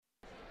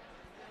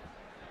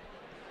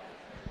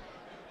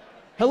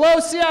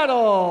Hello,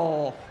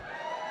 Seattle.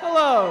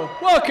 Hello.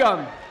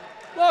 Welcome.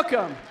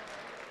 Welcome.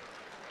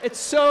 It's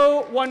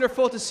so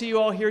wonderful to see you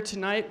all here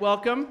tonight.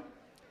 Welcome.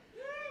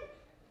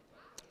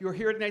 You're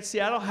here at Ignite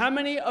Seattle. How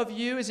many of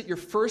you, is it your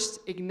first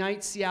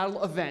Ignite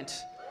Seattle event?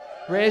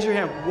 Raise your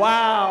hand.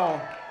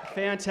 Wow.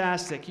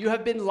 Fantastic. You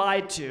have been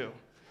lied to.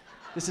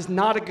 This is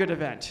not a good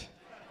event.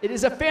 It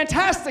is a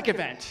fantastic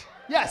event.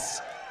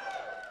 Yes.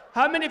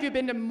 How many of you have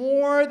been to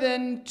more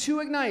than 2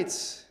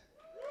 Ignites?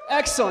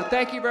 Excellent.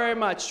 Thank you very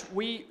much.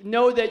 We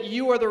know that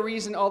you are the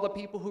reason all the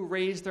people who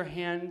raised their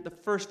hand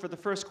for the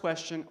first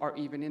question are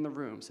even in the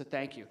room. So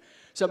thank you.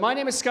 So my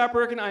name is Scott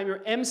Berkun. I'm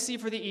your MC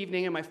for the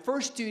evening, and my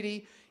first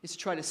duty is to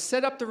try to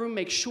set up the room,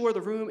 make sure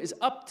the room is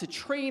up to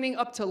training,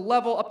 up to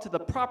level, up to the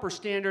proper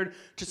standard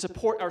to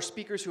support our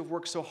speakers who have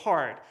worked so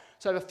hard.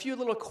 So I have a few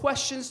little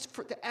questions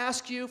to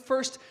ask you.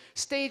 First,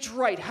 stage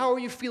right. How are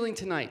you feeling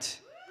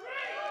tonight?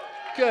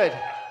 Good.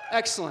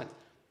 Excellent.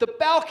 The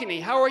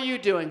balcony, how are you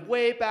doing?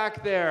 Way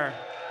back there.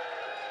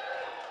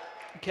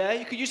 Okay,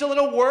 you could use a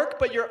little work,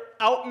 but you're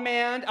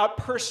outmanned,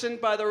 outpersoned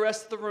by the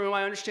rest of the room.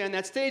 I understand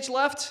that. Stage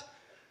left,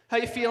 how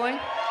you feeling?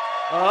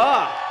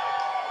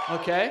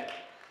 Okay.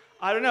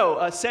 I don't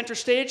know, center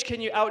stage, can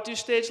you outdo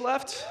stage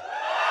left?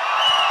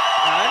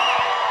 All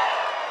right.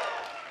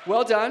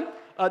 Well done.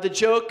 The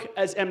joke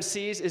as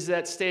MCs is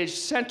that stage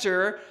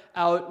center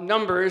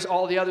outnumbers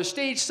all the other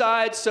stage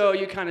sides, so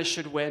you kind of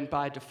should win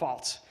by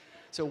default.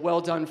 So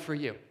well done for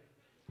you.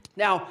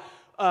 Now,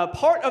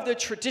 part of the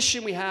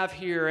tradition we have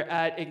here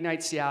at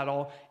Ignite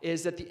Seattle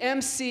is that the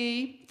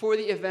MC for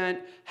the event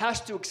has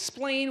to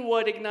explain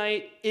what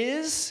Ignite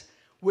is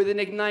with an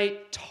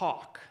Ignite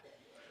talk.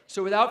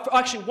 So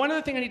one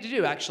other thing I need to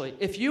do, actually.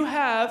 If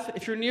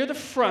you're near the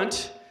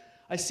front,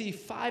 I see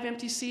 5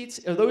 empty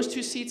seats. Are those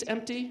 2 seats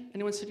empty?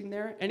 Anyone sitting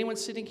there? Anyone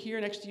sitting here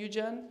next to you,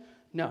 Jen?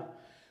 No.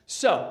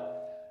 So,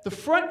 the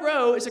front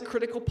row is a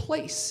critical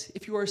place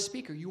if you are a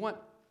speaker. You want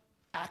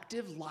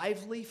active,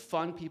 lively,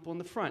 fun people in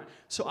the front.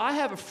 So I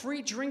have a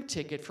free drink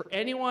ticket for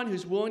anyone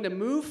who's willing to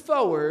move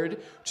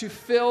forward to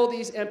fill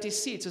these empty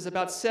seats. There's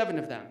about 7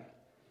 of them.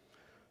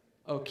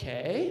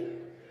 Okay.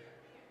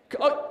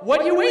 Oh, what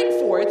are you waiting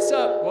for? It's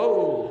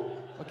whoa.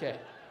 Okay.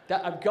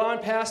 I've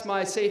gone past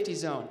my safety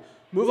zone.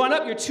 Move on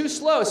up. You're too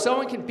slow.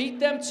 Someone can beat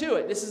them to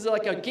it. This is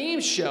like a game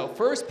show.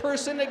 First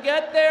person to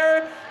get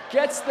there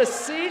gets the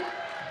seat.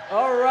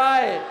 All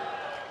right.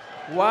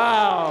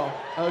 Wow.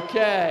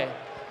 Okay.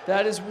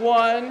 That is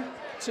 1,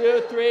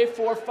 2, 3,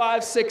 4,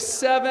 5, 6,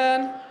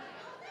 7.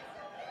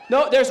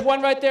 No, there's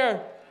one right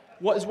there.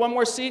 Is one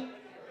more seat?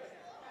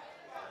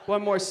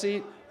 One more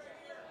seat.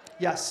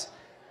 Yes.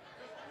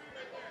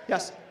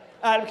 Yes.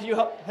 Adam, can you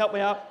help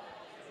me out?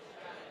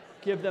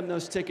 Give them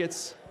those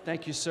tickets.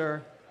 Thank you,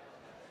 sir.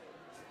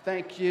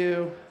 Thank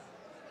you.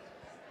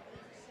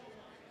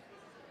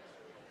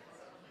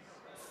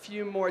 A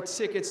few more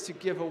tickets to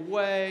give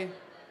away.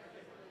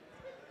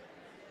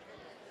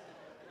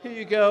 Here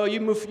you go.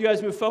 You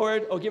guys move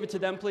forward. Oh, give it to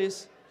them,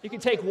 please. You can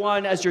take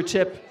one as your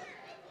tip.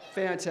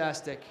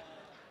 Fantastic.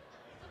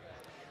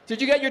 Did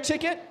you get your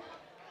ticket?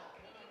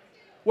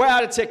 We're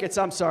out of tickets.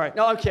 I'm sorry.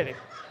 No, I'm kidding.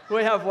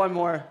 We have one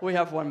more.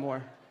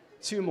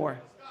 2 more.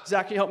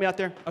 Zach, can you help me out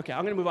there? Okay,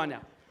 I'm going to move on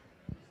now.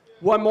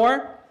 One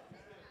more.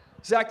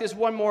 Zach, there's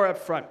one more up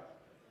front,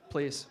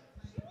 please.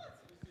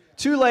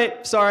 Too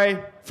late. Sorry.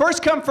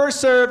 First come,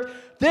 first served.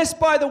 This,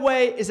 by the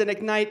way, is an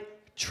Ignite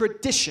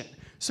tradition.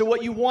 So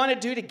what you want to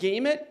do to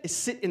game it is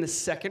sit in the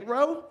second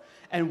row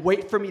and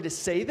wait for me to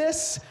say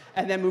this,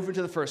 and then move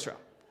into the first row.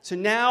 So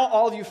now,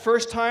 all of you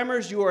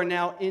first-timers, you are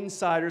now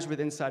insiders with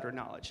insider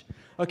knowledge.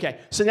 Okay,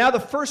 so now the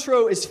first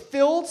row is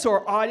filled, so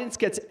our audience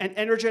gets an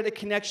energetic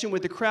connection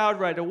with the crowd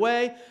right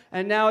away,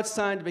 and now it's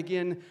time to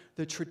begin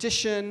the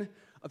tradition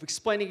of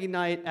explaining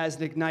Ignite as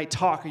an Ignite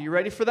talk. Are you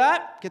ready for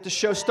that? Get the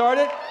show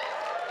started?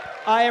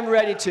 I am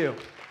ready to.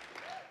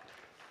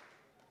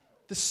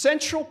 The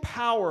central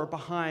power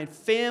behind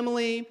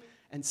family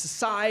and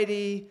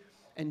society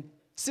and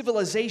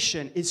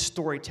civilization is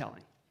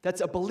storytelling.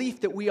 That's a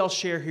belief that we all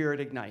share here at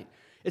Ignite.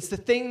 It's the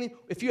thing,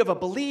 if you have a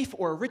belief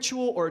or a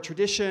ritual or a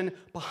tradition,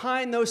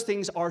 behind those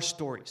things are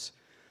stories.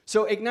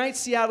 So Ignite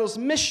Seattle's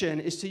mission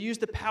is to use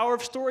the power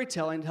of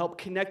storytelling to help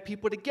connect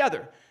people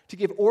together, to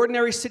give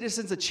ordinary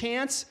citizens a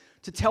chance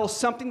to tell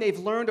something they've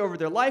learned over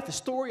their life, a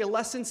story, a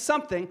lesson,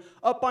 something,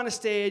 up on a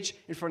stage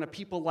in front of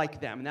people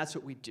like them, and that's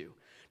what we do.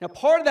 Now,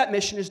 part of that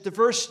mission is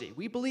diversity.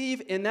 We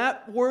believe in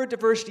that word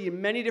diversity in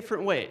many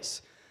different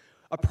ways.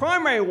 A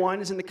primary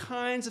one is in the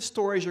kinds of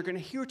stories you're going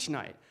to hear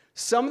tonight.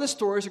 Some of the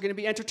stories are going to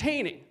be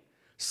entertaining.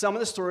 Some of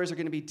the stories are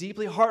going to be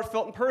deeply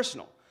heartfelt and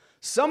personal.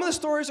 Some of the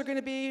stories are going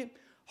to be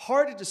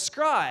hard to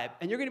describe,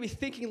 and you're going to be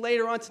thinking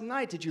later on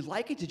tonight, did you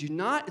like it, did you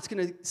not? It's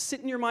going to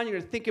sit in your mind, you're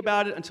going to think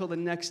about it until the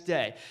next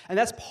day. And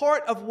that's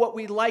part of what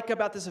we like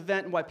about this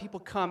event and why people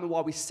come and why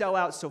we sell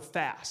out so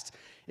fast.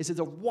 It's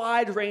a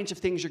wide range of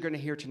things you're going to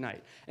hear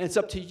tonight. And it's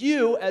up to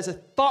you as a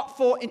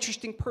thoughtful,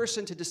 interesting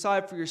person to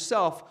decide for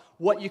yourself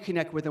what you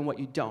connect with and what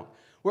you don't.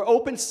 We're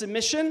open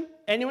submission.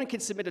 Anyone can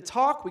submit a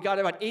talk. We got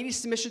about 80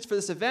 submissions for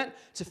this event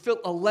to fill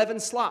 11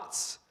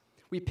 slots.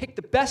 We pick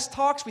the best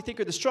talks we think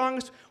are the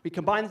strongest, we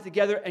combine them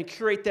together and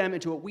curate them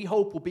into what we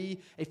hope will be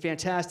a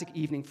fantastic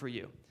evening for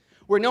you.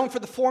 We're known for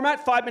the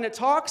format, 5-minute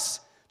talks,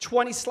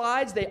 20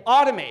 slides, they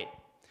automate.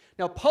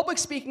 Now, public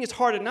speaking is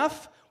hard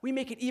enough. We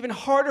make it even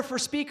harder for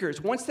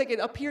speakers. Once they get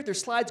up here, their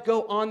slides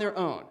go on their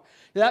own.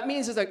 Now, that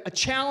means there's a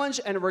challenge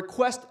and a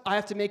request I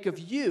have to make of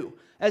you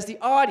as the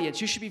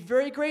audience. You should be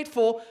very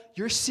grateful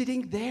you're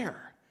sitting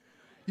there.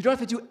 You don't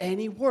have to do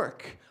any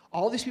work.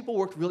 All these people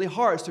worked really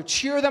hard, so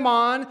cheer them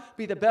on,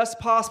 be the best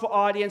possible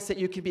audience that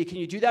you can be. Can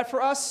you do that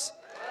for us?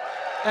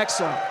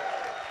 Excellent.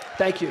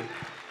 Thank you.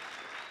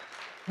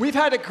 We've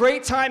had a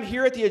great time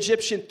here at the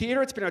Egyptian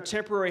Theater. It's been our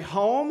temporary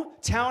home.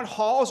 Town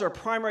Hall is our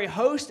primary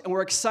host, and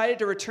we're excited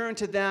to return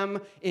to them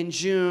in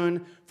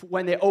June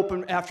when they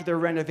open after their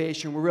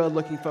renovation. We're really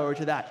looking forward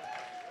to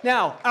that.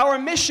 Now, our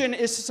mission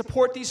is to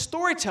support these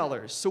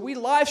storytellers, so we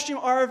live stream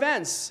our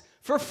events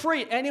for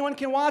free. Anyone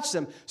can watch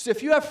them. So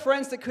if you have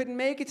friends that couldn't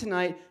make it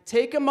tonight,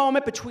 take a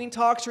moment between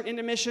talks or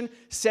intermission,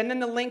 send them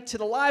the link to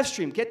the live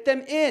stream. Get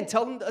them in.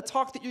 Tell them a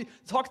talk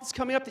that's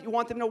coming up that you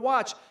want them to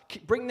watch.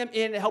 Bring them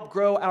in to help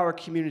grow our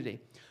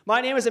community.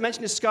 My name, as I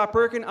mentioned, is Scott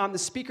Berkun. I'm the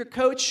speaker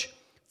coach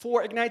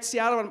for Ignite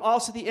Seattle. I'm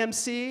also the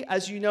MC,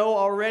 as you know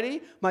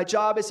already. My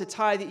job is to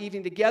tie the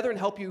evening together and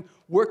help you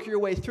work your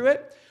way through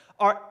it.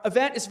 Our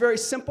event is very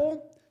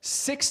simple.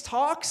 6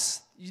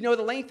 talks. You know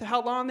the length of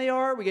how long they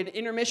are. We get an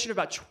intermission of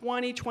about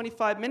 20,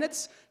 25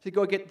 minutes to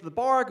go get to the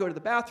bar, go to the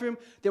bathroom.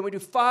 Then we do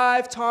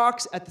 5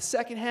 talks at the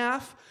second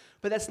half.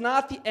 But that's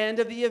not the end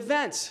of the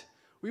event.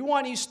 We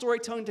want to use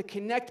storytelling to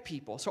connect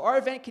people. So our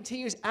event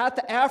continues at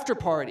the after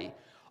party.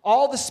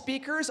 All the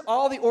speakers,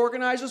 all the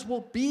organizers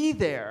will be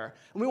there.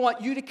 And we want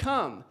you to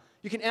come.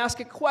 You can ask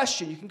a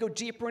question. You can go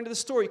deeper into the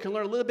story. You can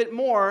learn a little bit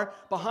more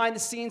behind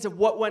the scenes of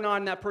what went on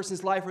in that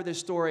person's life or their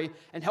story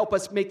and help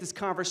us make this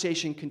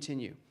conversation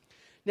continue.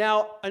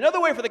 Now,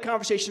 another way for the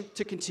conversation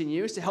to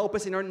continue is to help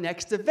us in our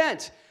next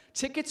event.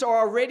 Tickets are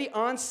already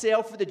on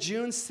sale for the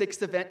June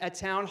 6th event at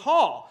Town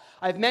Hall.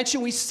 I've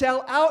mentioned we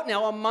sell out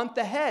now a month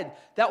ahead.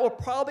 That will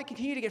probably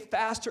continue to get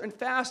faster and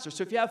faster.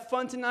 So if you have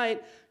fun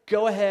tonight,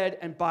 go ahead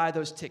and buy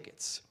those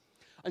tickets.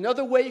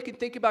 Another way you can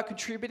think about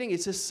contributing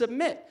is to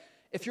submit.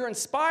 If you're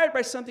inspired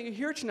by something you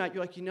hear tonight,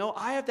 you're like, you know,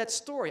 I have that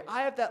story.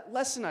 I have that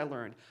lesson I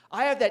learned.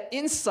 I have that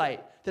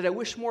insight that I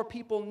wish more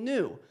people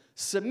knew.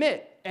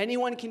 Submit.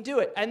 Anyone can do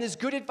it. And there's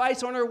good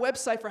advice on our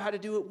website for how to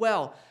do it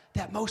well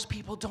that most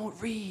people don't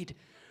read.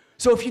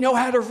 So if you know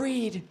how to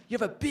read, you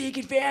have a big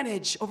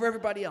advantage over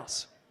everybody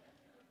else.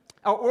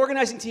 Our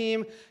organizing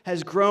team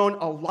has grown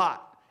a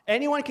lot.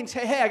 Anyone can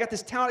say, hey, I got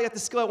this talent, I got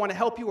this skill, I want to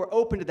help you, we're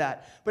open to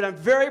that. But I'm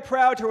very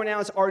proud to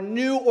announce our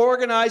new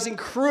organizing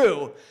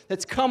crew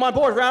that's come on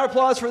board. Round of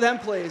applause for them,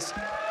 please.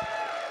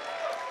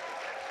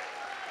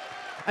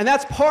 And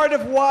that's part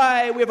of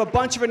why we have a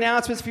bunch of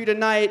announcements for you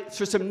tonight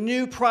for some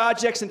new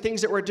projects and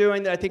things that we're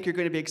doing that I think you're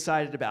going to be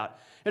excited about.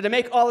 Now, to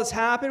make all this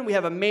happen, we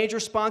have a major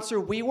sponsor,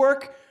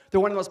 WeWork.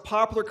 They're one of the most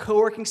popular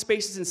co-working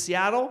spaces in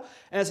Seattle.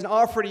 And as an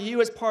offer to you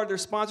as part of their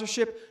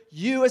sponsorship,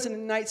 you as an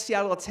Ignite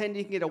Seattle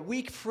attendee can get a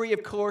week free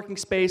of co-working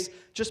space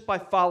just by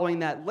following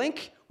that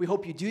link. We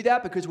hope you do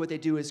that because what they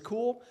do is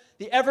cool.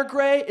 The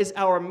Evergrey is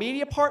our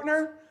media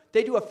partner.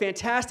 They do a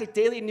fantastic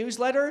daily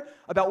newsletter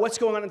about what's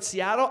going on in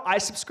Seattle. I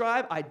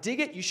subscribe. I dig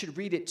it. You should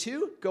read it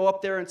too. Go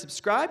up there and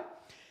subscribe.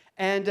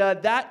 And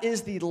that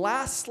is the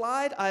last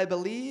slide, I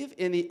believe,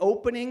 in the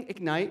opening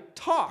Ignite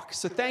talk.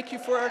 So thank you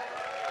for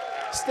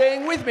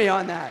staying with me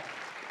on that.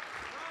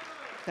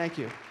 Thank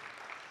you.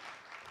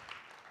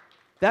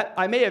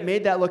 I may have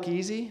made that look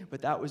easy,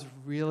 but that was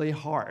really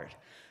hard.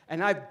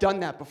 And I've done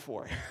that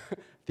before.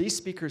 These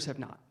speakers have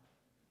not.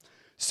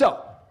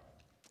 So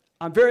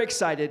I'm very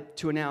excited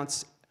to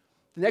announce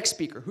the next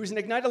speaker, who's an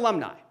Ignite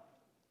alumni.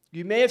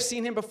 You may have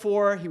seen him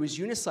before. He was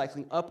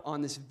unicycling up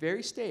on this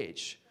very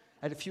stage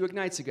at a few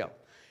Ignites ago.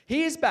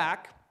 He is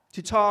back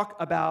to talk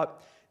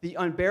about the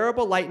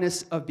unbearable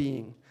lightness of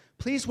being.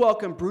 Please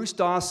welcome Bruce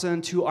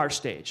Dawson to our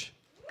stage.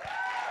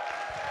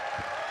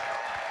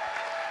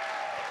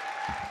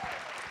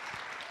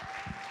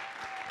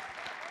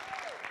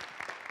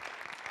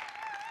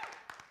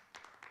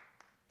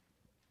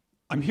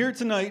 I'm here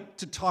tonight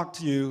to talk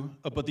to you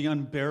about the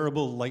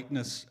unbearable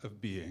lightness of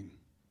being.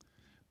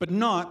 But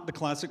not the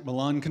classic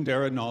Milan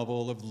Kundera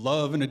novel of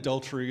love and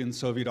adultery in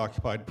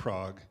Soviet-occupied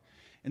Prague.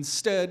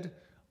 Instead,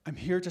 I'm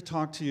here to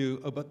talk to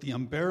you about the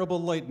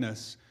unbearable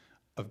lightness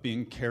of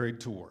being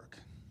carried to work.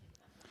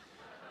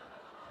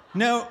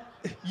 Now,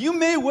 you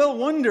may well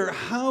wonder,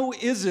 how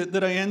is it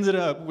that I ended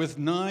up with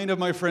 9 of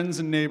my friends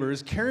and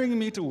neighbors carrying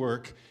me to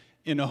work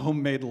in a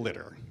homemade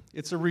litter?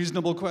 It's a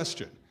reasonable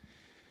question.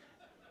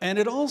 And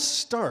it all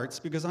starts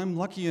because I'm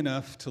lucky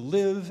enough to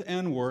live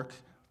and work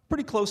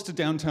pretty close to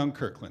downtown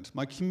Kirkland.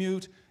 My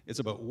commute is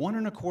about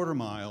 1.25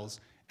 miles,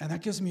 and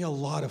that gives me a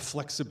lot of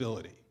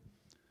flexibility.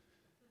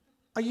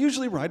 I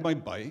usually ride my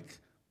bike,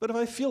 but if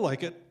I feel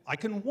like it, I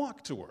can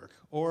walk to work,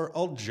 or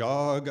I'll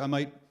jog, I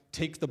might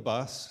take the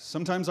bus,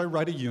 sometimes I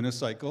ride a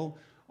unicycle,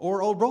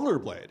 or I'll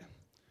rollerblade.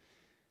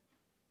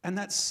 And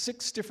that's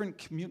 6 different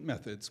commute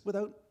methods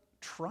without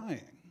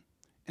trying.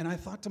 And I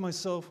thought to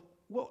myself,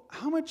 well,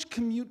 how much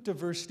commute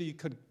diversity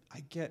could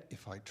I get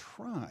if I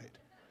tried?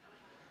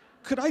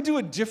 Could I do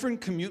a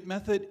different commute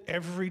method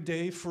every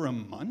day for a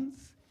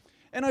month?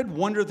 And I'd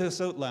wonder this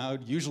out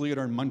loud, usually at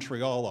our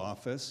Montreal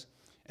office.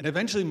 And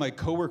eventually my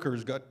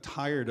coworkers got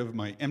tired of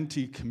my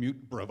empty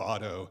commute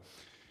bravado.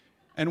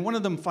 And one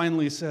of them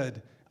finally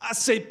said,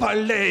 "Assez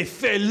parlé,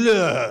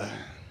 fais-le,"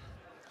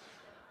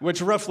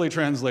 which roughly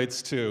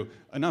translates to,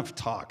 "Enough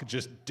talk,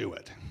 just do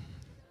it."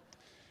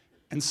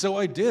 And so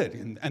I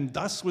did, and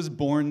thus was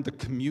born the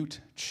Commute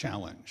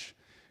Challenge.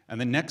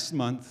 And the next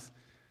month,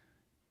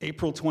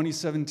 April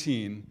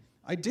 2017,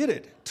 I did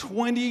it.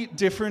 20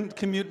 different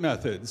commute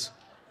methods.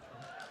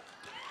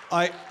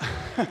 I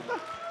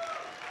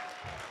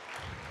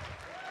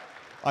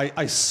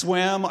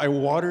swam, I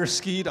water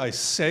skied, I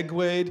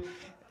segwayed.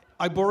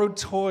 I borrowed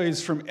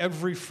toys from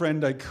every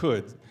friend I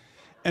could.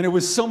 And it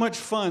was so much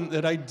fun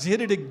that I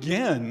did it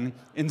again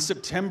in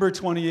September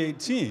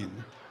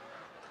 2018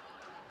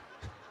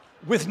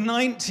 with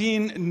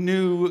 19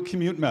 new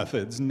commute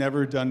methods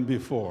never done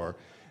before.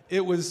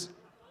 It was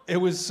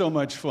so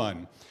much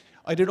fun.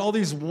 I did all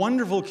these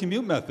wonderful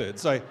commute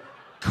methods. I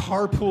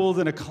carpooled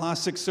in a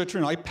classic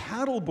Citroen. I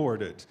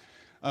paddleboarded,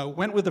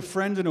 went with a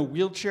friend in a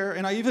wheelchair,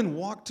 and I even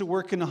walked to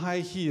work in high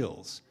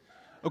heels.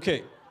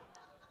 Okay,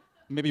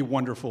 maybe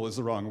wonderful is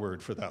the wrong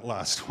word for that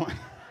last one.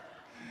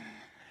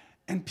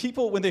 And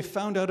people, when they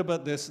found out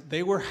about this,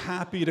 they were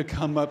happy to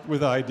come up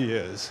with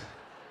ideas.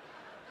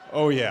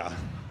 Oh yeah.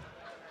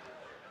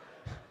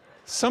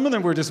 Some of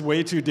them were just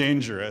way too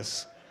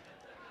dangerous.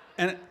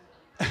 And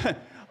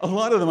a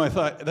lot of them I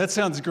thought, that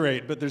sounds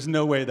great, but there's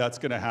no way that's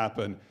gonna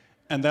happen.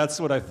 And that's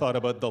what I thought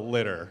about the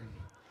litter.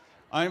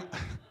 I'm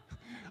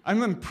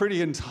a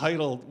pretty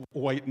entitled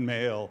white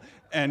male,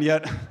 and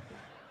yet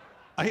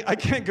I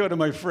can't go to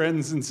my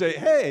friends and say,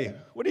 "Hey,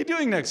 what are you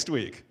doing next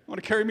week?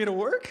 Want to carry me to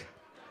work?"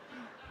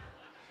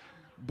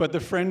 But the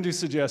friend who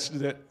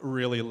suggested it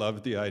really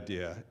loved the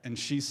idea, and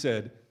she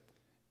said,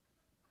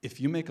 "If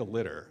you make a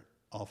litter,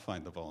 I'll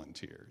find the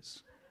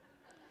volunteers."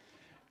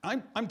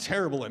 I'm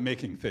terrible at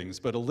making things,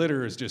 but a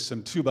litter is just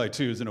some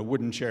 2x2s and a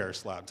wooden chair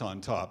slapped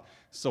on top.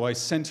 So I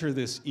sent her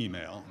this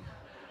email.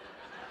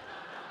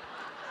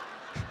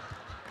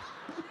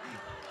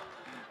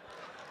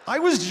 I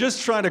was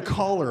just trying to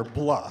call her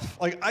bluff.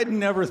 Like, I'd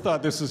never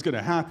thought this was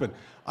gonna happen.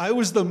 I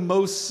was the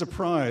most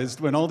surprised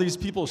when all these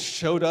people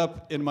showed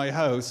up in my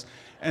house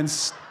and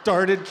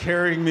started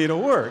carrying me to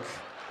work.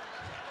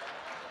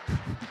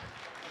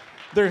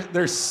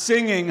 They're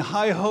singing,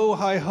 "Hi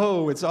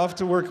ho, it's off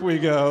to work we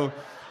go."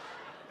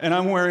 And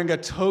I'm wearing a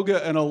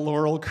toga and a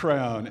laurel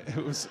crown.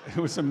 It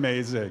was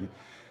amazing.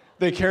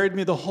 They carried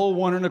me the whole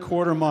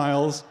 1.25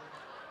 miles,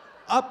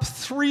 up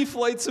 3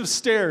 flights of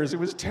stairs. It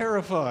was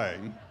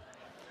terrifying.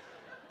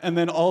 And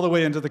then all the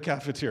way into the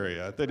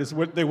cafeteria.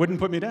 They wouldn't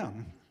put me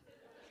down.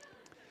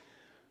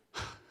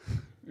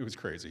 It was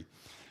crazy.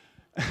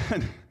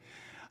 And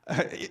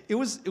it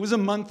was a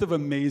month of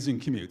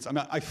amazing commutes. I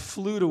mean, I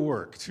flew to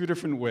work 2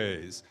 different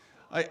ways.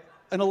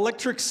 An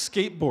electric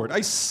skateboard.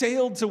 I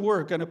sailed to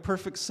work on a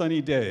perfect sunny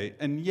day,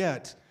 and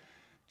yet,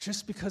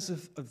 just because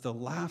of the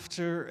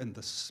laughter and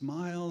the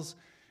smiles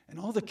and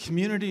all the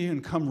community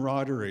and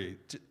camaraderie,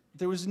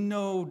 there was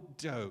no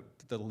doubt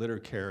that the litter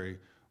carry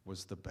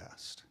was the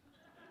best.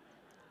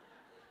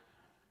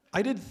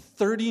 I did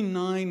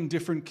 39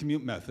 different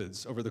commute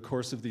methods over the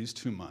course of these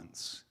 2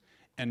 months,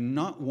 and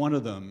not one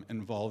of them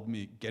involved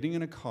me getting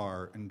in a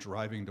car and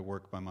driving to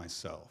work by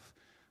myself.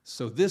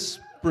 So this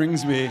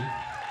brings me...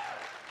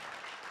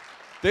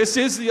 This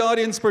is the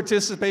audience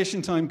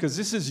participation time, because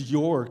this is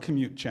your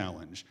commute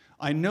challenge.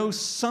 I know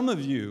some of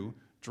you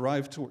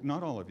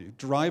not all of you,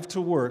 drive to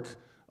work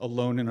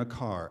alone in a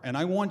car. And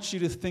I want you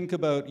to think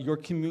about your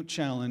commute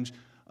challenge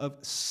of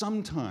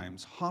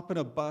sometimes hop in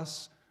a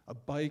bus, a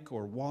bike,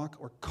 or walk,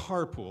 or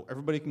carpool.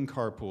 Everybody can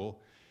carpool.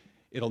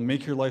 It'll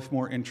make your life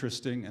more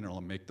interesting, and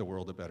it'll make the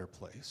world a better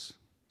place.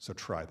 So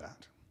try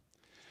that.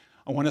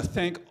 I want to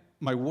thank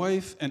my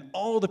wife and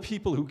all the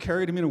people who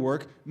carried me to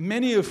work,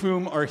 many of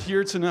whom are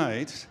here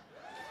tonight.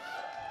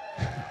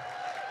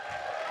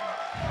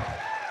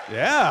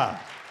 Yeah,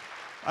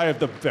 I have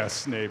the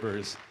best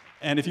neighbors.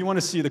 And if you want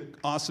to see the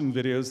awesome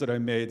videos that I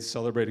made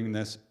celebrating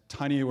this,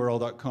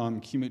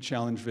 tinyurl.com, Commute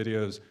Challenge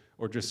videos,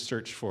 or just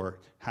search for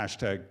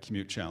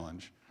 #Commute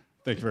Challenge.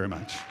 Thank you very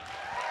much.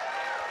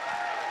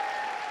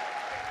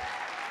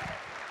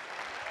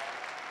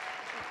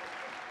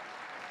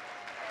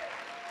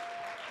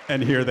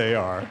 And here they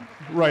are,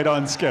 right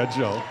on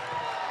schedule.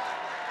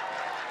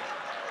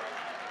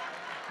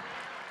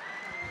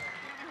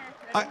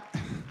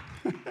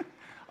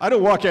 I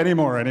don't walk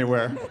anymore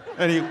anywhere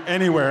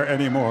anymore.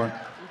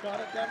 You got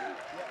it, Devin?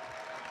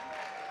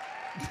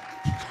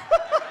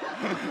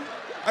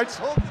 I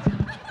told you.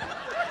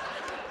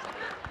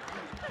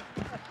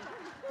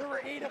 There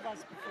were 8 of us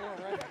before,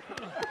 right?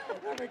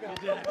 There we go. You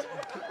did it.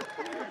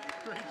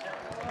 Great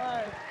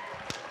job.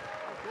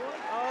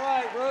 All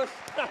right, Bruce.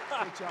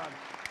 Good job.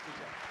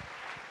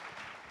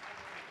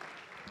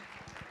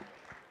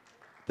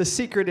 The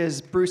secret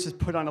is Bruce has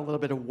put on a little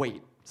bit of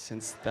weight.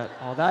 since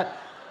all that,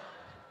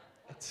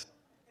 it's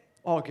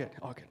all good,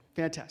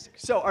 fantastic.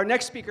 So our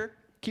next speaker,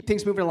 keep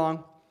things moving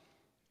along.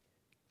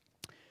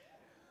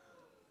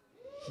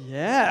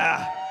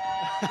 Yeah.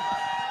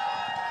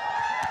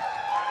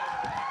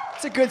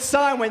 It's a good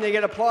sign when they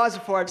get applause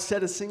before I've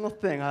said a single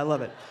thing. I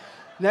love it.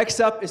 Next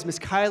up is Miss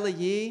Kyla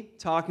Yee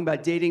talking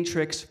about dating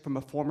tricks from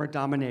a former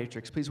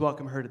dominatrix. Please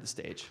welcome her to the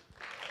stage.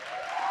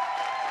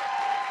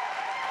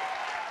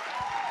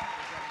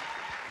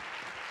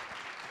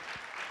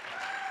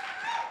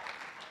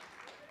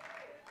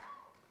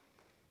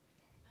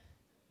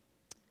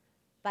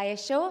 By a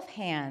show of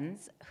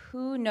hands,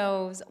 who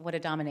knows what a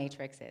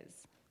dominatrix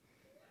is?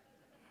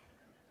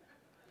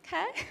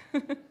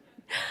 Okay.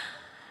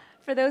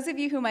 For those of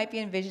you who might be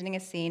envisioning a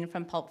scene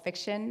from Pulp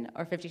Fiction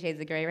or 50 Shades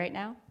of Grey right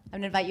now, I'm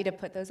going to invite you to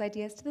put those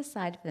ideas to the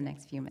side for the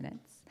next few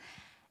minutes.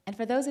 And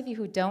for those of you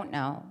who don't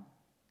know,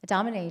 a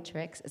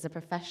dominatrix is a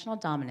professional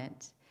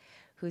dominant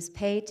who's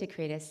paid to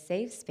create a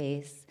safe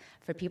space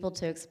for people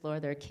to explore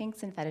their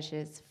kinks and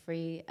fetishes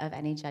free of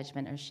any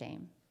judgment or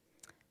shame.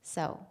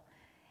 So,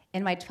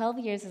 in my 12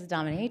 years as a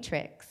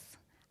dominatrix,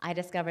 I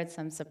discovered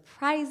some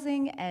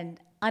surprising and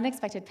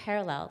unexpected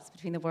parallels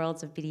between the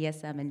worlds of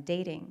BDSM and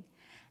dating.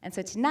 And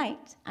so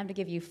tonight, I'm going to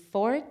give you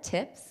 4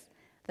 tips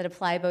that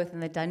apply both in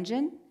the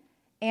dungeon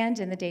and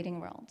in the dating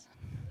world.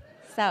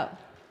 So,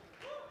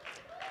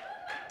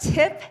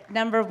 tip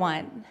number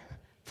 1,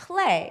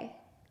 play.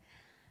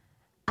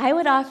 I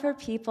would offer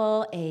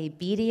people a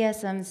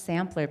BDSM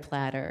sampler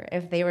platter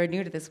if they were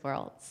new to this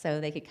world. So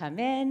they could come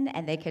in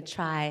and they could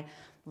try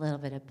a little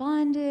bit of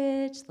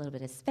bondage, a little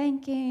bit of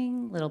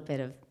spanking, a little bit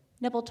of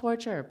nipple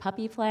torture or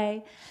puppy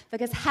play.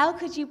 Because how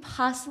could you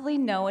possibly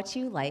know what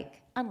you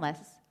like unless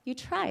you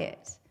try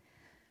it?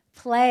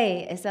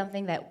 Play is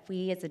something that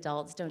we as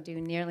adults don't do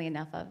nearly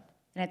enough of.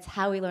 And it's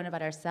how we learn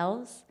about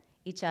ourselves,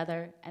 each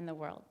other, and the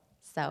world.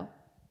 So,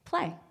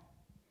 play.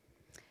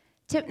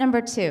 Tip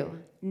number 2,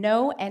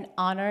 know and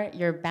honor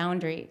your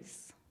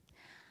boundaries.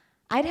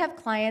 I'd have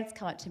clients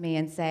come up to me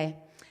and say,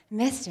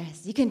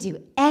 "Mistress, you can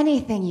do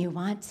anything you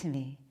want to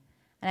me."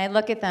 And I'd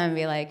look at them and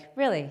be like,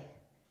 "Really?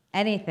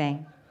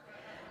 Anything?"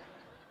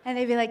 And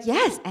they'd be like,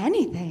 "Yes,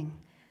 anything."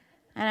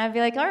 And I'd be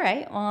like, "All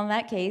right, well, in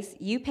that case,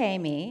 you pay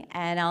me,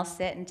 and I'll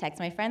sit and text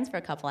my friends for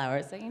a couple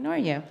hours so I ignore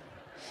you."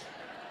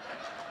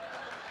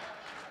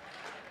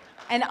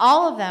 And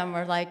all of them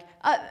were like,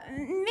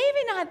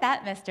 "Maybe not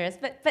that, mistress,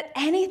 but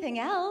anything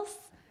else."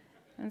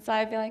 And so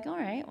I'd be like, "All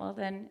right, well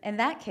then, in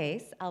that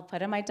case, I'll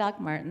put on my Doc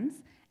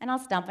Martens, and I'll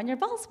stomp on your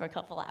balls for a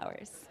couple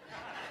hours."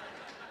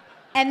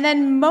 And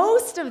then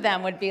most of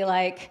them would be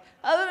like,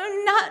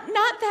 "Oh,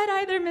 not that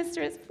either,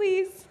 mistress,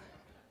 please."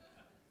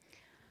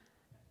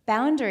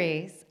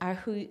 Boundaries are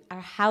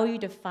how you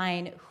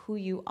define who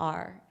you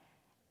are,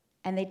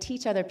 and they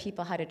teach other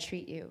people how to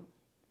treat you.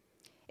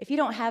 If you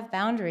don't have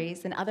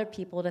boundaries, then other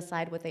people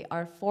decide what they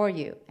are for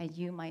you, and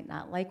you might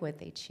not like what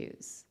they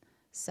choose.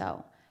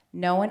 So,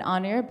 know and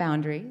honor your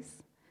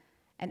boundaries,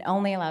 and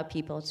only allow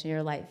people into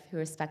your life who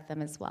respect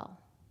them as well.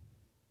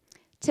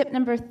 Tip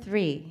number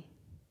 3,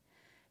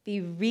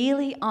 be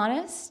really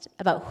honest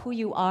about who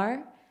you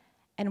are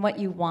and what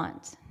you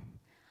want.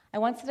 I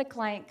once had a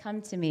client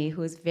come to me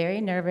who was very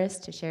nervous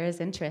to share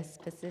his interests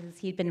because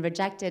he'd been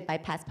rejected by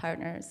past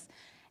partners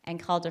and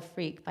called a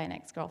freak by an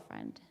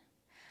ex-girlfriend.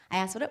 I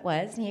asked what it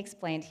was, and he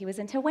explained he was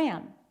into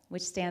wham,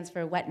 which stands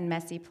for wet and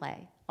messy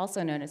play,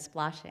 also known as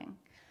splashing.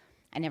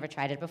 I never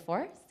tried it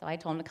before, so I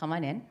told him to come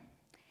on in.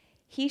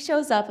 He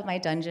shows up at my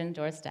dungeon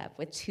doorstep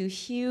with 2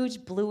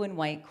 huge blue and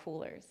white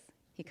coolers.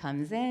 He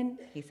comes in,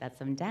 he sets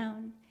them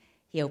down,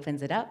 he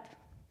opens it up,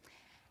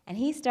 and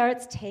he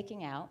starts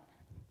taking out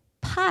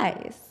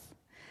pies.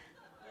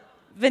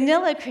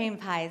 Vanilla cream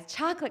pies,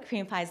 chocolate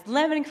cream pies,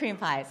 lemon cream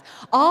pies,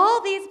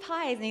 all these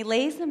pies, and he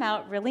lays them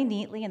out really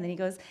neatly, and then he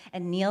goes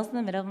and kneels in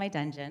the middle of my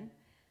dungeon,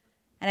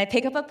 and I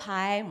pick up a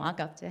pie and walk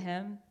up to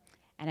him,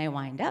 and I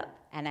wind up,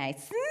 and I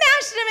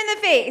smashed him in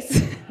the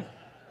face.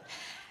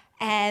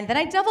 And then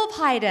I double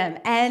pied him,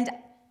 and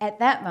at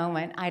that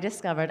moment, I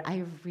discovered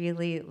I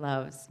really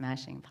love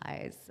smashing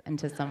pies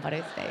into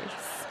somebody's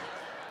face.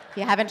 If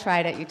you haven't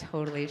tried it, you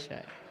totally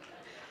should.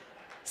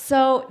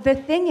 So the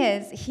thing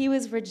is, he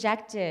was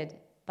rejected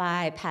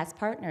by past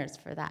partners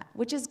for that,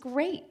 which is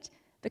great,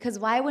 because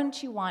why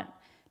wouldn't you want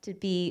to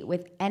be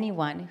with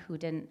anyone who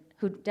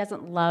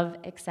doesn't love,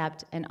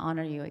 accept, and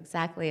honor you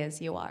exactly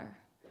as you are?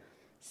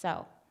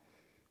 So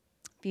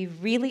be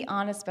really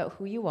honest about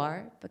who you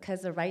are,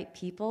 because the right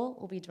people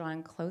will be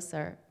drawn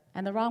closer,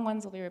 and the wrong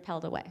ones will be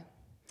repelled away.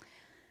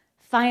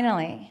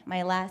 Finally,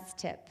 my last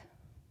tip,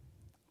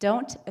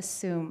 don't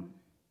assume.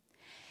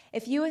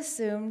 If you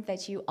assumed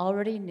that you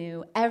already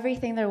knew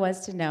everything there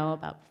was to know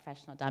about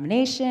professional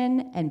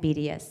domination and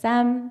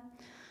BDSM,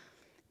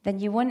 then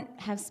you wouldn't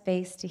have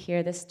space to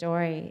hear the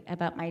story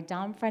about my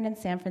dom friend in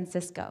San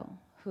Francisco,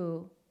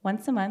 who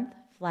once a month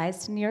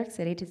flies to New York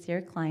City to see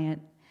her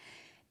client,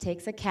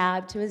 takes a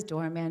cab to his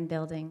doorman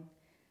building,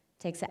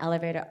 takes an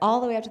elevator all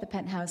the way up to the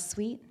penthouse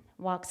suite,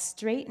 walks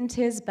straight into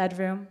his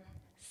bedroom,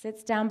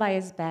 sits down by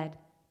his bed,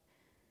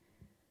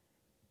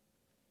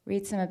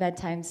 reads him a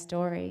bedtime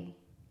story,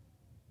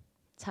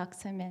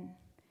 tucks him in,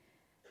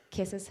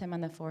 kisses him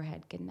on the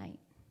forehead goodnight,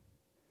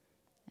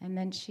 and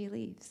then she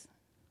leaves.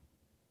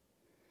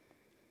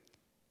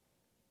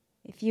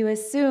 If you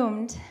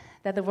assumed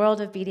that the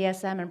world of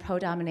BDSM and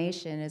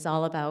pro-domination is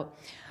all about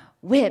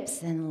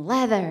whips and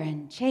leather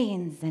and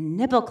chains and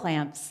nipple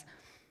clamps,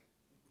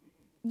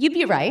 you'd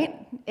be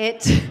right.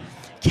 It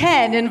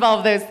can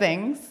involve those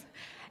things,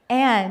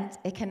 and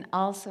it can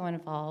also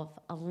involve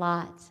a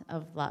lot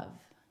of love.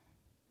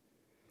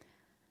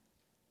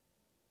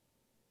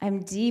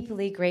 I'm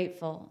deeply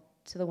grateful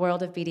to the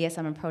world of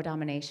BDSM and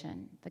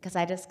pro-domination because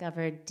I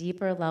discovered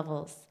deeper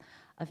levels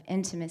of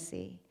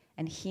intimacy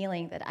and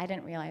healing that I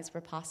didn't realize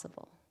were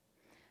possible.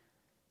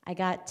 I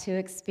got to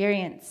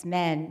experience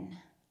men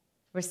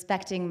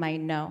respecting my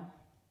no.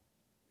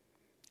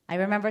 I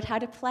remembered how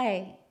to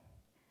play.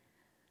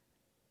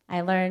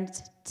 I learned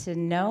to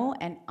know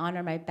and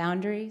honor my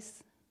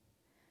boundaries,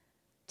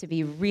 to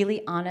be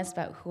really honest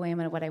about who I am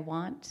and what I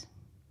want,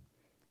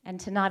 and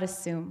to not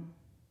assume.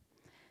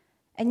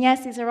 And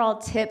yes, these are all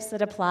tips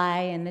that apply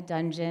in the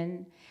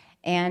dungeon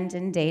and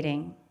in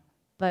dating,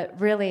 but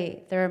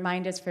really, they're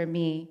reminders for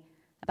me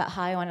about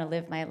how I want to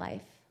live my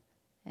life.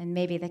 And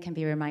maybe they can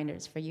be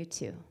reminders for you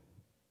too.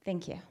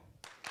 Thank you.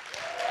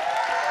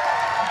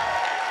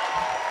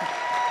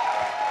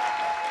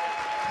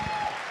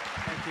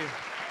 Thank you.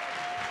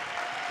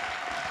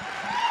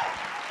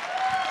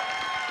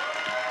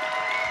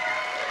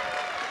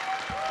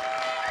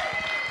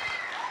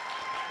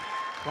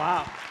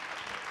 Wow.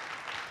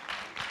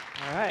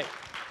 All right.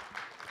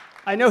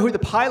 I know who the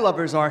pie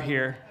lovers are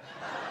here.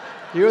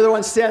 You're the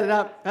one standing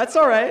up. That's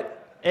all right.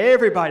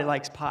 Everybody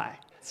likes pie.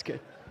 It's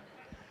good.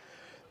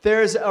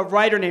 There's a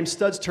writer named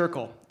Studs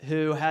Terkel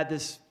who had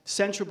this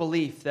central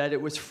belief that it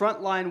was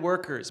frontline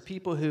workers,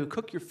 people who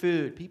cook your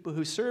food, people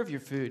who serve your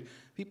food,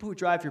 people who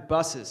drive your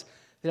buses,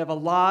 that have a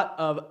lot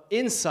of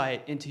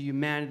insight into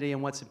humanity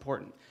and what's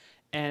important.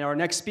 And our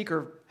next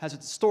speaker has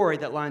a story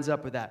that lines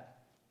up with that.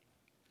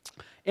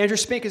 Andrew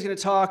Spink is going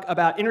to talk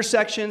about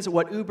intersections,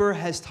 what Uber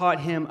has taught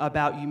him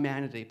about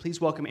humanity.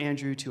 Please welcome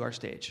Andrew to our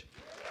stage.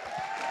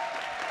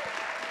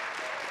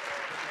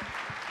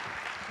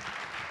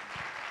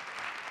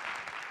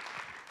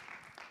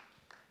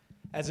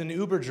 As an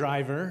Uber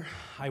driver,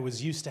 I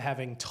was used to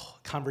having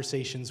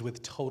conversations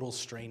with total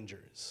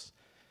strangers.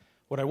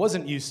 What I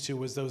wasn't used to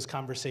was those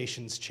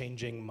conversations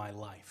changing my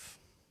life.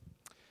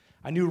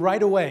 I knew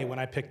right away when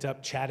I picked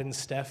up Chad and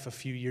Steph a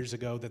few years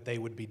ago that they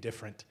would be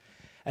different.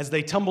 As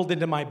they tumbled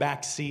into my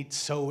back seat,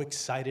 so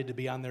excited to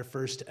be on their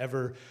first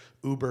ever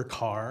Uber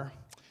car,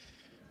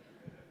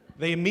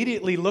 they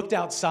immediately looked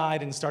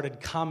outside and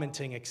started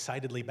commenting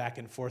excitedly back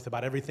and forth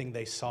about everything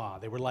they saw.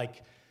 They were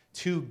like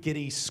two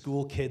giddy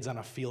school kids on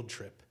a field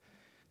trip.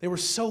 They were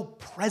so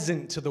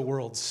present to the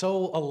world,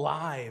 so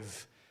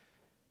alive.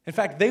 In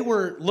fact, they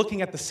were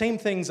looking at the same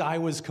things I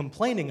was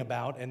complaining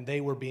about, and they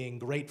were being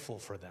grateful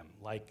for them,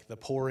 like the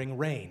pouring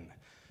rain,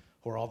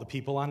 or all the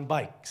people on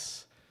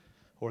bikes,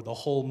 or the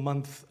whole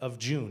month of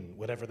June,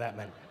 whatever that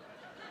meant.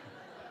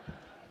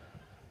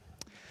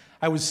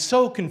 I was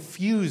so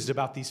confused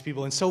about these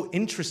people and so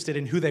interested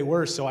in who they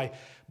were, so I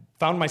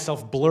found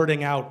myself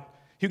blurting out,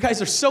 "You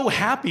guys are so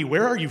happy.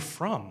 Where are you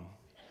from?"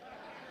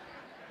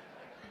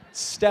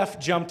 Steph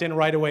jumped in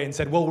right away and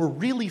said, "Well, we're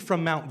really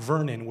from Mount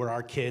Vernon, where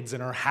our kids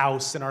and our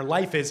house and our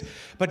life is.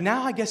 But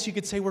now I guess you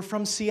could say we're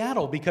from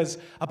Seattle because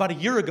about a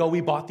year ago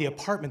we bought the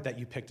apartment that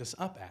you picked us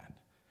up at."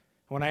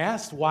 When I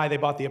asked why they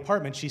bought the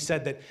apartment, she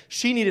said that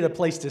she needed a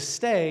place to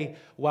stay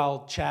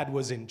while Chad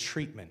was in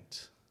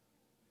treatment.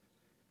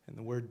 And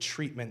the word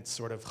treatment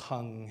sort of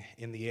hung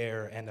in the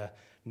air and a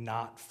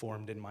knot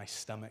formed in my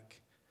stomach.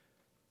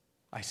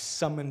 I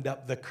summoned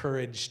up the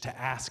courage to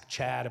ask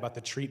Chad about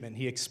the treatment.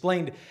 He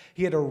explained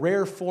he had a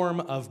rare form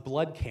of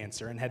blood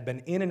cancer and had been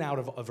in and out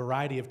of a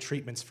variety of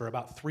treatments for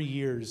about 3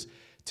 years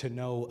to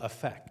no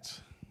effect.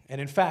 And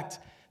in fact,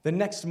 the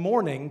next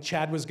morning,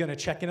 Chad was going to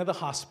check into the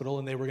hospital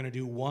and they were going to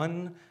do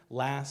one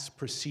last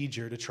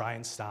procedure to try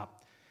and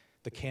stop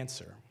the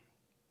cancer.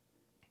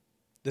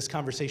 This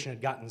conversation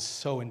had gotten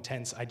so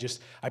intense,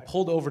 I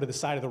pulled over to the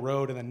side of the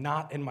road and the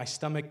knot in my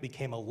stomach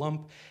became a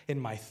lump in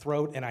my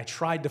throat, and I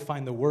tried to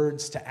find the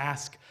words to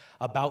ask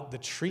about the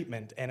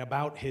treatment and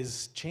about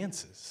his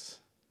chances.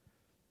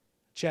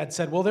 Chad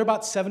said, "Well, they're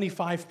about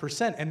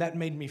 75%, and that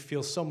made me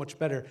feel so much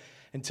better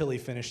until he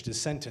finished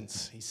his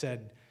sentence. He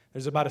said,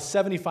 "There's about a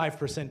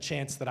 75%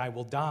 chance that I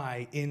will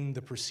die in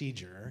the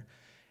procedure,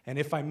 and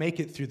if I make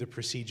it through the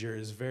procedure,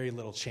 there's very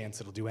little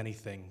chance it'll do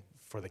anything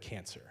for the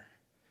cancer."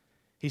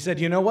 He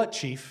said, "You know what,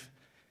 Chief?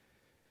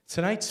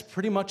 Tonight's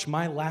pretty much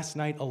my last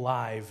night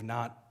alive,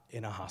 not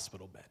in a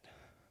hospital bed."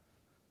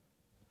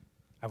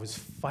 I was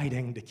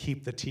fighting to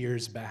keep the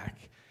tears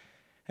back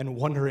and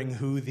wondering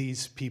who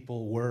these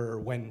people were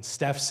when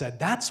Steph said,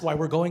 "That's why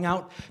we're going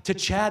out to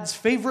Chad's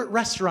favorite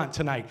restaurant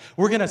tonight.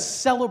 We're going to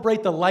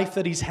celebrate the life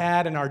that he's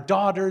had and our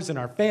daughters and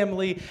our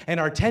family and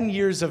our 10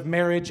 years of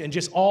marriage and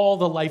just all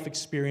the life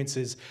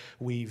experiences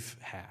we've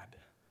had."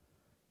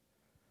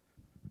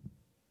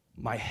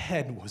 My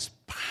head was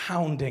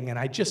pounding, and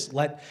I just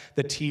let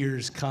the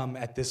tears come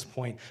at this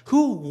point.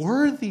 Who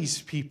were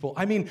these people?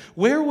 I mean,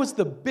 where was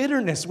the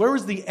bitterness? Where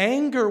was the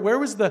anger? Where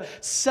was the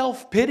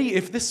self-pity?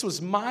 If this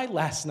was my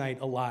last night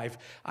alive,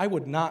 I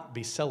would not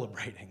be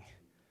celebrating.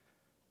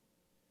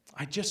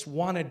 I just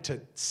wanted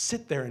to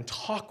sit there and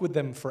talk with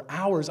them for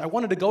hours. I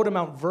wanted to go to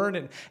Mount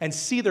Vernon and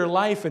see their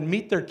life and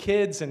meet their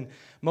kids, and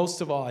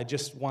most of all, I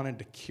just wanted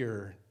to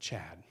cure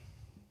Chad.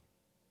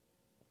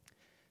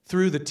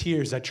 Through the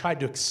tears, I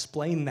tried to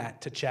explain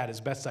that to Chad as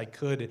best I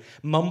could,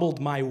 mumbled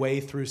my way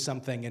through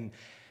something, and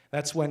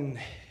that's when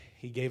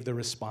he gave the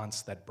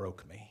response that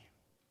broke me.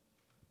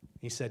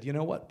 He said, "You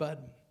know what,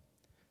 bud?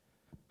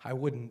 I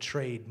wouldn't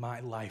trade my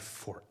life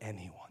for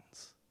anyone's."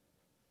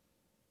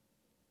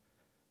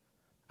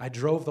 I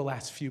drove the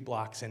last few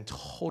blocks in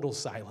total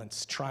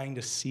silence, trying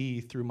to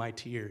see through my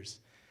tears,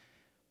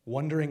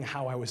 wondering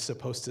how I was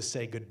supposed to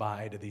say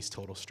goodbye to these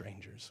total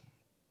strangers.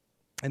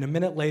 And a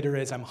minute later,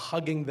 as I'm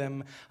hugging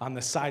them on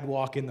the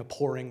sidewalk in the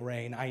pouring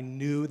rain, I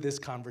knew this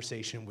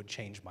conversation would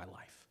change my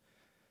life.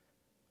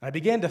 I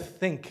began to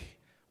think,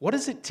 what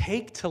does it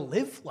take to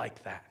live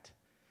like that?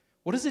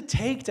 What does it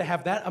take to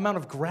have that amount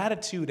of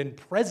gratitude and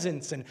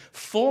presence and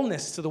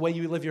fullness to the way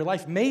you live your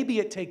life? Maybe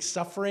it takes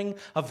suffering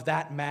of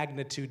that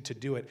magnitude to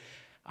do it.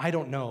 I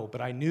don't know, but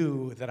I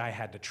knew that I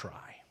had to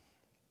try.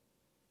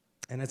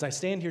 And as I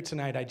stand here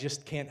tonight, I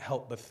just can't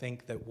help but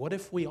think that what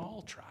if we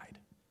all tried?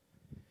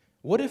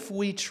 What if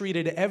we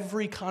treated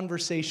every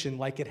conversation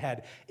like it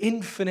had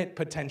infinite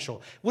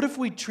potential? What if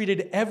we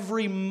treated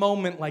every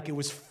moment like it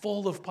was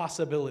full of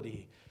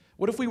possibility?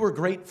 What if we were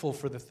grateful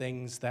for the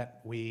things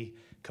that we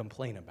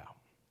complain about?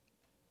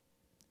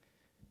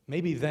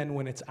 Maybe then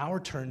when it's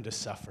our turn to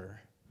suffer,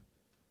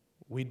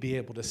 we'd be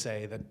able to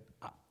say that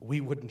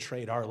we wouldn't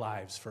trade our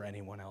lives for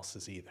anyone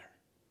else's either.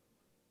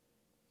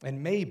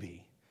 And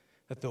maybe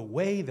that the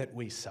way that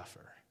we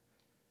suffer,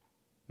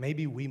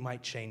 maybe we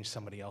might change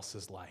somebody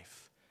else's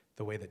life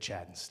the way that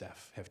Chad and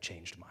Steph have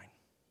changed mine.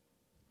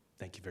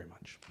 Thank you very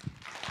much.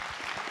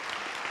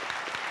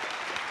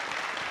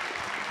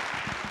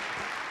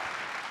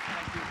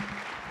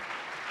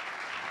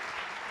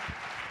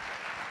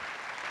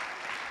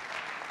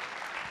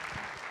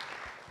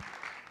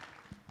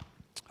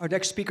 Our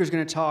next speaker is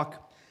going to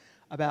talk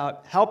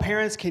about how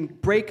parents can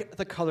break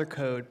the color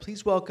code.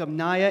 Please welcome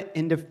Naya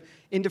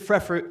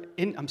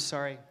I'm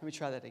sorry, let me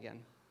try that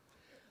again.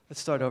 Let's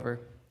start over.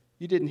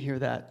 You didn't hear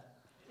that.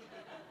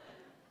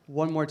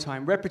 One more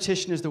time.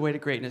 Repetition is the way to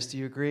greatness. Do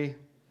you agree?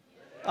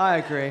 I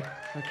agree.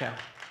 Okay.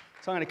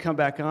 So I'm going to come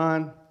back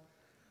on.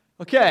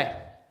 Okay.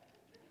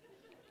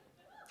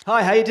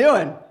 Hi, how you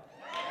doing?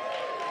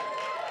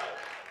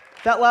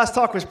 That last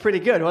talk was pretty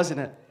good, wasn't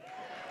it?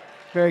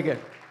 Very good.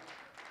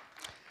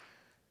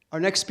 Our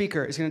next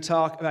speaker is going to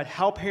talk about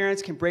how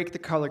parents can break the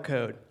color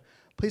code.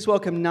 Please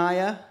welcome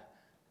Naya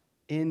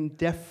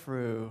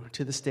Indefru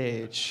to the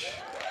stage.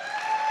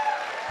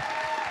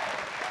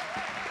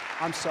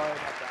 I'm sorry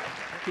about that.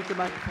 Keep the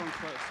microphone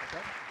close, okay?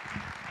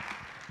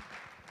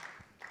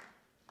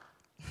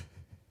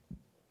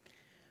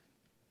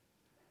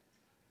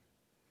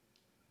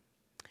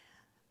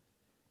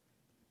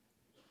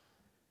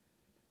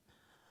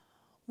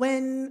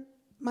 When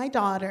my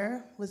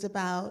daughter was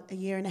about 1.5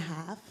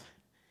 years,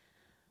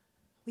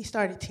 we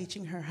started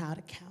teaching her how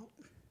to count.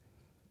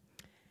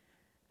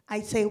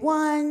 I'd say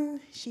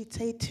 1, she'd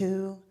say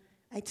 2,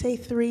 I'd say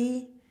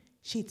 3,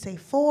 she'd say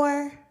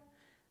 4,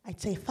 I'd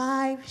say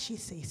 5, she'd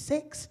say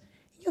 6.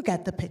 You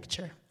get the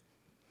picture.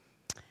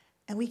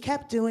 And we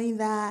kept doing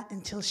that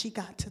until she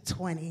got to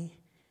 20.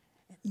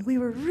 And we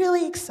were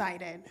really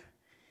excited.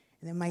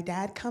 And then my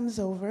dad comes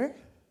over,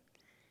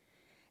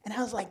 and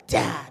I was like,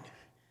 "Dad,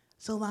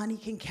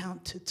 Zolani can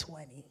count to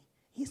 20.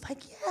 He's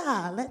like,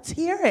 "Yeah, let's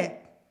hear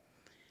it."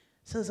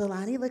 So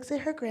Zolani looks at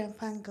her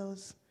grandpa and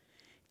goes,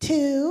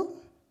 2,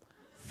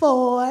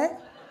 4,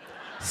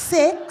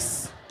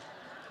 6,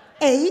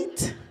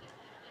 8.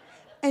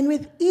 And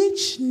with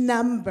each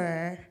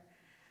number,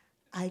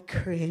 I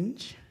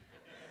cringe.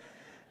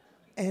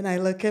 And I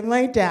look at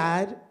my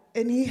dad,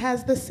 and he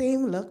has the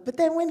same look. But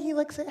then when he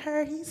looks at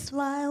her, he's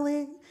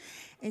smiling.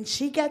 And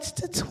she gets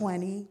to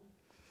 20,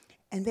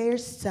 and they're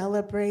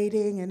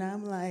celebrating, and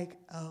I'm like,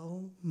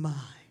 oh my.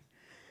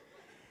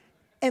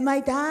 And my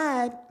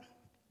dad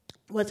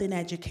was an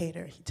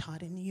educator. He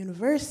taught in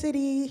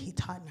university, he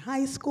taught in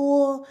high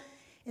school.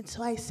 And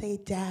so I say,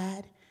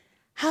 "Dad,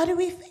 how do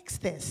we fix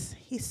this?"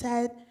 He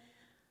said,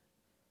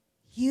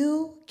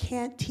 "You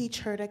can't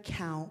teach her to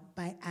count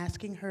by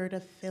asking her to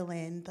fill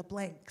in the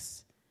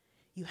blanks.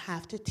 You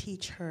have to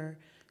teach her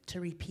to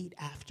repeat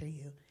after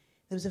you."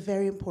 It was a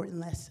very important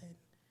lesson.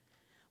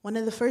 One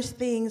of the first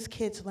things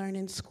kids learn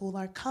in school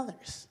are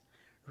colors: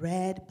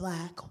 red,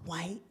 black,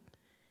 white,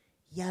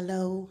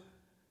 yellow,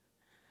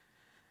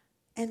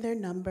 and their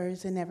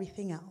numbers and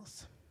everything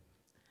else.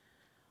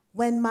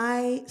 When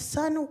my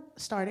son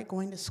started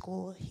going to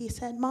school, he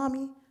said,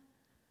 "Mommy,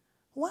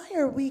 why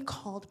are we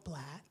called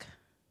black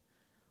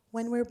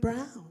when we're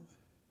brown?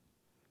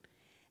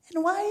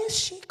 And why is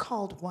she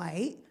called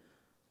white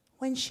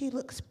when she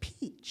looks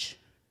peach?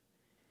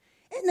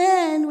 And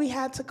then we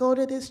had to go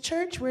to this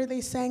church where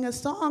they sang a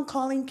song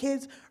calling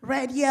kids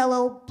red,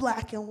 yellow,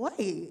 black, and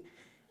white.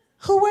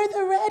 Who were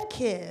the red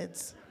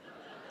kids?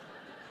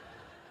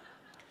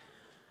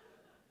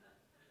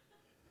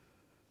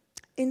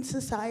 In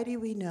society,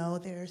 we know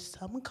there's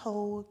some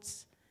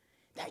codes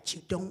that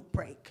you don't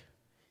break.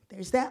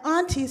 There's that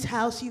auntie's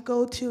house you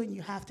go to and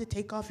you have to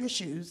take off your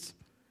shoes.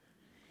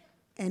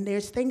 And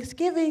there's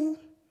Thanksgiving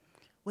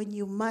when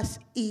you must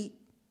eat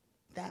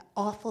that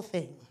awful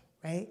thing,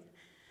 right?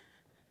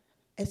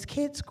 As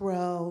kids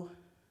grow,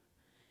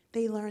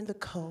 they learn the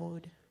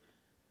code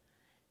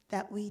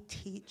that we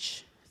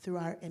teach through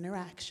our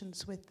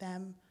interactions with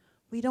them.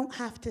 We don't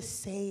have to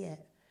say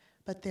it,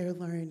 but they're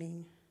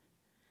learning.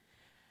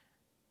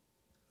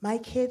 My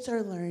kids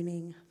are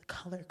learning the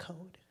color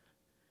code,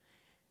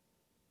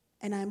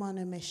 and I'm on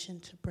a mission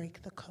to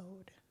break the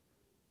code.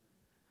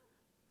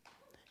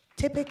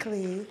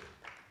 Typically,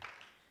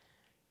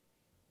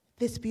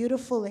 this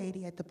beautiful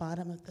lady at the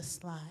bottom of the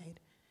slide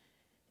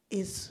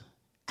is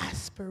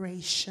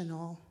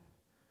aspirational.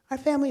 Our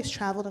family has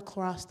traveled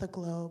across the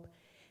globe.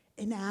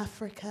 In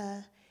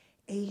Africa,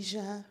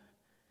 Asia,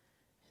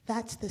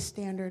 that's the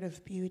standard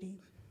of beauty.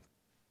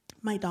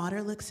 My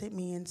daughter looks at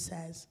me and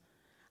says,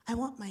 I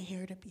want my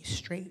hair to be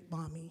straight,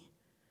 Mommy.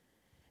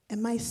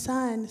 And my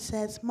son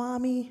says,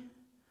 Mommy,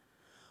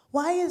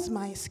 why is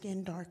my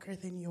skin darker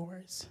than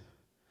yours?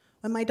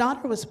 When my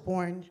daughter was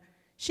born,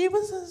 she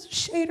was a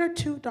shade or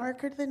two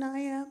darker than I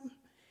am.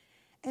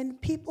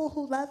 And people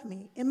who love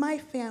me, in my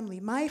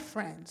family, my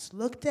friends,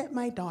 looked at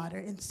my daughter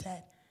and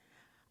said,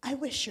 I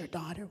wish your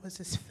daughter was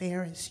as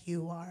fair as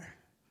you are.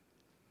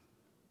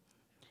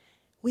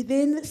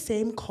 Within the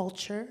same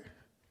culture,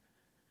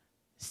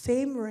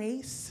 same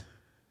race,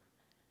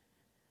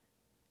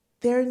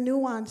 there are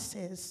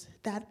nuances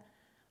that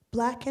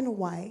black and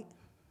white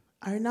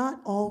are not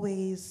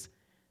always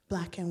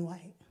black and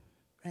white,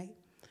 right?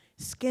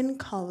 Skin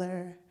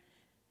color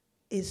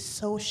is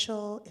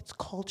social, it's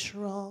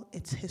cultural,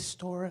 it's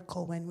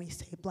historical when we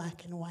say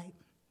black and white.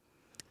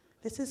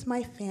 This is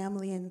my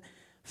family and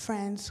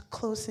friends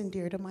close and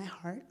dear to my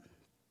heart.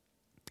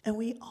 And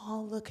we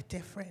all look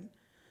different,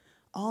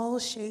 all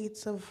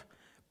shades of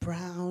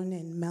brown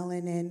and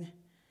melanin.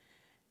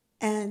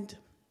 And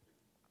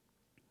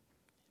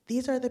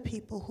these are the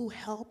people who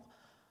help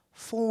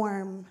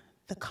form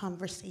the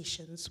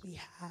conversations we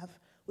have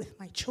with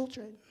my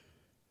children.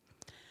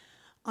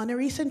 On a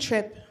recent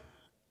trip,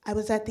 I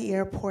was at the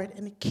airport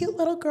and a cute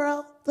little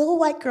girl, little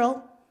white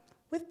girl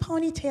with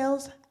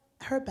ponytails,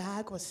 her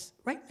bag was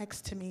right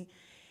next to me.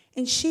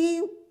 And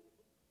she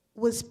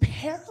was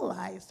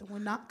paralyzed and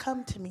would not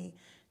come to me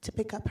to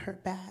pick up her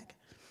bag.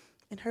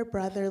 And her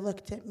brother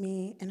looked at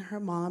me and her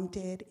mom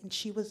did, and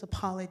she was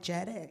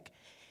apologetic.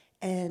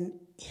 And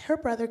her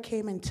brother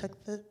came and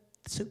took the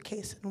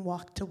suitcase and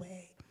walked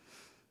away.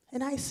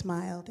 And I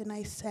smiled and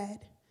I said,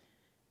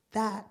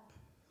 that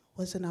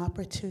was an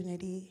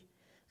opportunity,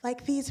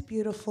 like these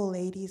beautiful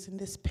ladies in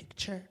this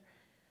picture,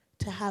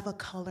 to have a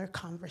color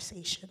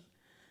conversation.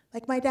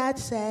 Like my dad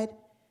said,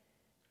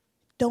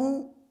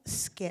 don't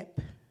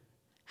skip,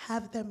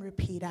 have them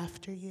repeat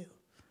after you.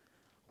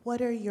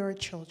 What are your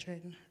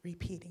children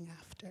repeating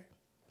after?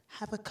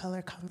 Have a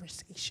color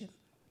conversation.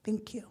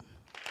 Thank you.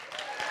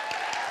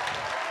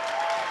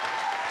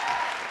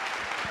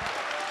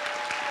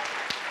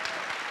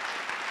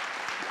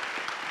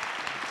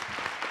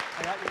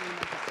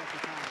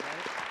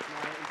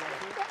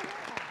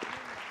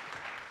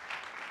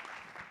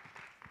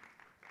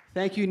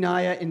 Thank you,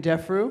 Naya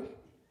Indefru.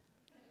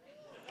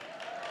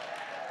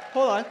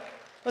 Hold on.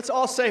 Let's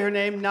all say her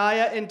name,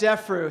 Naya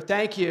Indefru.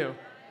 Thank you.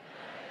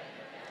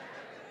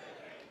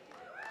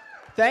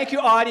 Thank you,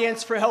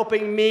 audience, for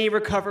helping me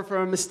recover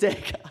from a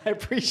mistake. I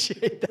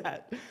appreciate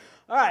that.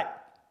 All right.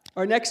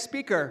 Our next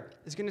speaker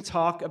is going to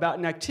talk about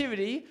an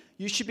activity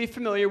you should be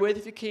familiar with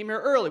if you came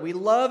here early. We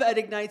love at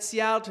Ignite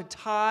Seattle to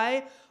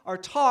tie our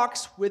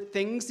talks with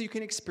things that you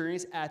can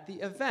experience at the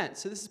event.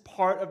 So this is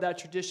part of that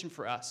tradition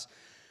for us.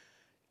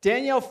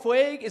 Danielle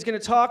Feig is going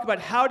to talk about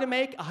how to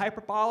make a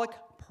hyperbolic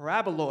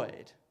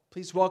paraboloid.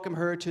 Please welcome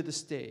her to the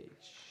stage.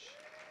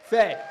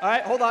 Feig, all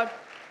right, hold on.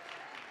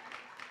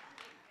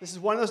 This is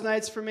one of those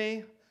nights for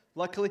me.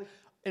 Luckily,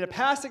 in a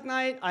past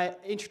Ignite, I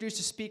introduced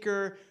a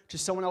speaker to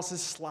someone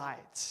else's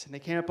slides. And they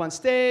came up on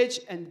stage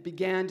and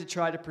began to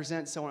try to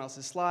present someone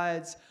else's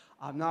slides.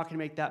 I'm not going to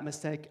make that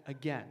mistake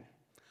again.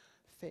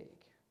 Feig.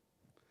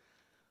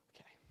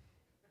 Okay.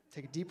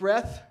 Take a deep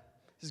breath.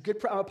 This is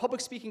good. I'm a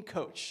public speaking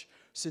coach.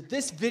 So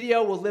this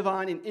video will live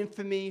on in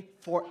infamy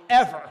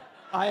forever,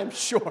 I am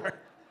sure.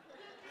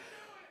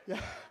 Yeah.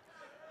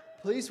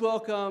 Please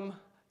welcome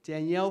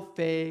Danielle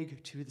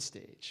Feig to the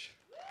stage.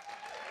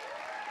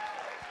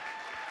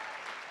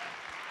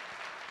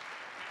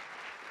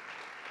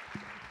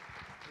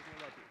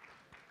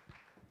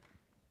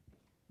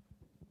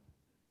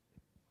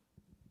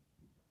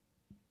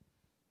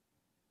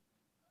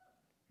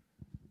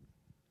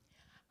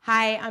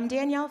 Hi, I'm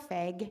Danielle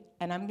Feig,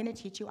 and I'm going to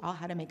teach you all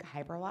how to make a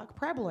hyperlock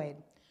paraboloid.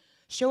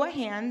 Show of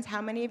hands,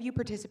 how many of you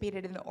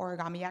participated in the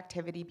origami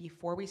activity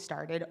before we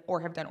started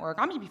or have done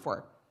origami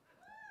before?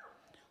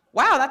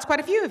 Wow, that's quite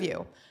a few of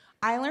you.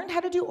 I learned how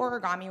to do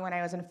origami when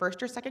I was in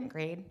 1st or 2nd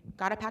grade,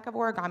 got a pack of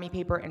origami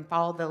paper, and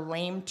followed the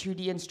lame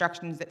 2D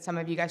instructions that some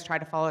of you guys try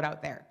to follow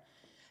out there.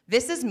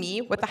 This is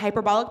me with the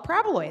hyperbolic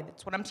paraboloid.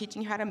 That's what I'm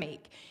teaching you how to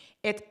make.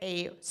 It's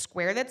a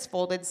square that's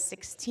folded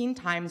 16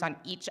 times on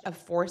each of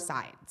 4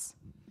 sides.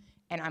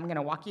 And I'm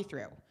gonna walk you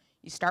through.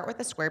 You start with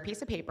a square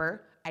piece of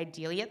paper.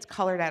 Ideally, it's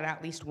colored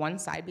at least one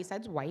side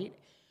besides white.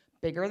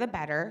 Bigger the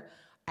better.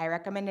 I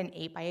recommend an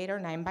 8x8 or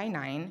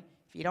 9x9.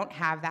 If you don't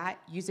have that,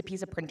 use a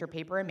piece of printer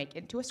paper and make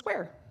it into a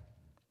square.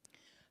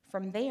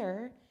 From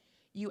there,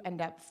 you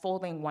end up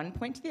folding one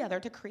point to the other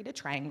to create a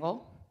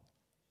triangle,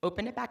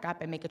 open it back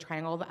up and make a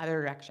triangle the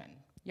other direction.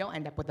 You'll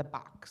end up with an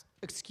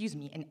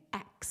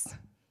X.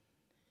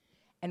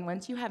 And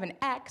once you have an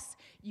X,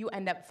 you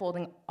end up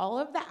folding all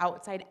of the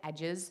outside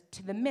edges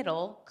to the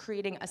middle,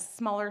 creating a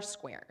smaller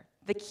square.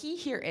 The key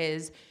here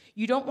is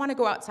you don't want to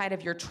go outside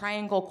of your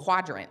triangle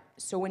quadrant.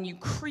 So when you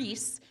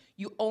crease,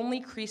 you only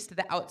crease to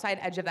the outside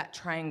edge of that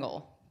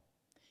triangle.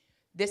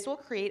 This will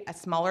create a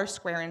smaller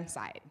square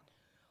inside.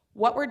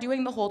 What we're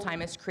doing the whole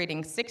time is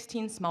creating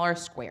 16 smaller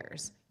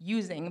squares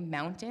using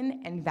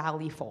mountain and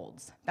valley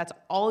folds. That's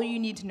all you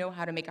need to know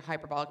how to make a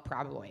hyperbolic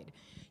paraboloid.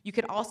 You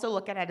could also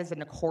look at it as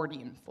an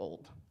accordion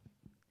fold.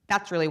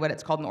 That's really what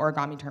it's called in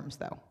origami terms,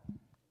 though.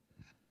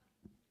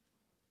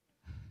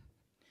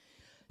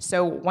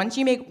 So once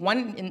you make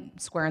one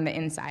square on the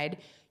inside,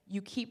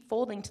 you keep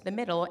folding to the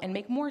middle and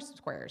make more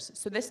squares.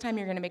 So this time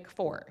you're gonna make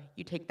 4.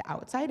 You take the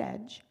outside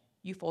edge,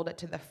 you fold it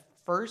to the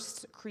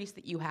first crease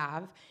that you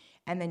have,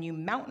 and then you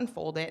mountain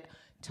fold it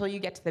till you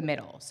get to the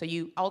middle. So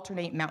you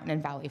alternate mountain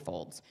and valley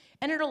folds.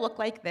 And it'll look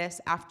like this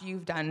after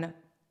you've done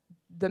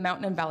the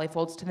mountain and valley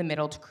folds to the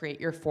middle to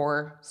create your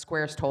 4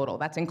 squares total.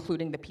 That's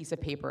including the piece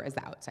of paper as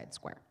the outside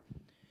square.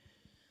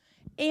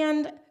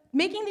 And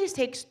making these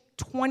takes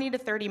 20 to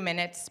 30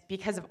 minutes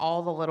because of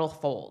all the little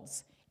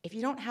folds. If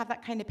you don't have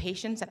that kind of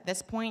patience at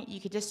this point,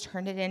 you could just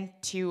turn it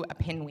into a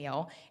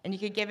pinwheel, and you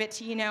could give it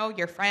to,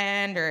 your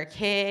friend or a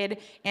kid,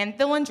 and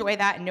they'll enjoy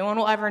that, and no one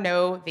will ever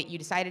know that you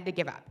decided to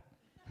give up.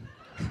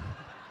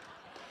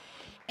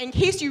 In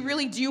case you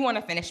really do want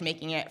to finish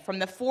making it, from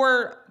the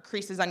 4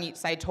 creases on each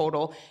side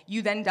total,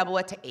 you then double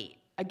it to 8.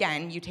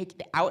 Again, you take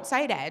the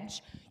outside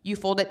edge, you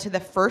fold it to the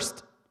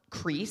first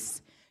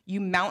crease, you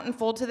mountain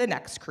fold to the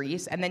next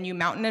crease, and then you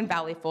mountain and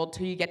valley fold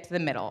till you get to the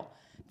middle.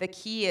 The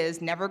key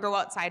is never go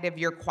outside of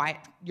your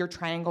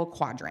triangle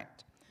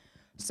quadrant.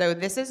 So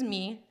this is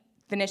me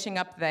finishing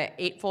up the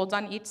 8 folds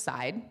on each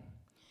side.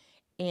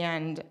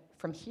 And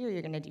from here,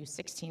 you're gonna do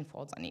 16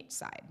 folds on each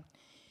side.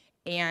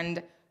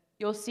 And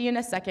you'll see in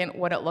a second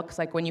what it looks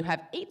like when you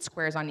have 8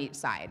 squares on each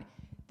side.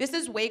 This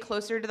is way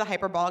closer to the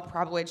hyperbolic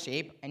paraboloid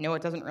shape. I know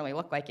it doesn't really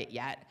look like it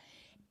yet.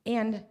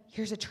 And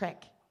here's a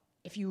trick.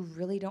 If you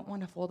really don't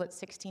wanna fold it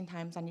 16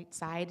 times on each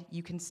side,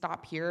 you can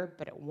stop here,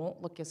 but it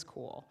won't look as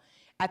cool.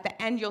 At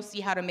the end, you'll see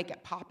how to make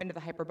it pop into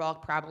the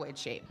hyperbolic paraboloid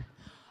shape.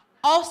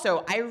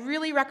 Also, I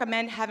really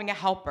recommend having a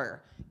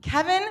helper.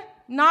 Kevin,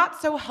 not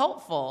so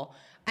helpful.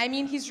 I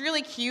mean, he's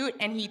really cute,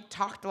 and he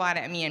talked a lot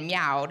at me and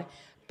meowed,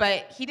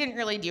 but he didn't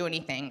really do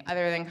anything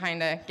other than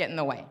kind of get in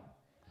the way.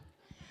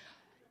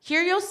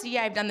 Here you'll see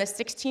I've done the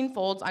 16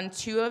 folds on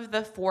 2 of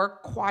the 4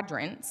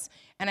 quadrants,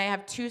 and I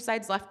have 2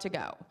 sides left to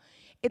go.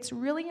 It's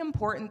really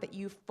important that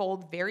you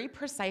fold very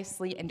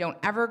precisely and don't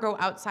ever go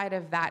outside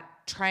of that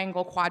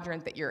triangle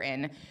quadrant that you're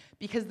in,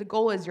 because the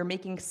goal is you're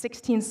making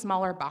 16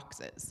 smaller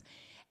boxes.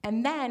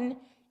 And then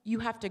you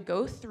have to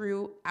go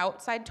through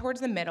outside towards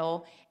the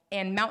middle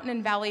and mountain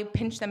and valley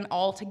pinch them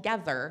all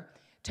together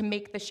to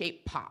make the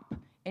shape pop.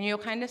 And you'll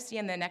kind of see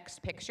in the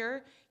next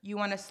picture, you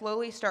want to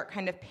slowly start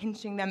kind of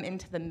pinching them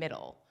into the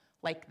middle,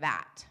 like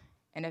that.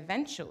 And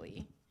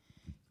eventually,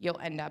 you'll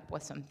end up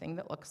with something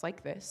that looks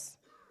like this.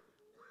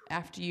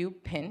 After you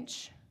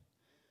pinch,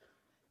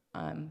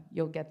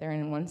 you'll get there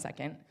in 1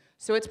 second.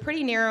 So it's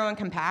pretty narrow and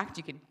compact.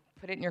 You could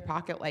put it in your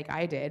pocket like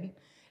I did,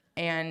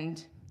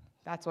 and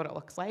that's what it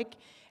looks like.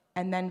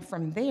 And then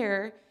from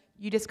there,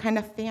 you just kind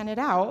of fan it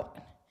out,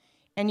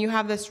 and you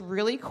have this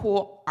really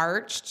cool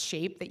arched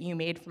shape that you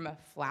made from a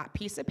flat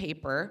piece of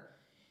paper.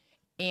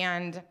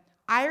 And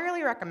I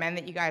really recommend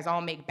that you guys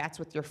all make bets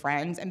with your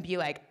friends and be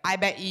like, I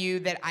bet you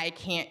that I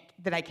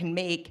can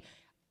make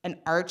an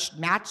arched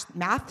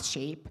math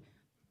shape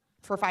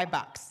for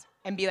 $5,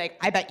 and be like,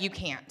 I bet you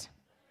can't.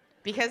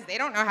 Because they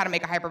don't know how to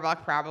make a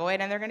hyperbolic paraboloid,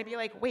 and they're gonna be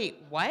like,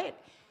 wait,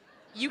 what?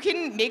 You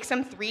can make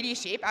some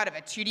 3D shape out of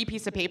a 2D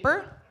piece of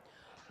paper?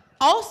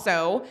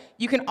 Also,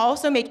 you can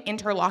also make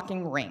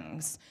interlocking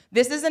rings.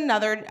 This is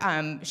another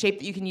shape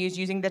that you can use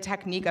using the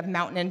technique of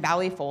mountain and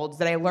valley folds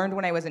that I learned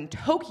when I was in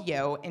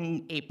Tokyo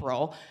in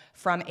April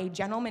from a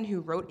gentleman who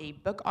wrote a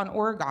book on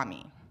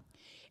origami.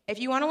 If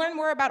you want to learn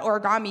more about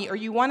origami, or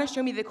you want to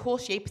show me the cool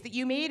shapes that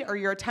you made, or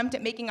your attempt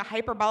at making a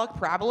hyperbolic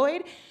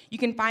paraboloid, you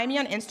can find me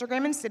on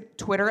Instagram and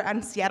Twitter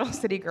on Seattle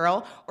City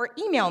Girl, or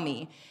email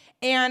me.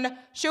 And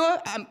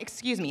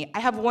I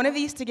have one of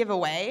these to give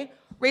away.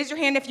 Raise your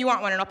hand if you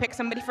want one, and I'll pick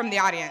somebody from the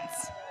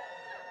audience.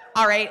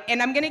 All right,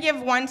 and I'm gonna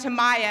give one to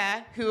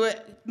Maya, who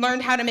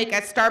learned how to make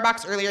a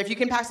Starbucks earlier. If you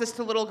can pass this to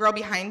the little girl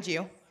behind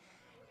you.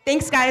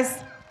 Thanks,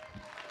 guys.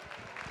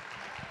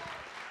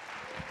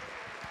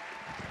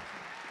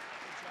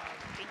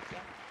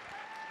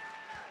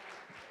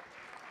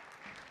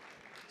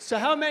 So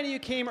how many of you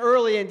came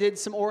early and did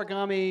some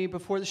origami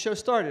before the show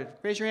started?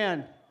 Raise your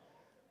hand.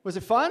 Was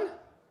it fun?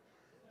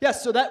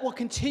 Yes, so that will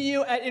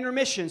continue at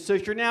intermission. So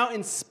if you're now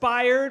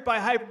inspired by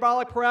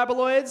hyperbolic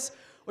paraboloids,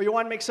 or you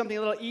want to make something a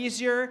little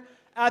easier,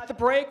 at the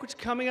break, which is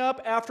coming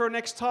up after our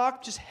next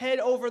talk, just head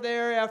over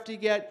there after you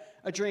get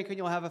a drink and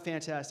you'll have a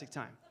fantastic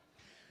time.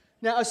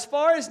 Now, as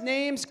far as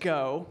names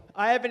go,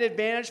 I have an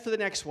advantage for the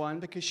next one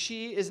because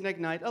she is an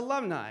Ignite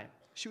alumni.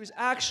 She was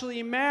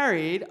actually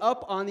married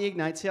up on the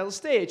Ignite Seattle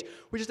stage,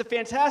 which is a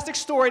fantastic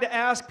story to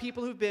ask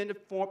people who've been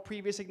to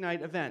previous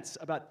Ignite events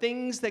about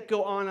things that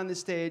go on the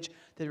stage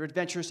that are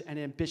adventurous and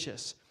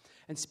ambitious.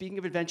 And speaking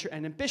of adventure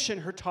and ambition,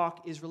 her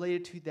talk is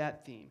related to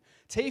that theme.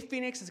 Tay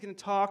Phoenix is going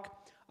to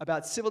talk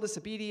about civil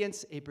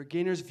disobedience, a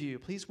beginner's view.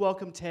 Please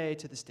welcome Tay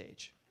to the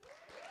stage.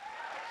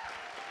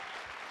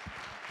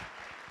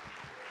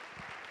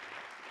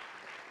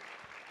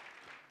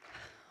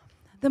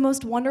 The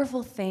most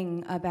wonderful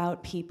thing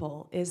about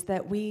people is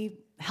that we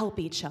help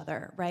each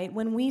other, right?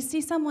 When we see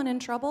someone in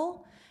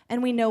trouble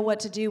and we know what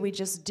to do, we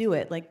just do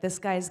it. Like this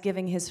guy's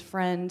giving his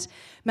friend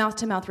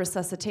mouth-to-mouth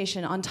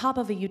resuscitation on top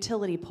of a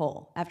utility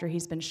pole after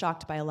he's been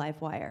shocked by a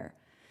live wire.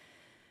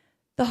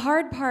 The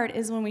hard part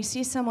is when we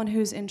see someone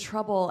who's in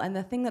trouble and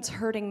the thing that's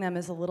hurting them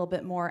is a little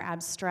bit more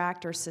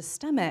abstract or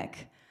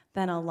systemic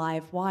than a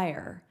live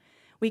wire.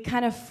 We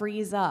kind of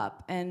freeze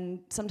up and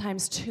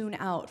sometimes tune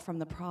out from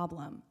the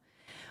problem.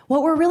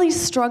 What we're really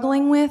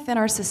struggling with in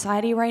our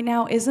society right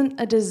now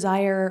isn't a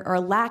desire or a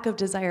lack of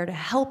desire to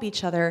help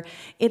each other.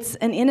 It's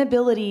an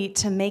inability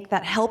to make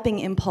that helping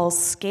impulse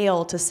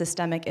scale to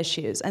systemic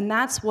issues. And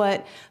that's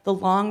what the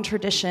long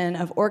tradition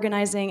of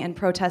organizing and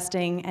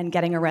protesting and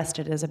getting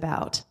arrested is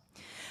about.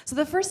 So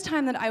the first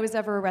time that I was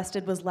ever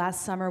arrested was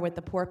last summer with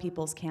the Poor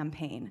People's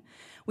Campaign.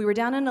 We were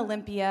down in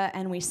Olympia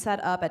and we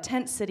set up a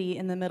tent city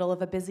in the middle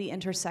of a busy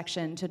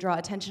intersection to draw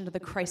attention to the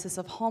crisis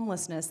of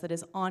homelessness that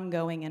is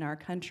ongoing in our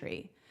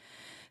country.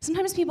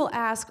 Sometimes people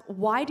ask,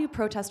 why do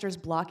protesters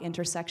block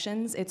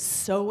intersections? It's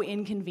so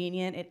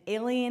inconvenient. It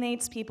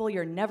alienates people.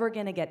 You're never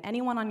going to get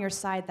anyone on your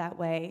side that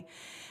way.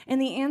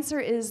 And the answer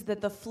is that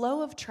the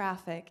flow of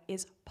traffic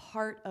is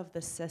part of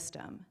the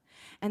system.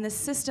 And the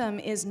system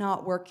is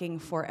not working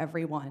for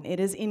everyone. It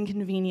is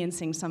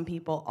inconveniencing some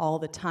people all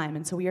the time.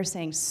 And so we are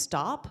saying,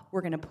 stop.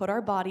 We're going to put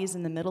our bodies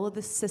in the middle of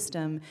the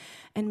system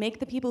and make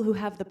the people who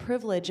have the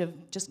privilege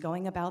of just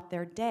going about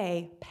their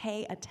day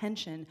pay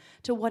attention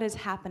to what is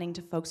happening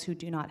to folks who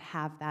do not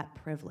have that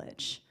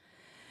privilege.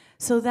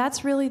 So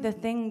that's really the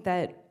thing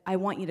that I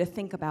want you to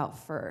think about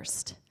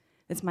first.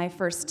 It's my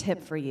first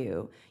tip for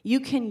you.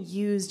 You can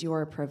use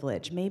your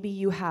privilege. Maybe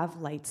you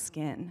have light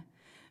skin.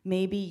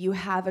 Maybe you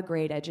have a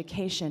great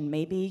education.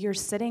 Maybe you're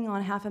sitting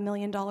on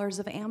 $500,000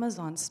 of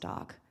Amazon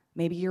stock.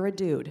 Maybe you're a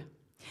dude.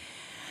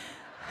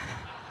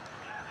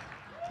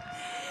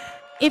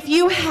 If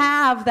you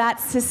have that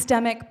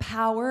systemic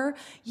power,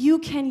 you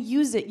can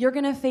use it. You're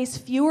going to face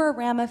fewer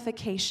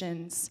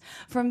ramifications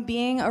from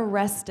being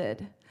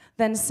arrested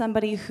than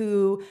somebody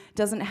who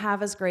doesn't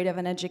have as great of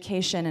an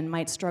education and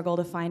might struggle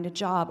to find a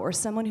job, or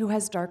someone who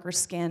has darker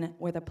skin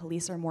where the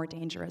police are more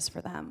dangerous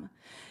for them.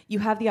 You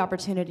have the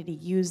opportunity to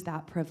use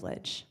that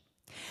privilege.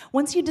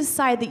 Once you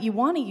decide that you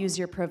want to use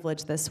your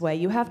privilege this way,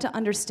 you have to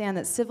understand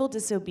that civil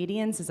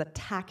disobedience is a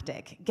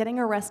tactic. Getting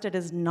arrested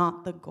is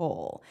not the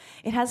goal.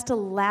 It has to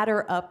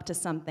ladder up to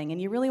something,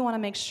 and you really want to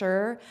make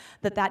sure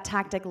that that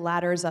tactic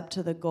ladders up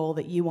to the goal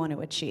that you want to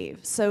achieve.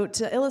 So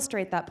to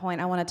illustrate that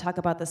point, I want to talk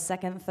about the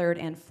second, third,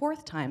 and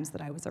fourth times that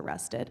I was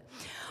arrested,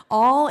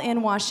 all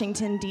in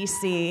Washington,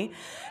 D.C.,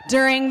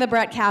 during the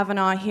Brett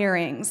Kavanaugh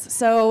hearings.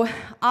 So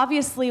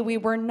obviously we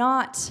were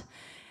not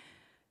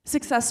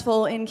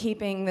successful in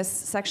keeping this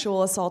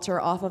sexual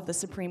assaulter off of the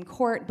Supreme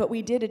Court, but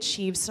we did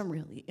achieve some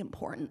really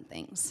important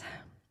things.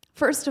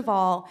 First of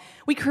all,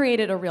 we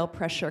created a real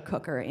pressure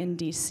cooker in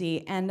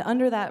DC, and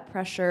under that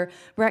pressure,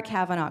 Brett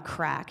Kavanaugh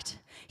cracked.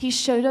 He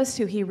showed us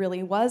who he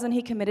really was, and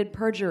he committed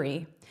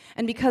perjury.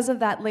 And because of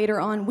that, later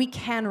on, we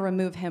can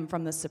remove him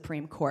from the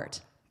Supreme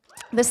Court.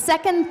 The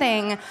second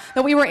thing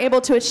that we were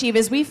able to achieve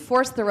is we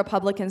forced the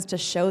Republicans to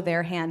show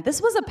their hand.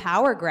 This was a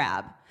power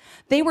grab.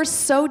 They were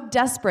so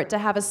desperate to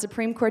have a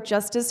Supreme Court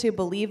justice who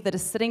believed that a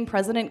sitting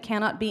president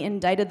cannot be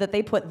indicted that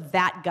they put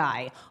that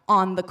guy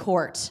on the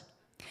court.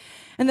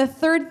 And the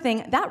third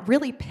thing, that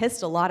really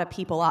pissed a lot of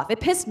people off. It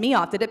pissed me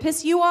off. Did it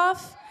piss you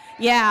off?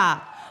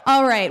 Yeah.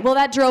 All right. Well,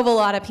 that drove a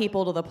lot of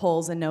people to the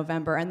polls in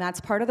November, and that's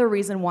part of the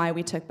reason why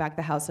we took back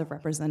the House of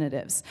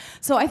Representatives.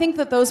 So I think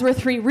that those were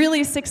three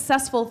really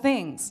successful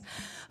things.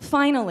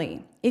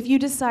 Finally, if you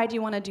decide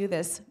you want to do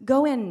this,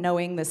 go in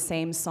knowing the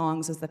same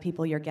songs as the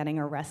people you're getting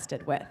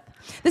arrested with.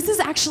 This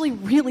is actually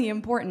really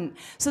important.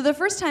 So the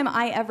first time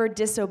I ever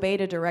disobeyed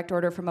a direct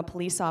order from a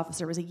police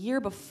officer was a year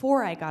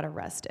before I got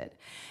arrested.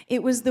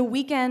 It was the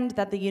weekend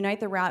that the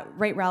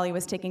Ignite38 rally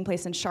was taking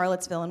place in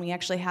Charlottesville, and we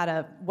actually had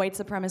a white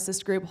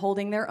supremacist group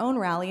holding their own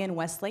rally in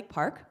Westlake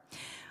Park.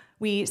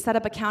 We set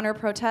up a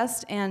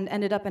counter-protest and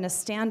ended up in a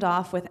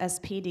standoff with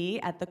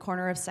SPD at the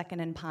corner of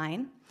 2nd and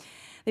Pine.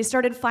 They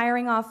started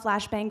firing off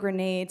flashbang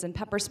grenades and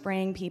pepper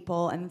spraying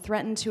people and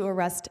threatened to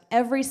arrest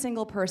every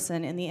single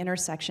person in the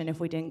intersection if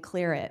we didn't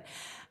clear it.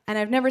 And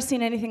I've never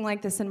seen anything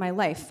like this in my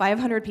life.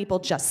 500 people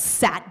just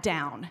sat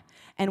down,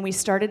 and we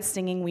started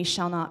singing "We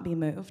Shall Not Be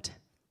Moved."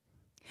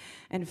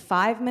 And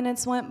 5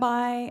 minutes went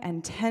by,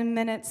 and 10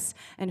 minutes,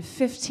 and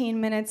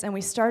 15 minutes, and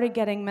we started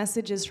getting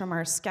messages from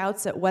our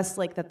scouts at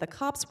Westlake that the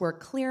cops were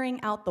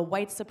clearing out the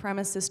white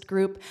supremacist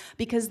group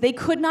because they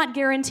could not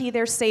guarantee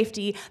their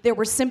safety. There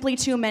were simply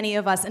too many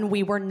of us, and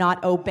we were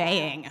not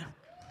obeying.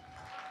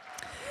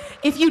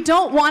 If you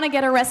don't want to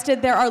get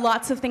arrested, there are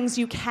lots of things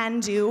you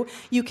can do.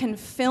 You can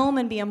film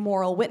and be a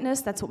moral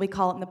witness. That's what we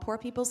call it in the Poor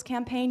People's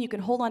Campaign. You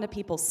can hold on to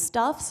people's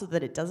stuff so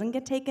that it doesn't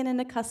get taken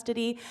into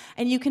custody.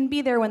 And you can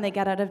be there when they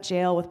get out of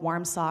jail with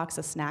warm socks,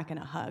 a snack, and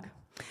a hug.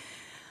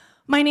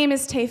 My name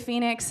is Tay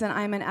Phoenix, and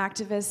I'm an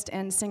activist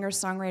and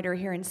singer-songwriter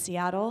here in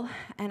Seattle.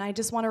 And I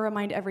just want to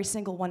remind every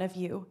single one of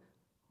you,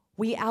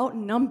 we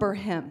outnumber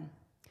him.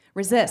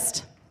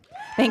 Resist.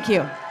 Thank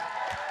you.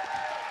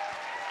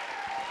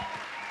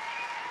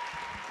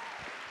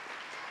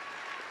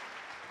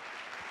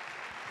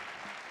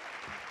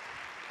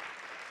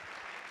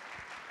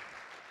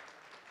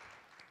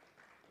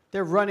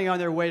 They're running on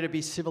their way to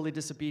be civilly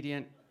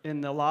disobedient in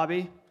the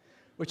lobby,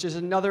 which is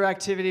another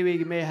activity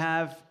we may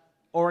have,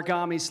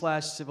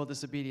 origami/civil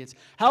disobedience.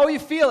 How are you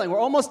feeling?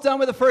 We're almost done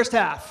with the first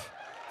half.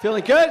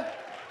 Feeling good?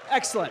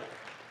 Excellent.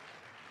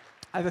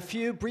 I have a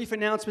few brief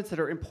announcements that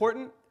are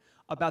important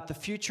about the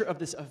future of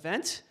this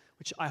event,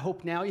 which I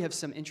hope now you have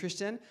some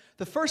interest in.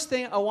 The first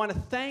thing, I want to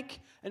thank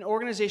an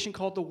organization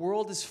called The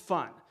World is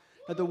Fun.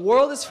 Now, The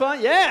World is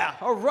Fun? Yeah,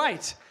 all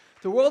right.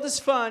 The World is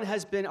Fun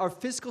has been our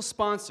fiscal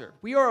sponsor.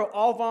 We are an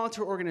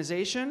all-volunteer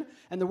organization,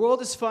 and The World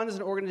is Fun is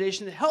an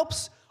organization that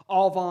helps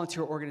all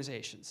volunteer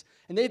organizations.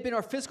 And they've been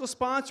our fiscal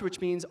sponsor,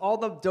 which means all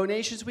the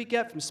donations we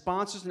get from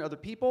sponsors and other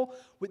people,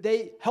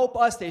 they help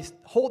us, they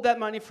hold that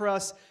money for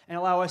us, and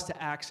allow us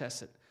to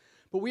access it.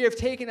 But we have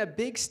taken a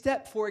big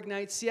step for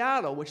Ignite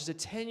Seattle, which is a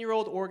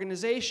 10-year-old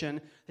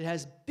organization that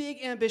has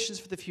big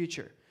ambitions for the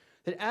future.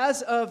 That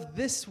as of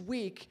this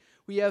week,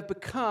 we have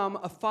become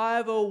a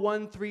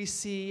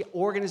 5013C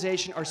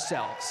organization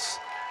ourselves,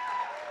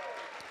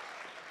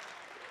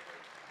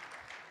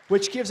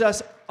 which gives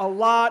us a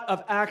lot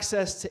of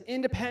access to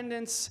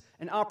independence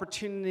and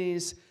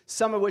opportunities,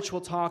 some of which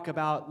we'll talk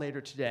about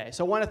later today.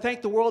 So I want to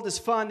thank The World is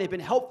Fun. They've been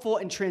helpful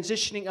in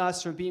transitioning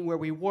us from being where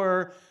we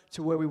were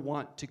to where we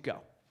want to go.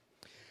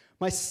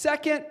 My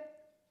second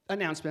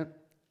announcement,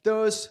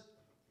 those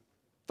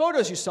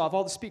photos you saw of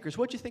all the speakers,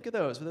 what'd you think of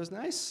those? Were those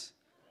nice?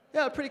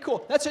 Yeah, pretty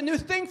cool. That's a new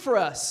thing for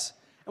us.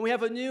 And we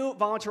have a new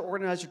volunteer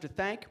organizer to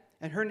thank,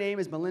 and her name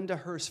is Melinda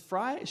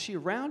Hurst-Fry. Is she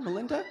around,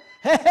 Melinda?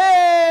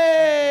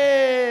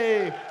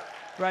 Hey!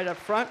 Right up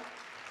front.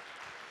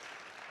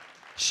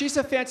 She's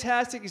a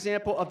fantastic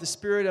example of the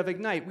spirit of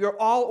Ignite. We are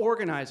all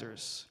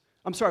organizers.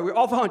 We're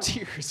all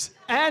volunteers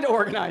and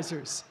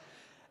organizers.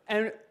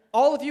 And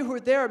all of you who are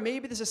there,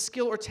 maybe there's a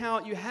skill or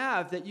talent you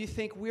have that you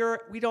think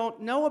we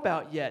don't know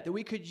about yet, that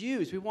we could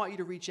use. We want you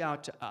to reach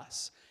out to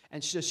us.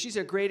 And she's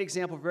a great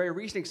example, very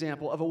recent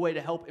example of a way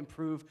to help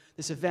improve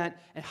this event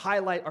and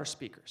highlight our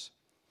speakers.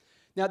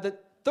 Now, the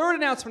third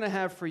announcement I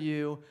have for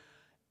you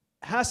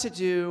has to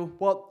do,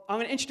 well, I'm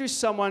going to introduce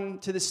someone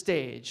to the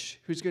stage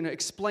who's going to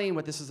explain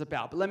what this is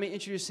about. But let me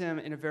introduce him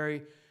in a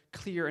very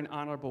clear and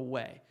honorable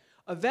way.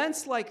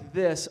 Events like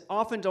this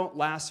often don't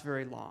last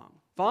very long.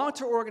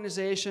 Volunteer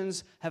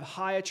organizations have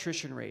high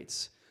attrition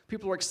rates.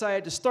 People are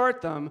excited to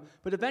start them,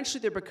 but eventually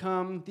they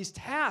become these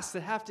tasks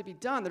that have to be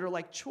done that are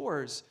like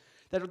chores,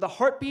 that are the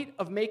heartbeat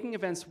of making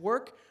events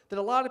work, that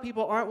a lot of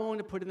people aren't willing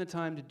to put in the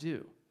time to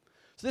do.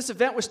 So this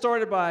event was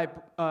started by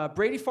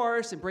Brady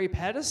Forrest and Bray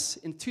Pettis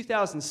in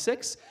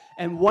 2006,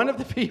 and one of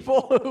the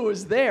people who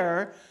was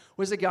there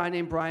was a guy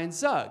named Brian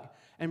Zug.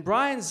 And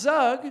Brian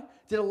Zug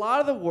did a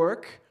lot of the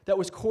work that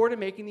was core to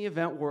making the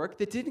event work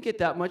that didn't get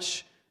that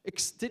much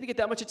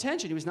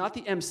attention. He was not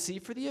the MC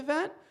for the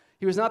event.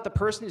 He was not the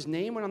person whose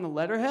name went on the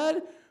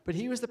letterhead, but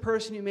he was the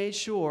person who made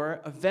sure,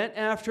 event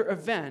after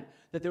event,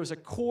 that there was a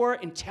core,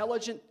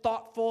 intelligent,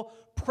 thoughtful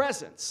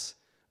presence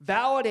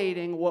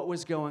validating what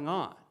was going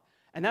on.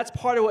 And that's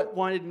part of what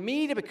wanted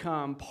me to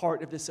become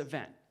part of this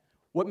event.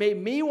 What made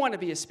me want to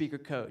be a speaker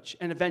coach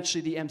and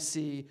eventually the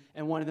MC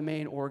and one of the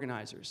main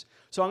organizers.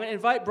 So I'm going to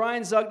invite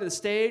Brian Zug to the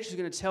stage, who's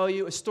going to tell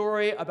you a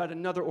story about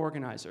another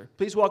organizer.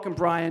 Please welcome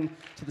Brian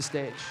to the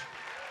stage.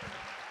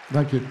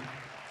 Thank you.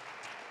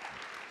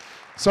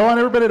 So I want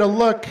everybody to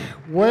look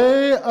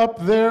way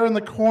up there in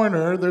the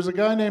corner. There's a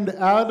guy named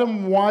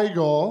Adam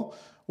Weigel.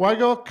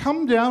 Weigel,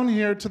 come down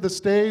here to the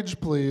stage,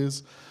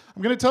 please.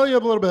 I'm going to tell you a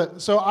little bit.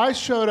 So I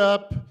showed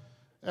up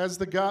as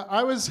the guy.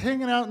 I was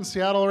hanging out in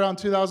Seattle around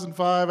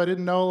 2005. I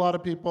didn't know a lot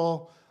of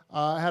people.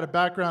 I had a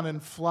background in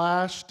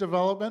Flash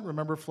development.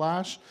 Remember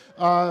Flash?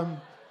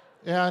 And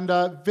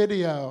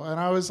video. And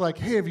I was like,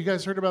 hey, have you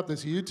guys heard about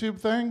this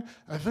YouTube thing?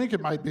 I think it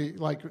might be,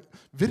 like,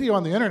 video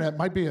on the internet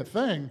might be a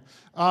thing.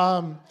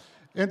 And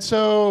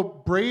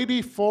so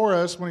Brady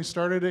Forrest, when he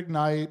started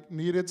Ignite,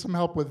 needed some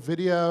help with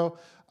video.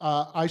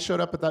 I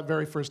showed up at that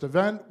very first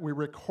event. We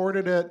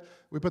recorded it.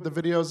 We put the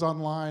videos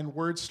online.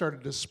 Word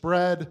started to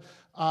spread.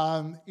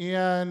 So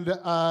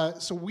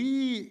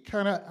we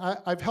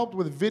I've helped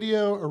with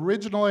video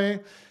originally.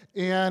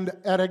 And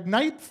at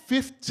Ignite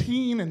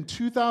 15 in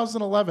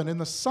 2011, in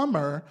the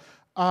summer,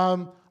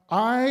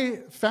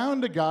 I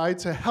found a guy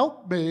to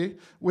help me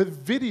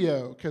with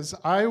video because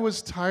I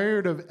was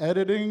tired of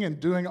editing and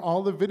doing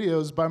all the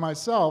videos by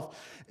myself.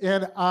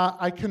 And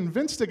I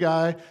convinced a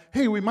guy,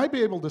 hey, we might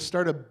be able to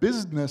start a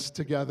business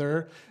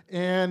together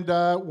and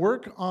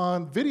work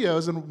on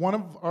videos. And one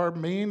of our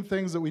main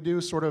things that we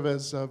do sort of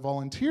as a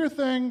volunteer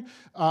thing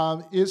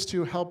is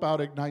to help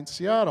out Ignite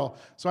Seattle.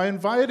 So I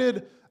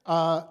invited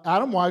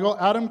Adam Weigel.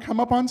 Adam,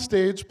 come up on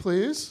stage,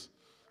 please.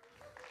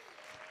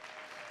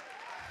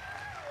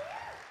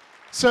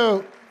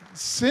 So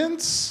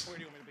since, where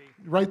do you want me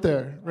to be?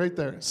 Right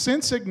there.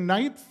 Since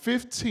Ignite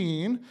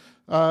 15,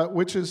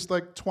 which is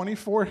like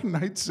 24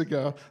 Ignites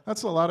ago,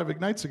 that's a lot of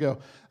Ignites ago.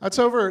 That's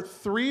over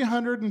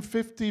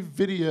 350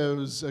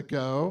 videos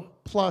ago,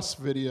 plus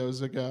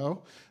videos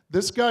ago.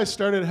 This guy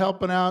started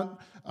helping out,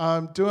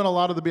 doing a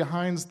lot of the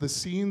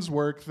behind-the-scenes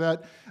work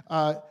that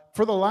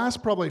for the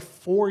last probably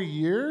 4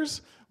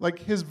 years, like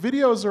his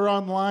videos are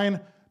online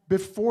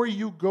before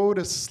you go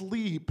to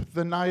sleep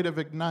the night of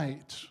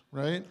Ignite,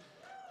 right?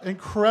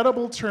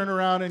 Incredible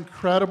turnaround,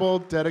 incredible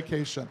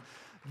dedication.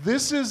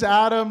 This is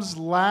Adam's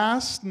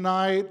last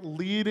night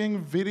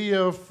leading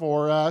video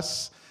for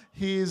us.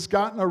 He's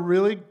gotten a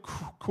really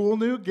cool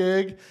new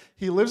gig.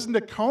 He lives in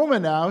Tacoma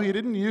now. He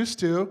didn't used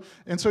to.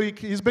 And so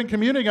he's been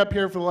commuting up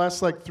here for the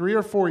last like 3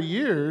 or 4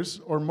 years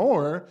or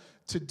more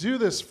to do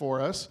this for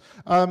us.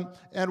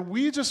 And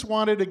we just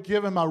wanted to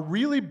give him a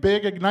really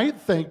big Ignite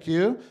thank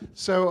you.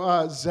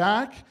 So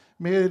Zach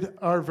made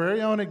our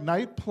very own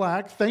Ignite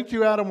plaque. Thank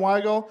you, Adam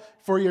Weigel,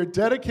 for your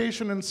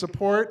dedication and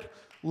support.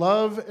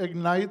 Love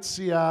Ignite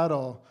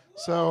Seattle.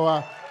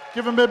 So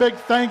give him a big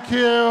thank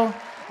you.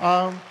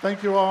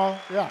 Thank you all.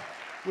 Yeah,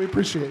 we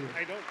appreciate you. I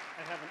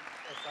haven't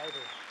either.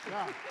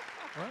 Yeah.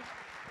 All right.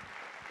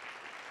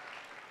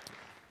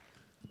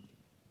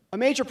 A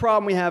major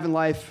problem we have in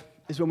life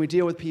is when we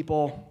deal with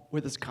people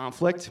where there's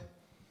conflict.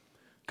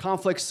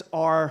 Conflicts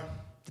are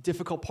the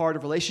difficult part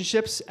of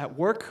relationships at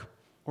work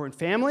or in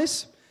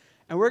families.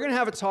 And we're going to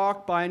have a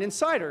talk by an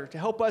insider to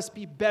help us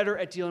be better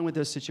at dealing with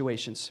those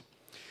situations.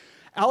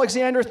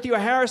 Alexander Theo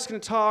Harris is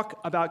going to talk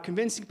about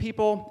convincing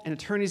people, an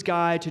attorney's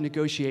guide to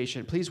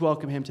negotiation. Please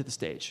welcome him to the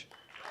stage.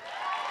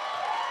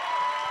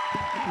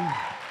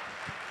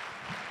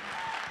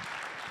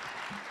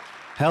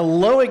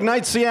 Hello,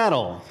 Ignite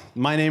Seattle.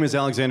 My name is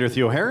Alexander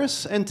Theo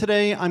Harris, and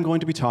today I'm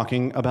going to be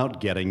talking about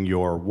getting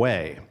your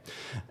way.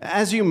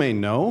 As you may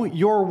know,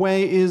 your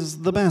way is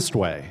the best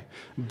way,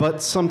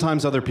 but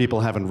sometimes other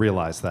people haven't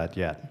realized that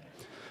yet.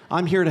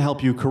 I'm here to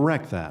help you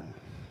correct that.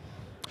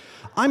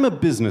 I'm a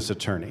business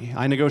attorney.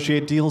 I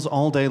negotiate deals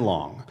all day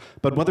long,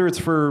 but whether it's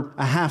for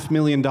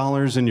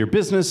 $500,000 in your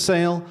business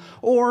sale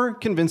or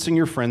convincing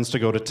your friends to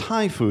go to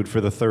Thai food for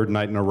the 3rd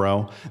night in a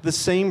row, the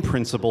same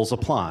principles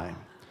apply.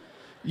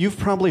 You've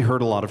probably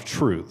heard a lot of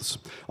truths.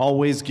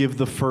 Always give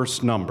the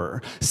first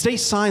number. Stay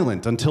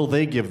silent until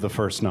they give the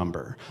first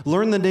number.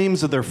 Learn the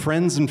names of their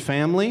friends and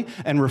family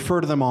and refer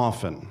to them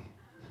often.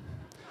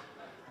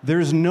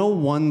 There's no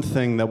one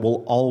thing that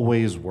will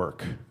always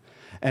work,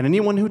 and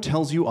anyone who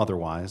tells you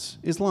otherwise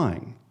is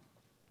lying.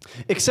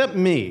 Except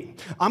me.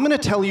 I'm going to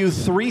tell you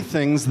 3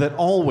 things that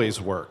always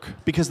work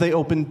because they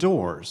open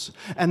doors.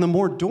 And the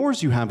more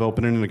doors you have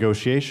open in a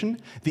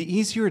negotiation, the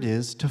easier it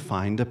is to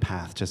find a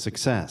path to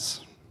success.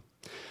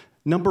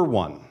 Number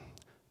 1,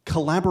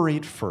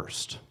 collaborate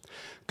first.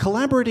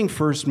 Collaborating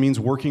first means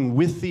working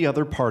with the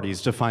other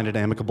parties to find an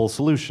amicable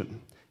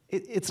solution.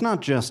 It's not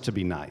just to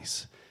be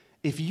nice.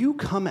 If you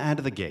come out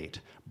of the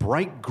gate,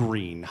 bright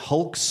green,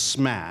 Hulk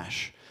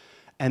smash,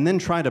 and then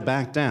try to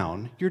back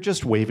down, you're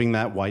just waving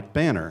that white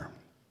banner.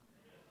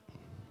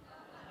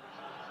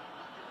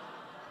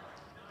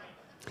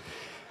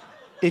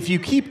 If you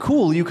keep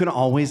cool, you can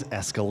always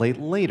escalate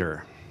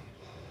later.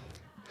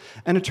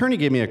 An attorney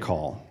gave me a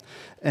call,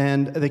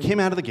 and they came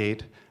out of the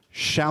gate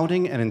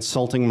shouting and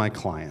insulting my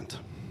client.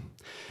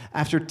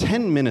 After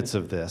 10 minutes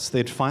of this,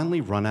 they'd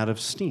finally run out of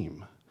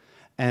steam.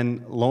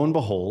 And lo and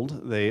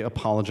behold, they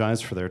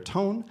apologized for their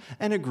tone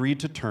and agreed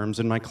to terms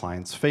in my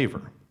client's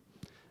favor.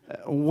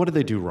 What did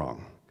they do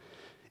wrong?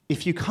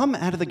 If you come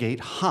out of the gate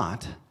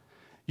hot,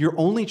 your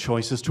only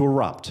choice is to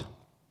erupt.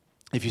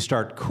 If you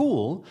start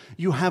cool,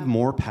 you have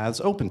more paths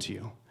open to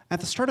you. At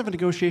the start of a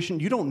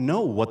negotiation, you don't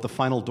know what the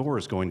final door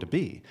is going to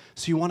be,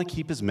 so you want to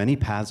keep as many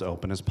paths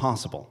open as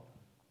possible.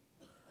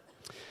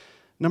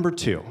 Number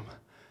 2,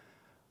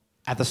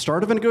 at the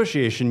start of a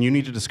negotiation, you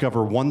need to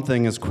discover one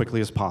thing as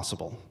quickly as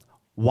possible.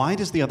 Why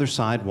does the other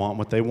side want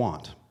what they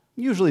want?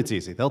 Usually it's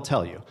easy. They'll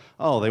tell you,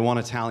 oh, they want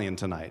Italian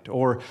tonight,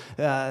 or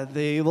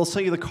they'll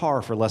sell you the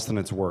car for less than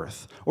it's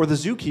worth, or the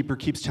zookeeper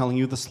keeps telling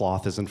you the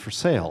sloth isn't for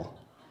sale.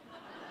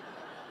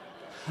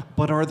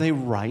 But are they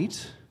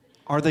right?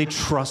 Are they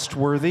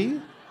trustworthy?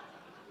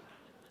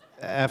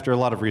 After a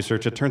lot of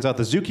research, it turns out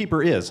the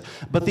zookeeper is,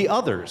 but the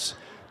others,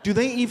 do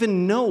they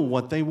even know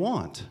what they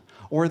want?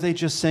 Or are they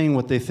just saying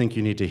what they think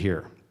you need to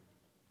hear?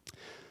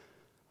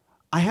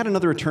 I had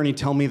another attorney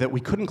tell me that we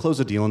couldn't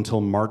close a deal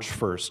until March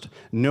 1st.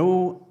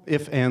 No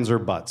ifs, ands, or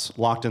buts,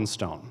 locked in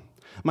stone.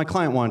 My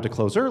client wanted to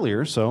close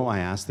earlier, so I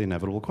asked the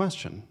inevitable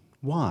question,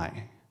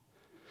 why?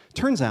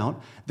 Turns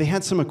out they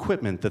had some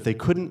equipment that they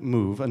couldn't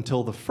move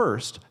until the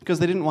 1st because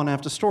they didn't want to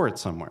have to store it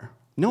somewhere.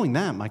 Knowing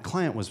that, my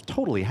client was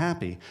totally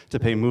happy to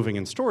pay moving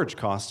and storage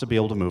costs to be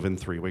able to move in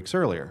 3 weeks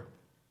earlier.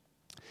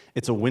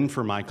 It's a win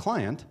for my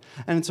client,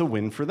 and it's a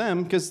win for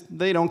them because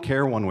they don't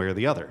care one way or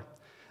the other.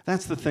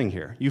 That's the thing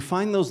here. You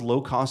find those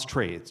low-cost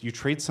trades. You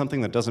trade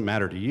something that doesn't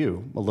matter to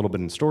you, a little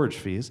bit in storage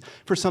fees,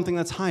 for something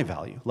that's high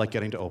value, like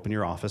getting to open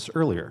your office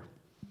earlier.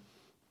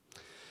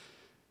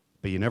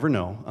 But you never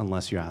know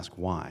unless you ask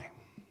why.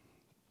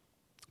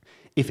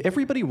 If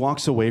everybody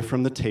walks away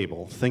from the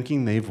table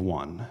thinking they've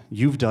won,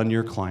 you've done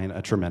your client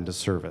a tremendous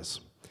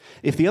service.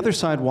 If the other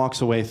side walks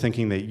away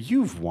thinking that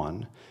you've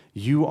won,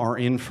 you are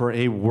in for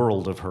a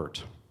world of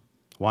hurt.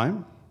 Why?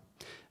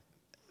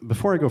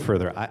 Before I go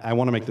further, I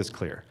want to make this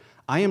clear.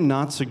 I am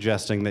not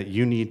suggesting that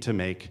you need to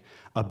make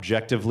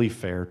objectively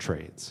fair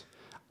trades.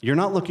 You're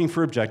not looking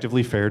for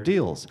objectively fair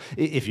deals.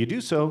 If you do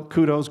so,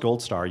 kudos,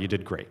 gold star, you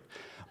did great.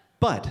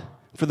 But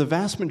for the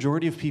vast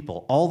majority of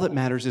people, all that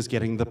matters is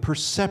getting the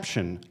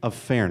perception of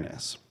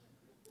fairness.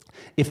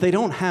 If they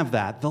don't have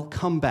that, they'll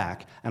come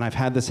back, and I've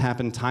had this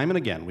happen time and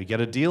again. We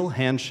get a deal,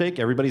 handshake,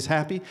 everybody's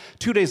happy.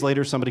 2 days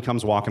later, somebody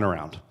comes walking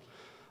around.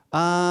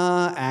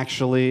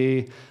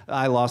 Actually,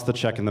 I lost the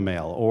check in the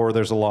mail, or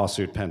there's a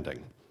lawsuit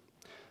pending.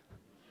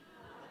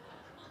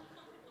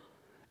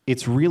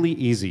 It's really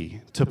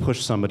easy to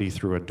push somebody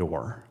through a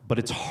door, but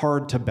it's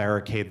hard to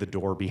barricade the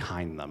door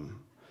behind them.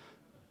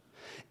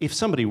 If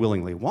somebody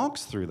willingly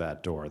walks through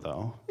that door,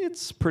 though,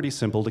 it's pretty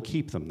simple to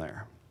keep them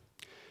there.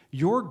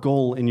 Your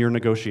goal in your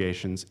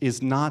negotiations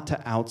is not to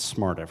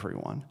outsmart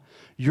everyone.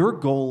 Your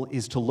goal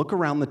is to look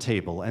around the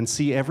table and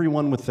see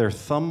everyone with their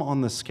thumb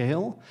on the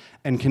scale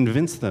and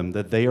convince them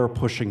that they are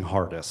pushing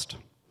hardest.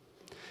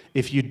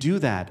 If you do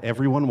that,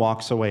 everyone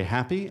walks away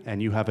happy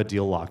and you have a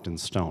deal locked in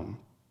stone.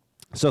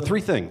 So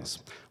 3 things.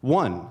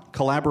 1,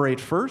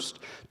 collaborate first.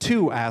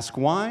 2, ask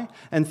why.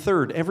 And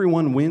 3rd,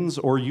 everyone wins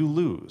or you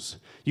lose.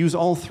 Use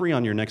all 3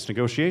 on your next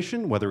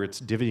negotiation, whether it's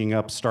divvying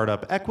up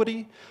startup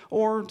equity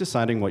or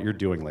deciding what you're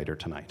doing later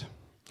tonight.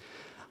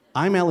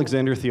 I'm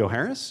Alexander Theo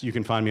Harris. You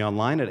can find me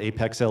online at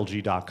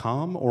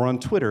apexlg.com or on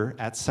Twitter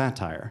at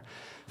satire.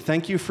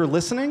 Thank you for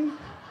listening,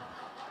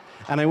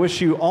 and I wish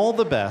you all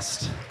the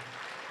best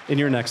in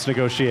your next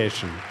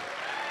negotiation.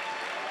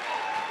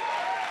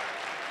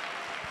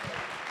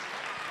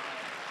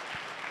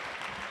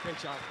 Great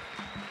job.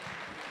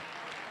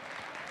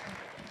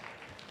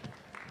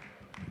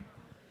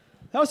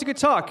 That was a good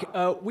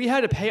talk. We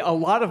had to pay a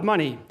lot of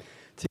money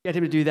to get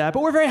him to do that,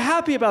 but we're very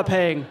happy about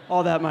paying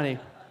all that money.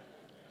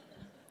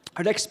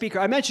 Our next speaker,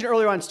 I mentioned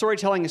earlier on,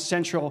 storytelling is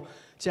central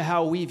to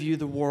how we view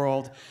the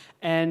world,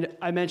 and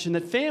I mentioned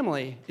that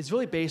family is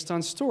really based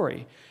on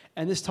story.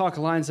 And this talk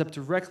lines up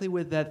directly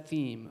with that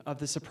theme of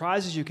the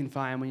surprises you can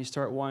find when you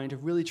start wanting to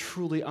really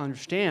truly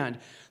understand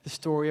the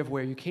story of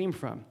where you came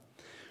from.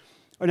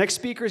 Our next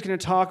speaker is going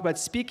to talk about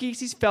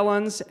speakeasies,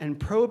 felons, and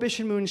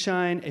Prohibition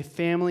moonshine, a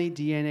family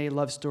DNA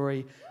love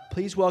story.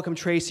 Please welcome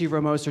Tracy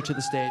Romoser to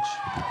the stage.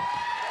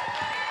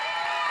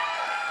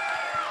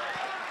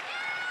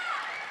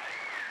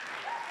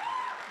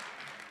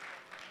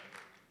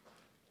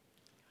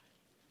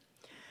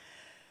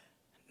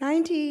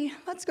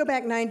 Let's go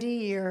back 90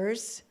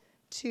 years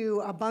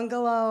to a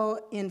bungalow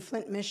in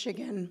Flint,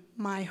 Michigan,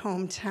 my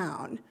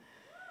hometown.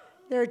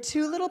 There are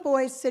 2 little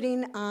boys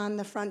sitting on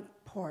the front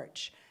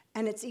porch,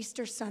 and it's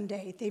Easter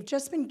Sunday. They've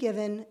just been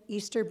given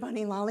Easter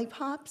bunny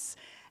lollipops,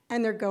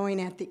 and they're going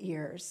at the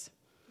ears.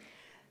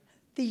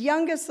 The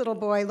youngest little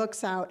boy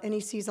looks out, and he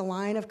sees a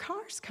line of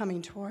cars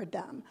coming toward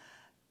them,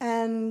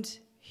 and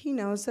he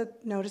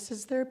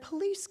notices they're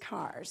police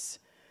cars.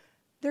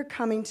 They're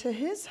coming to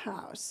his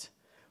house.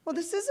 Well,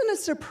 this isn't a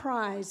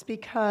surprise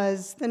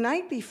because the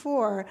night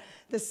before,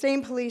 the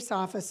same police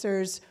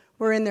officers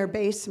were in their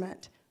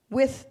basement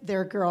with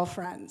their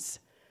girlfriends.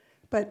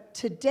 But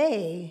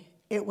today,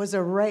 it was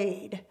a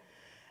raid.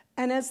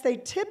 And as they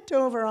tipped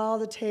over all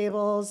the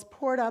tables,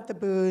 poured out the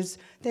booze,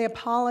 they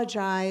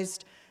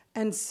apologized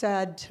and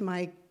said to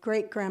my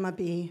great-grandma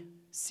B,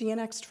 "See you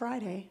next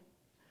Friday."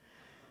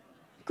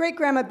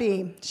 Great-grandma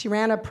B, she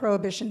ran a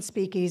Prohibition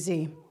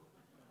speakeasy.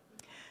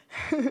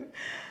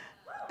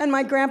 And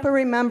my grandpa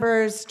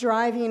remembers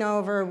driving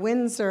over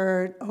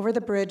Windsor, over the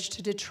bridge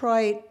to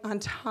Detroit, on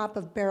top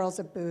of barrels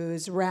of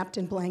booze, wrapped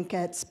in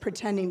blankets,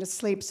 pretending to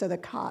sleep so the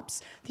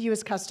cops, the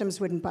U.S.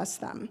 Customs, wouldn't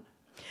bust them.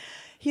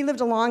 He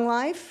lived a long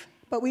life,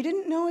 but we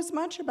didn't know as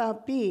much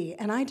about Bea,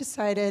 and I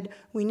decided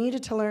we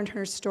needed to learn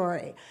her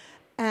story.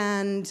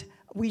 And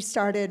we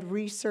started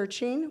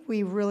researching.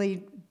 We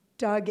really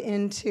dug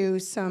into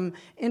some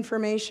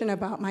information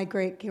about my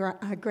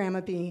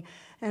great-grandma Bea,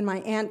 and my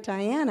Aunt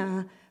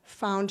Diana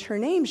found her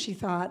name, she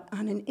thought,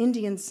 on an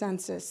Indian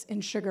census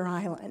in Sugar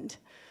Island.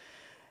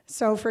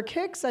 So for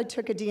kicks, I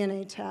took a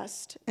DNA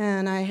test,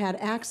 and I had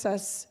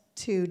access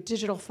to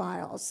digital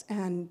files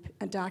and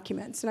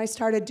documents, and I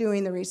started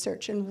doing the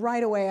research, and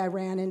right away I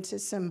ran into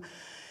some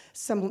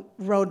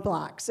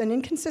roadblocks and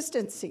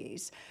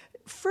inconsistencies.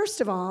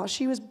 First of all,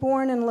 she was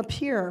born in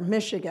Lapeer,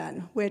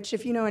 Michigan, which,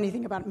 if you know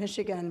anything about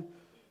Michigan,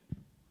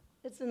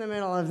 it's in the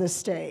middle of the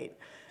state.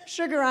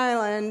 Sugar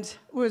Island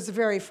was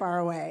very far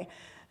away.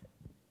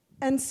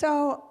 And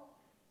so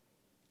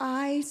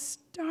I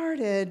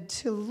started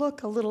to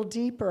look a little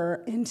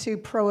deeper into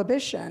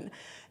prohibition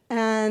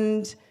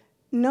and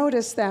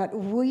noticed that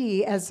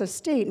we, as a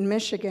state in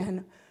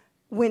Michigan,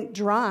 went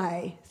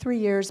dry 3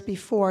 years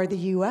before the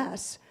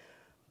US.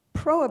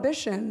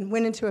 Prohibition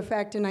went into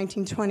effect in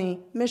 1920.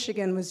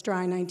 Michigan was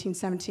dry in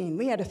 1917.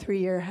 We had a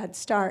 3-year head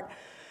start.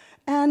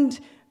 And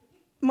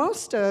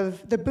most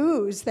of the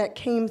booze that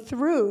came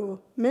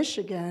through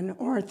Michigan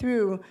or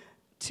through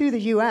to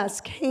the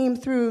US came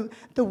through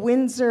the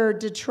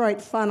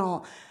Windsor-Detroit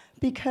funnel,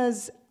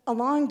 because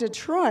along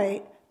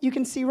Detroit, you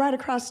can see right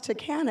across to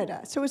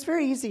Canada. So it was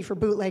very easy for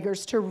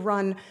bootleggers to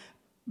run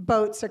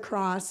boats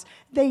across.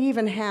 They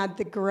even had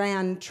the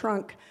Grand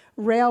Trunk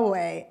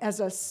Railway as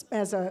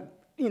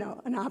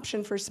an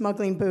option for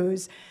smuggling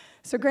booze.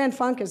 So Grand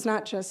Funk is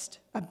not just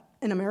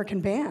an American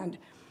band.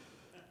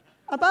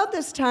 About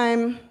this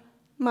time,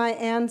 my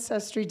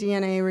ancestry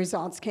DNA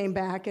results came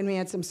back, and we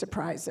had some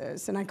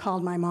surprises, and I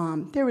called my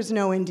mom. There was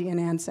no Indian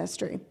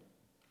ancestry.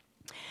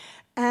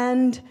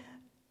 And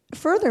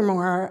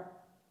furthermore,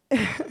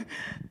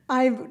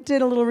 I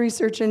did a little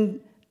research in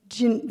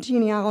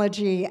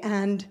genealogy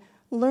and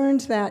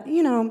learned that,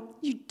 you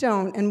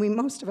don't, and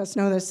most of us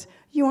know this,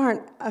 you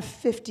aren't a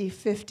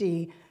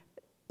 50-50,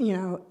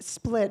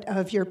 split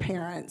of your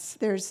parents.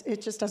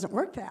 It just doesn't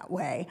work that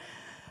way.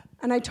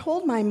 And I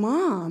told my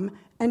mom,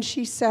 and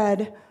she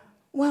said,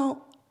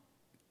 well,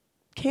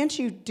 can't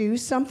you do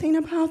something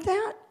about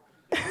that?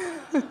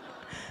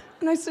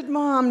 And I said,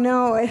 Mom,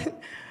 no,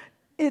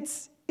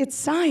 it's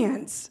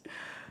science.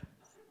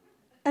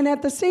 And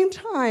at the same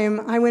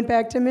time, I went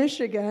back to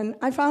Michigan.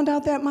 I found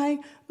out that my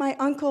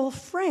Uncle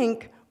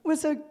Frank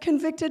was a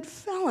convicted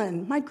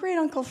felon. My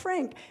great-uncle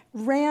Frank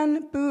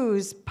ran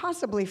booze,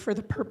 possibly for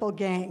the Purple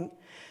Gang.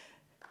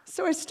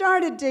 So I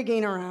started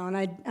digging around.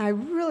 I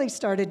really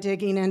started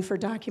digging in for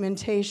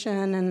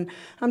documentation, and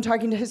I'm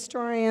talking to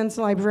historians,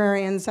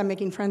 librarians, I'm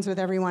making friends with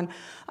everyone.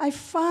 I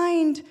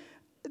find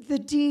the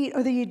deed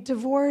or the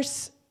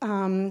divorce,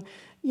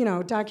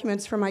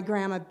 documents from my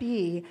grandma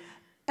Bea,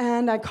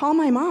 and I call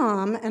my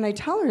mom and I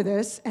tell her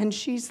this, and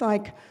she's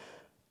like,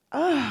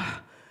 well,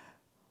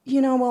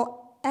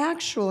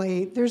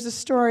 actually, there's a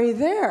story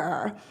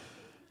there.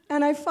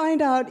 And I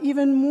find out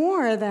even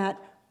more that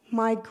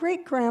my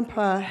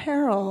great-grandpa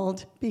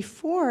Harold,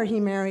 before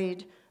he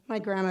married my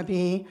grandma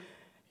Bea,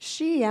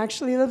 she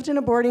actually lived in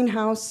a boarding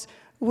house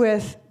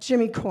with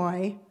Jimmy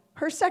Coy,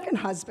 her second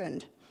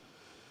husband.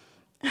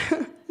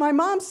 My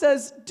mom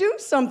says, do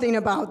something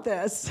about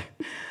this.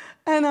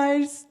 And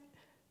I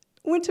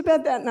went to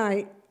bed that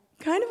night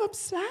kind of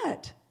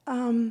upset.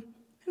 And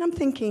I'm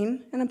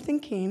thinking,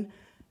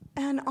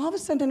 and all of a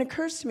sudden it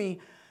occurs to me,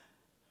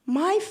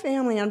 my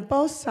family on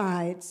both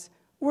sides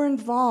were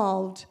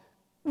involved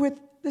with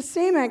the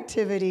same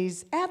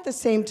activities at the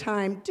same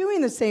time,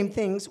 doing the same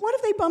things. What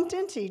if they bumped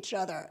into each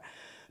other?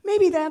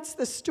 Maybe that's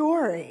the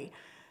story.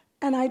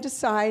 And I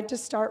decide to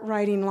start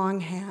writing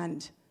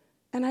longhand.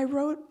 And I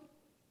wrote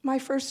my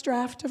first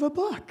draft of a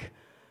book.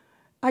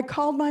 I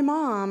called my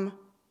mom,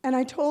 and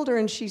I told her,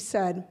 and she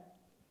said,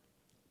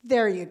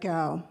 there you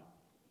go.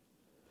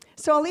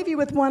 So I'll leave you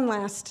with one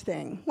last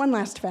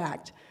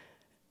fact.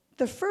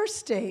 The first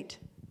state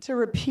to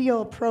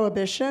repeal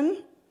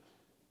prohibition,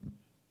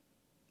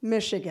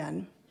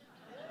 Michigan.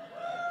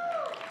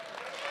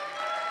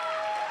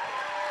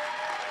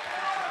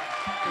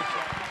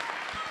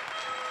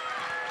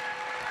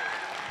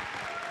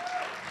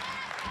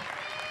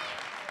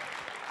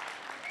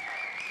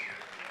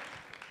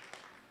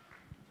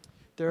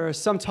 There are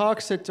some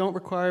talks that don't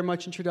require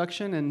much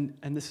introduction,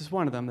 and this is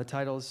one of them. The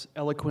titles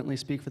eloquently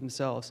speak for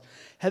themselves.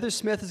 Heather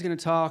Smith is going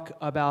to talk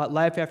about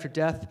life after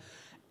death,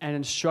 an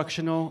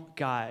instructional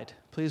guide.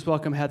 Please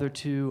welcome Heather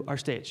to our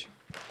stage.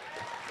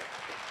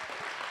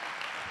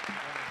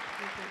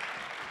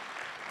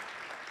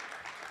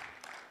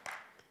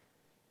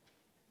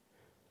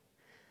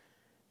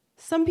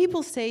 Some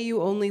people say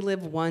you only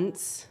live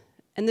once,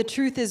 and the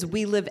truth is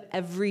we live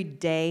every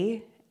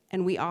day,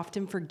 and we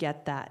often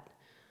forget that.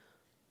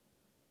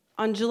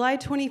 On July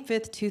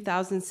 25th,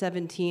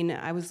 2017,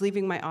 I was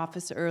leaving my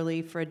office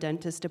early for a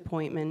dentist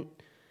appointment.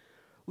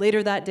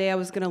 Later that day, I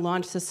was going to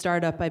launch the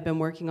startup I've been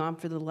working on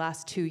for the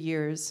last 2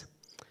 years.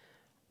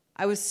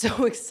 I was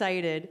so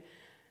excited,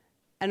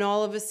 and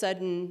all of a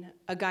sudden,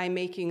 a guy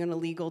making an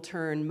illegal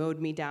turn mowed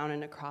me down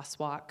in a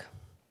crosswalk.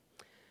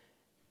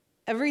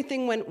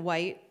 Everything went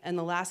white, and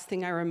the last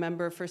thing I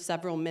remember for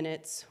several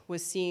minutes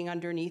was seeing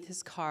underneath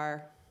his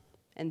car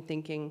and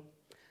thinking,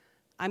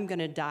 I'm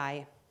gonna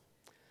die.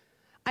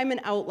 I'm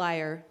an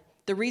outlier.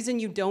 The reason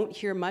you don't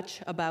hear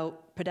much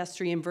about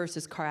pedestrian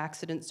versus car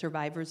accident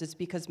survivors is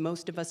because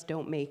most of us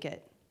don't make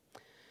it.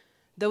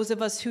 Those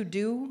of us who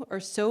do are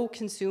so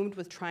consumed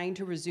with trying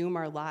to resume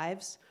our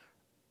lives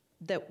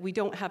that we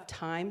don't have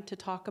time to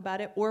talk about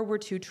it, or we're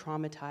too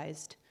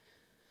traumatized.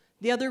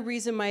 The other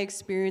reason my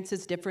experience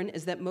is different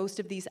is that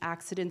most of these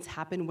accidents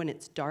happen when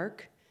it's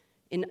dark,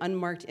 in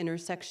unmarked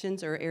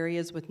intersections or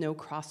areas with no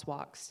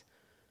crosswalks.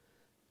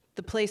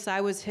 The place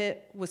I was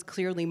hit was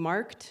clearly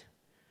marked.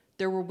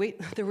 There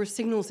were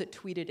signals that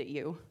tweeted at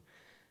you.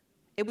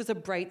 It was a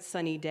bright,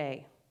 sunny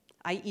day.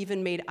 I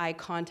even made eye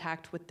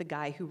contact with the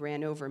guy who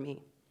ran over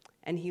me,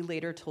 and he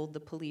later told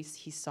the police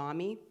he saw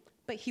me,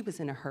 but he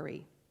was in a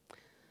hurry.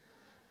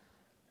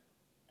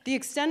 The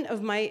extent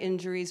of my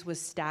injuries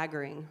was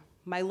staggering.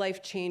 My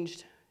life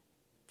changed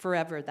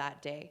forever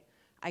that day.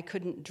 I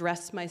couldn't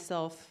dress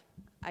myself,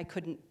 I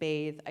couldn't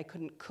bathe, I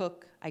couldn't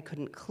cook, I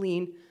couldn't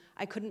clean,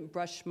 I couldn't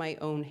brush my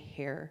own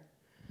hair.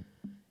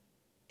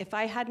 If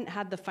I hadn't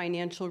had the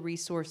financial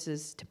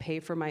resources to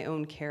pay for my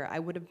own care, I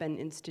would have been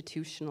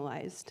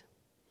institutionalized.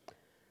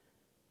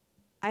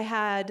 I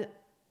had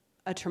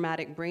a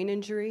traumatic brain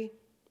injury.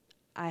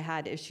 I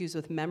had issues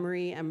with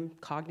memory and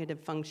cognitive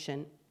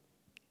function.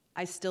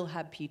 I still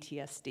have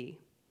PTSD.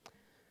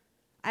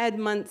 I had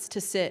months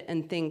to sit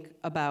and think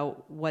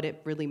about what it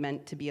really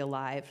meant to be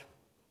alive.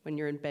 When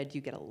you're in bed,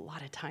 you get a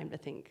lot of time to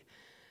think.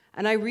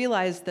 And I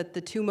realized that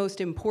the two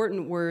most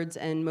important words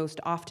and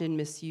most often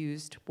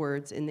misused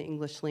words in the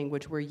English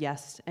language were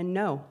yes and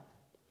no.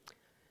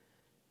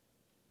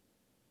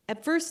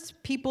 At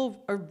first,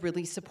 people are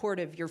really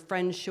supportive. Your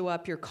friends show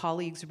up, your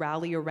colleagues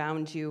rally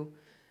around you,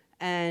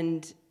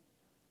 and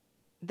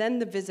then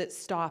the visits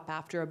stop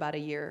after about a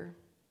year.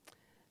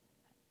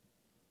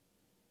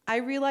 I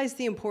realized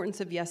the importance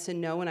of yes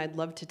and no, and I'd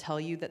love to tell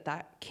you that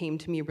that came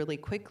to me really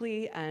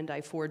quickly, and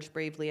I forged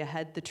bravely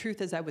ahead. The truth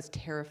is I was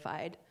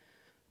terrified.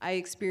 I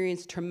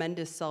experienced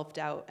tremendous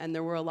self-doubt, and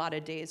there were a lot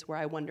of days where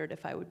I wondered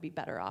if I would be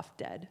better off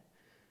dead.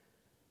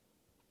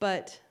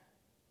 But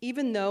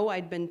even though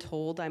I'd been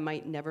told I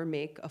might never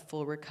make a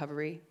full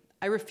recovery,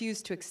 I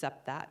refused to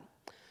accept that.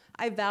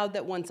 I vowed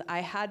that once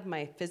I had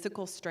my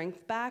physical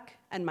strength back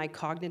and my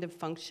cognitive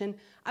function,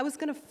 I was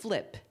gonna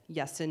flip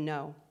yes and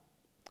no.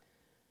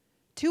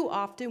 Too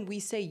often, we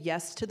say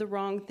yes to the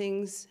wrong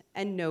things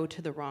and no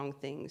to the wrong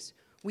things.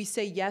 We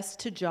say yes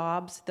to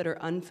jobs that are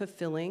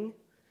unfulfilling.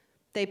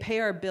 They pay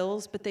our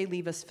bills, but they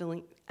leave us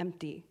feeling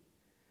empty.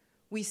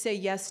 We say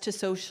yes to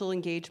social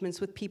engagements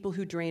with people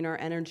who drain our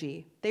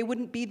energy. They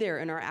wouldn't be there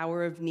in our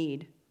hour of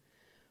need.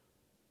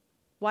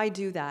 Why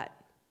do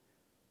that?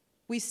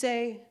 We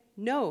say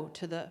no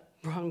to the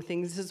wrong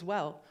things as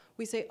well.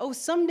 We say, oh,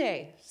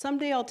 someday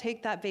I'll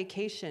take that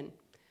vacation.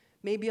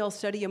 Maybe I'll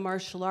study a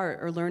martial art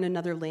or learn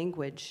another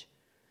language.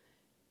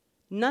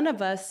 None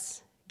of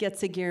us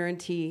gets a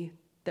guarantee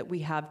that we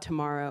have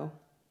tomorrow.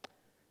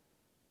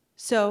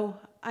 So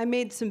I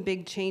made some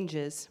big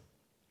changes.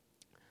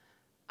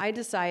 I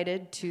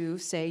decided to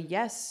say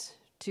yes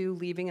to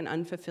leaving an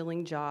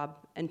unfulfilling job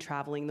and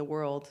traveling the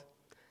world.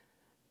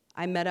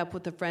 I met up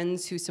with the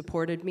friends who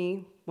supported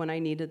me when I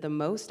needed them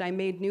most. I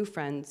made new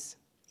friends.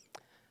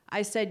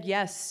 I said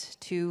yes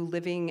to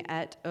living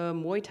at a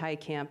Muay Thai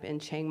camp in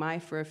Chiang Mai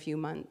for a few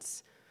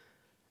months.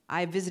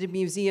 I visited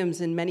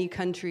museums in many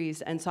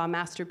countries and saw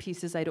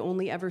masterpieces I'd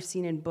only ever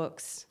seen in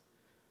books.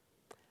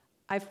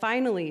 I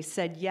finally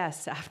said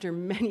yes, after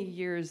many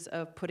years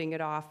of putting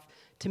it off,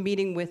 to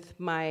meeting with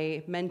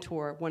my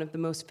mentor, one of the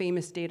most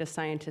famous data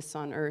scientists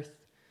on Earth.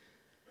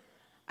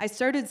 I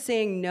started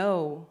saying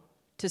no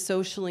to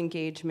social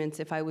engagements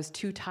if I was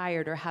too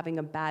tired or having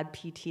a bad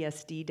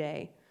PTSD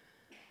day.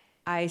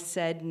 I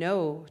said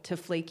no to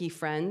flaky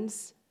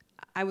friends.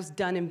 I was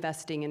done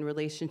investing in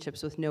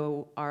relationships with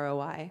no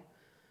ROI.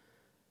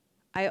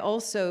 I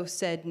also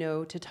said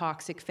no to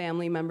toxic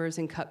family members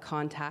and cut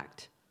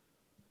contact.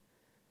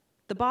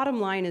 The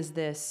bottom line is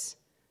this: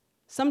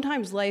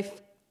 sometimes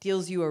life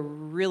deals you a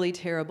really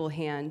terrible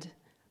hand,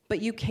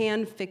 but you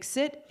can fix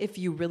it if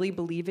you really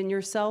believe in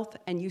yourself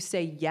and you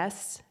say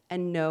yes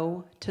and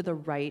no to the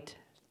right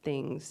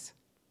things.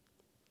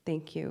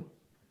 Thank you.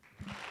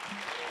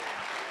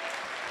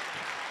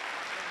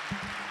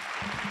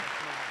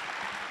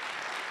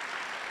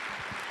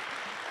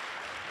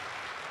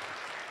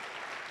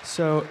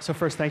 So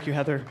first, thank you,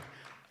 Heather.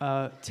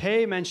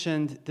 Tay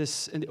mentioned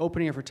this in the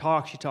opening of her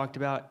talk. She talked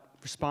about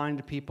responding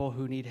to people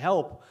who need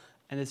help,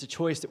 and it's a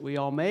choice that we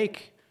all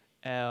make.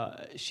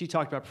 She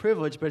talked about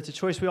privilege, but it's a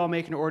choice we all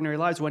make in our ordinary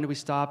lives. When do we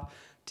stop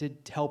to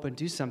help and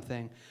do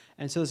something?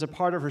 And so there's a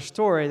part of her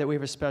story that I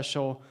have a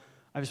special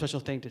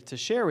thing to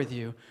share with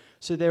you.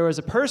 So there was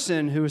a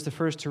person who was the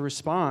first to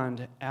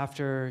respond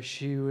after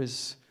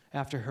the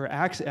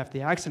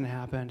accident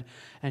happened,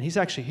 and he's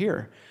actually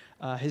here.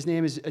 His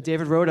name is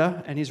David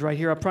Rhoda, and he's right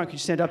here up front. Could you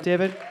stand up,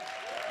 David?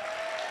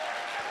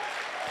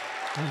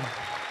 Thank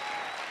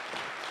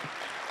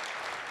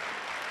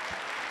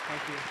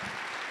you.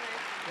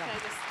 Can I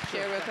just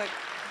share real quick?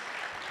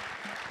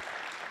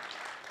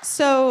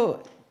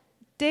 So,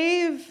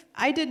 Dave,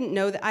 I didn't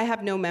know that. I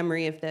have no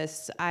memory of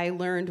this. I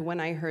learned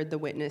when I heard the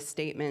witness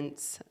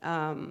statements.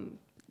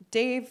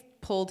 Dave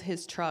pulled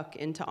his truck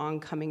into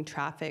oncoming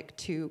traffic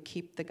to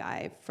keep the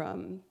guy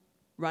from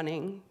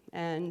running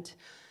and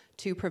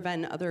to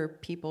prevent other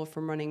people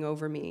from running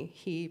over me.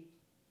 He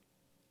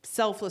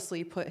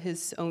selflessly put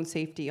his own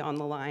safety on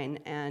the line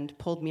and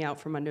pulled me out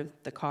from under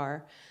the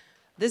car.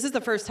 This is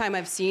the first time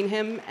I've seen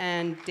him,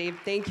 and Dave,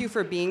 thank you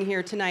for being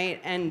here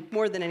tonight, and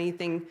more than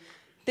anything,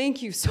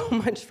 thank you so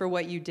much for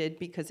what you did,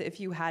 because if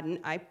you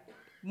hadn't, I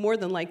more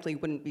than likely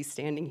wouldn't be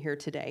standing here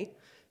today.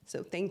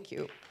 So thank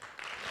you.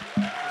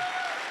 Thank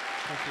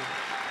you.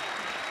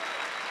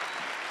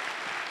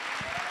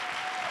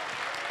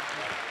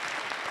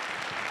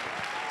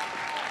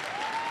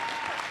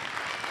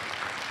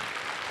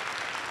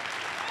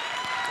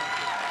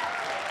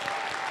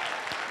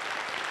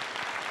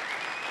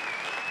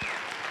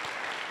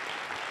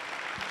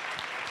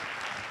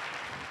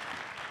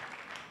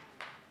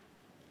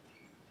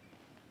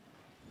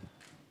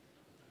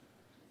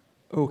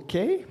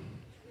 Okay.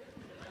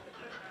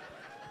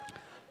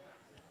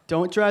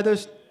 Don't dry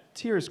those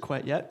tears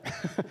quite yet.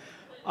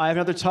 I have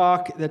another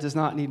talk that does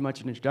not need much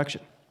of an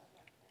introduction.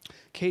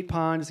 Kate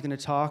Pond is going to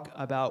talk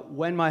about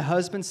when my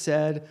husband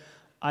said,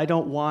 "I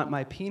don't want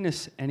my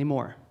penis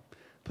anymore."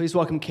 Please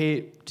welcome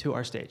Kate to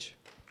our stage.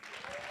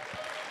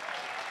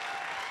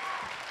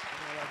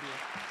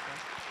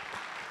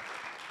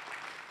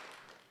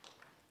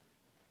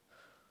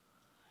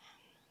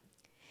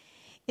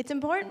 It's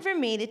important for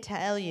me to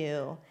tell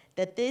you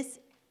that this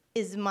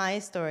is my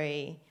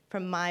story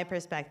from my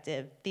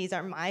perspective. These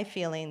are my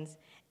feelings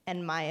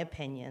and my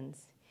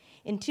opinions.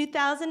 In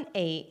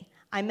 2008,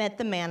 I met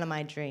the man of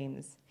my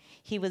dreams.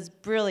 He was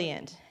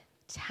brilliant,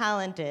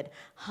 talented,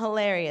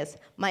 hilarious.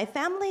 My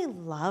family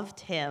loved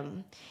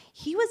him.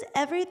 He was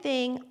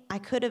everything I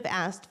could have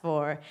asked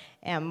for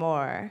and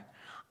more.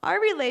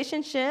 Our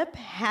relationship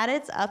had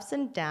its ups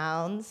and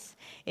downs,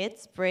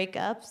 its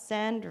breakups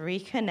and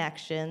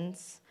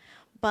reconnections.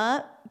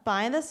 But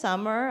by the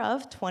summer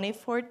of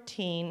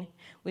 2014,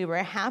 we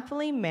were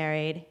happily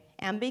married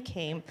and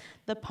became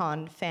the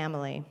Pond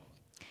family.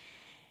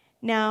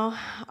 Now,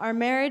 our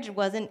marriage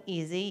wasn't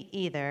easy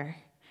either.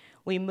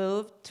 We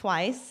moved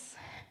twice,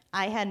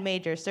 I had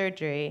major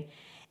surgery,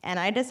 and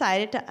I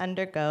decided to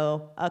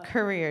undergo a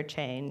career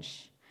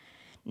change.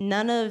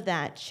 None of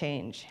that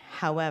change,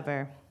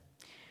 however,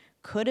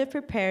 could have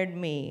prepared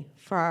me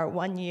for our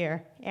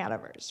 1-year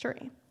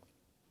anniversary,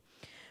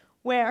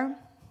 where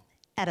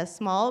at a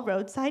small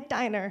roadside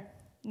diner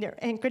near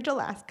Anchorage,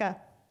 Alaska,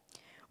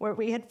 where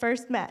we had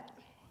first met,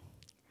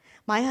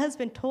 my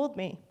husband told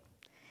me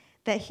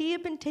that he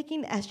had been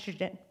taking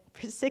estrogen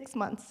for 6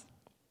 months,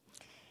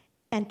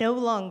 and no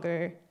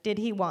longer did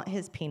he want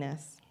his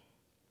penis.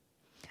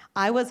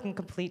 I was in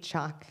complete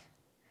shock.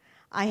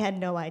 I had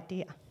no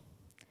idea.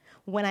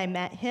 When I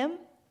met him,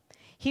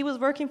 he was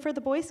working for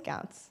the Boy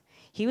Scouts.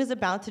 He was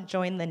about to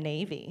join the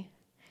Navy.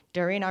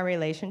 During our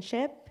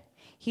relationship,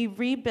 he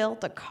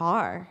rebuilt a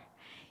car.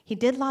 He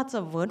did lots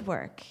of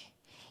woodwork.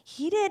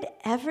 He did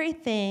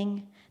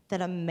everything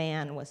that a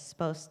man was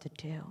supposed to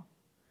do.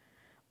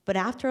 But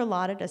after a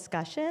lot of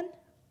discussion,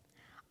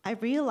 I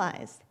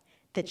realized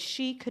that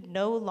she could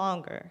no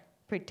longer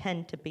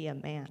pretend to be a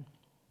man.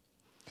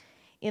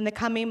 In the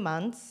coming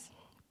months,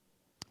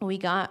 we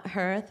got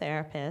her a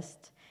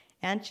therapist,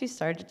 and she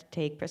started to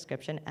take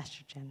prescription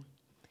estrogen.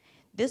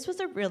 This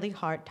was a really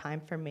hard time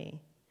for me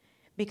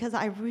because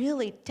I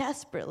really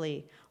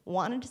desperately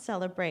wanted to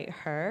celebrate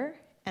her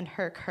and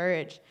her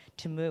courage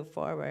to move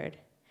forward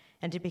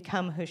and to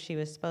become who she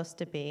was supposed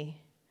to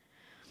be.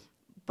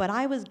 But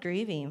I was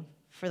grieving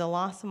for the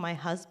loss of my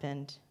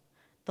husband,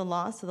 the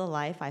loss of the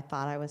life I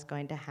thought I was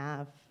going to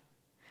have.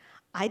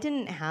 I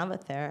didn't have a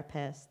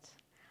therapist.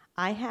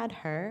 I had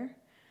her,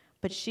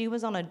 but she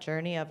was on a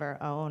journey of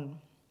her own.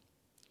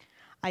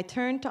 I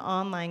turned to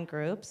online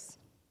groups,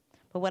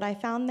 but what I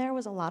found there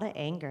was a lot of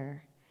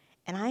anger,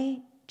 and I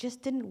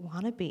just didn't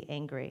want to be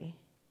angry.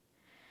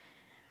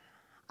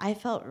 I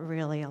felt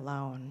really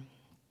alone.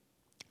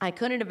 I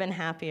couldn't have been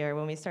happier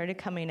when we started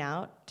coming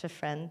out to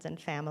friends and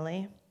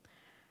family.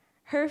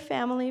 Her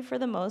family, for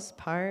the most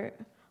part,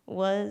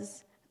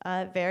 was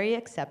very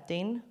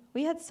accepting.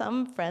 We had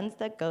some friends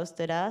that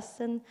ghosted us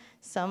and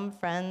some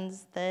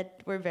friends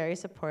that were very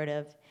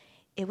supportive.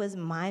 It was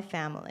my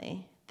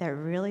family that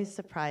really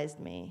surprised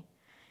me.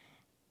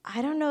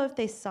 I don't know if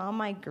they saw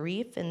my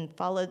grief and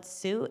followed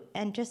suit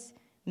and just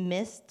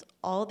missed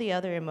all the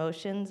other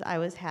emotions I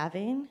was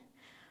having,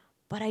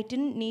 But I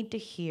didn't need to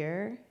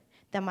hear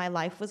that my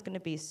life was going to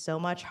be so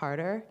much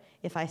harder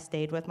if I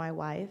stayed with my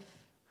wife,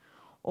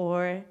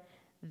 or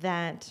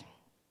that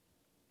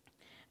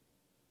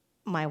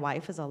my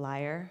wife is a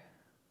liar,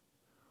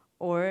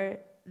 or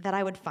that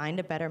I would find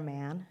a better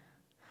man.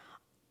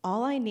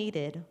 All I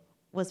needed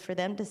was for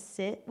them to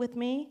sit with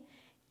me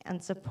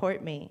and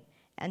support me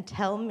and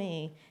tell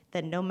me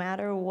that no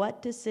matter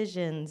what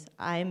decisions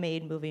I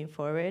made moving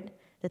forward,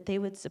 that they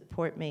would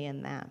support me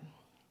in that.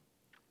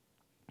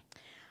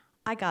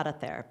 I got a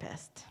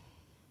therapist.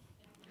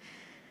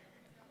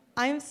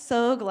 I'm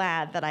so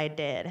glad that I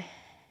did,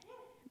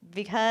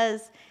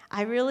 because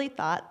I really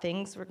thought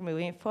things were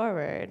moving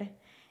forward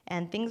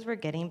and things were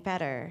getting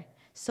better.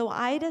 So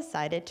I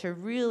decided to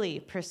really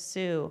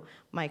pursue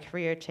my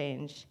career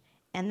change,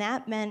 and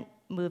that meant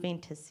moving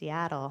to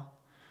Seattle.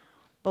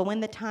 But when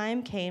the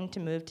time came to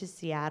move to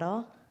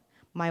Seattle,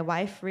 my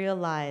wife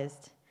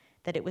realized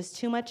that it was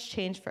too much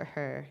change for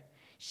her.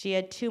 She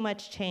had too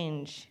much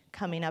change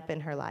coming up in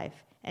her life,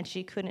 and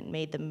she couldn't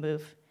make the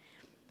move.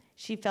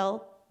 She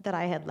felt that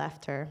I had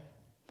left her,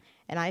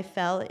 and I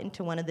fell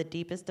into one of the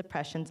deepest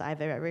depressions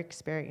I've ever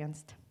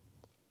experienced.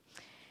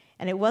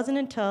 And it wasn't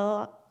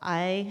until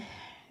I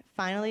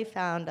finally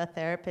found a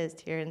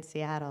therapist here in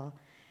Seattle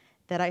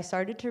that I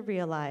started to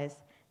realize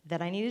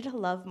that I needed to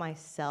love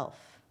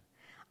myself.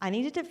 I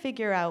needed to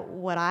figure out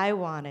what I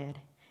wanted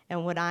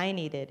and what I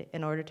needed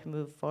in order to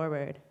move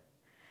forward.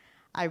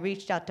 I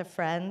reached out to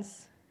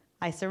friends.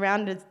 I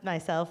surrounded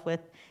myself with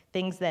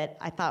things that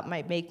I thought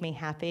might make me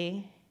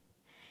happy.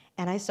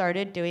 And I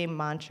started doing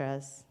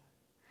mantras.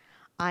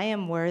 I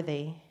am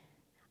worthy.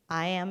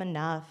 I am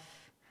enough.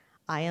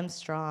 I am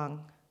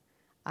strong.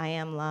 I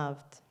am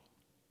loved.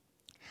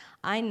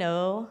 I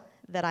know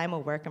that I'm a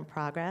work in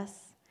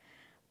progress,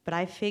 but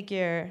I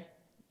figure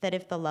that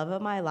if the love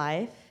of my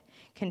life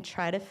can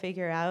try to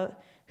figure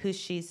out who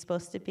she's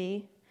supposed to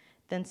be,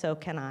 then so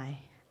can I.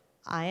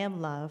 I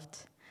am loved.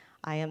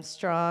 I am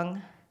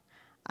strong.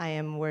 I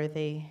am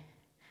worthy.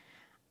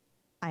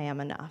 I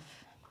am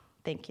enough.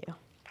 Thank you.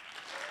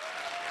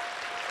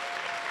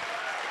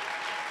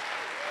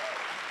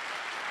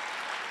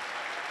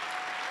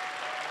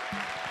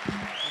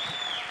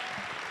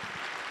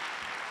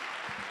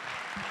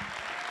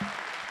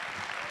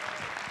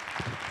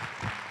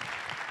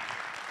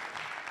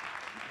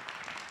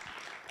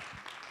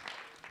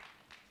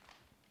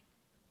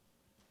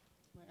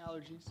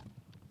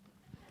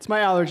 It's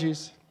my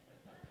allergies.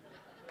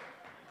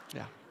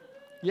 Yeah.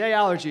 Yay,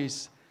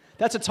 allergies.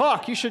 That's a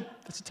talk.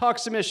 That's a talk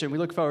submission we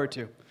look forward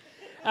to.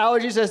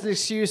 Allergies as an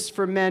excuse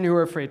for men who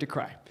are afraid to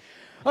cry.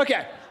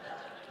 Okay.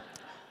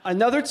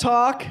 Another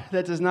talk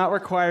that does not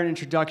require an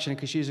introduction,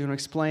 because she's going to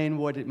explain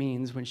what it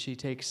means when she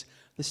takes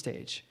the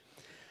stage.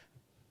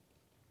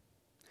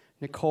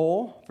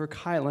 Nicole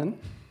Verkeilen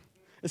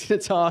is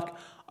going to talk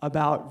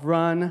about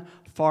Run,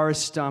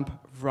 Forest Stump,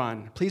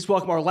 Run. Please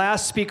welcome our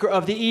last speaker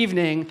of the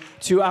evening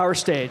to our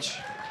stage.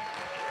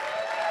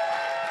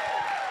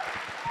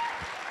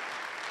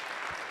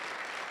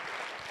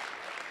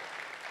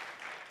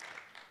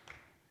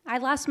 I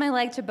lost my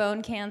leg to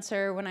bone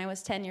cancer when I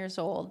was 10 years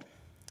old.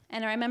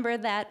 And I remember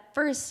that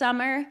first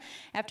summer,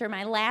 after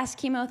my last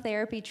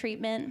chemotherapy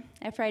treatment,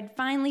 after I'd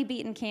finally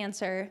beaten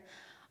cancer,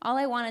 all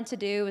I wanted to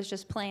do was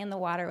just play in the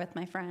water with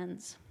my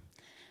friends.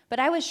 But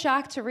I was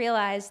shocked to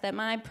realize that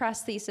my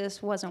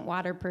prosthesis wasn't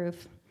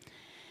waterproof.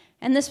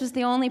 And this was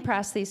the only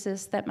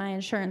prosthesis that my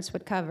insurance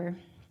would cover.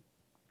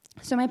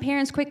 So my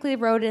parents quickly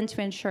wrote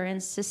into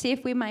insurance to see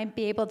if we might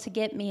be able to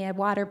get me a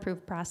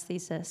waterproof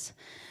prosthesis.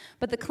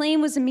 But the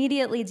claim was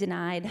immediately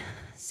denied,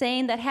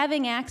 saying that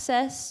having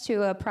access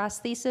to a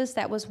prosthesis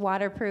that was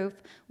waterproof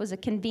was a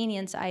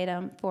convenience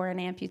item for an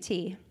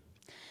amputee.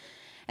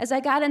 As I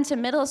got into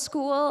middle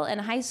school and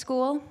high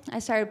school, I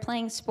started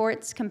playing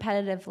sports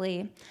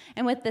competitively.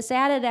 And with this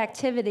added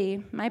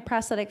activity, my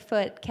prosthetic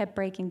foot kept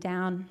breaking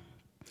down.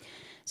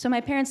 So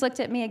my parents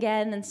looked at me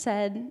again and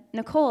said,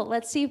 Nicole,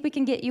 let's see if we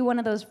can get you one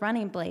of those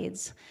running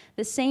blades,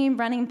 the same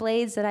running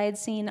blades that I had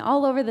seen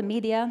all over the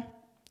media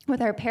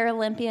with our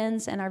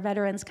Paralympians and our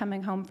veterans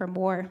coming home from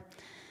war.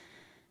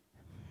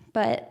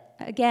 But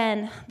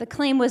again, the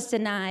claim was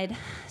denied,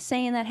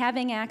 saying that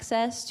having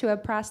access to a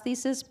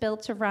prosthesis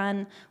built to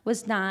run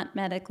was not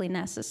medically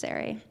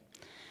necessary.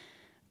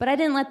 But I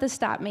didn't let this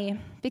stop me,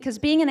 because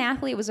being an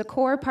athlete was a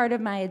core part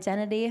of my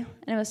identity, and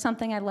it was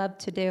something I loved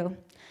to do.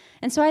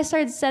 And so I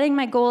started setting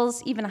my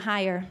goals even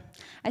higher.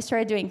 I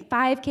started doing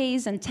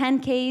 5Ks and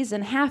 10Ks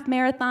and half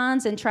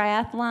marathons and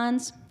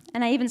triathlons,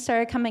 and I even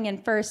started coming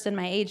in first in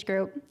my age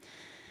group.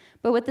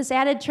 But with this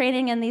added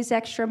training and these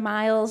extra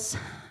miles,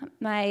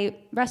 my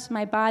rest of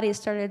my body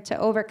started to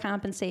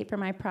overcompensate for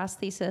my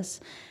prosthesis,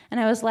 and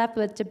I was left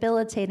with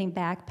debilitating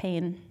back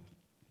pain.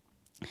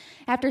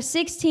 After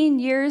 16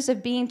 years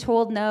of being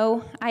told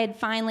no, I had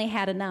finally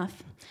had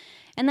enough.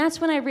 And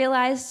that's when I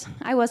realized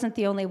I wasn't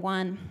the only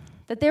one,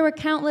 that there were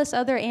countless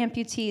other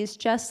amputees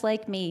just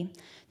like me,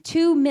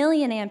 2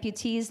 million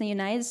amputees in the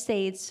United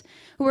States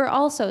who are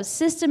also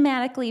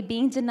systematically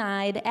being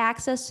denied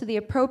access to the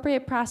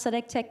appropriate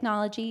prosthetic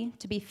technology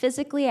to be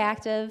physically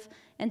active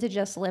and to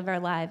just live our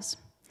lives.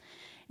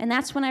 And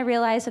that's when I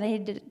realized that I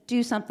needed to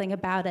do something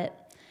about it,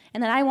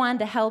 and that I wanted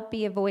to help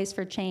be a voice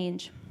for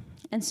change.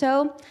 And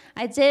so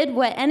I did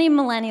what any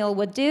millennial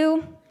would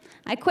do.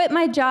 I quit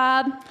my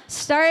job,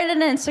 started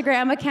an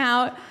Instagram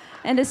account,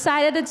 and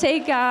decided to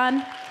take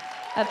on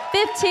a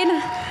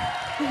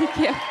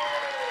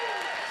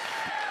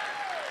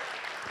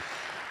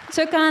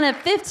Took on a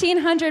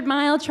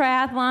 1,500-mile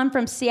triathlon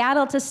from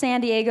Seattle to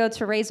San Diego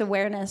to raise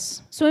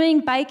awareness. Swimming,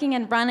 biking,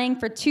 and running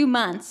for 2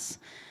 months.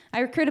 I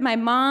recruited my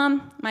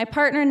mom, my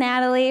partner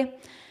Natalie,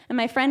 and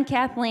my friend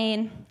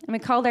Kathleen, and we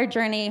called our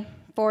journey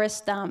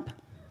Forest Dump.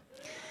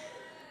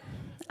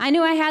 I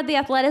knew I had the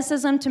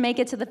athleticism to make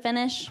it to the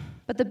finish,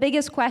 but the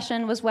biggest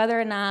question was whether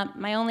or not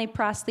my only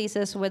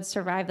prosthesis would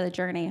survive the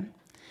journey.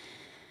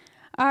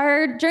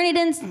 Our journey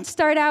didn't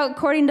start out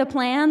according to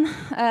plan.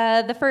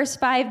 The first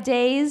 5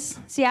 days,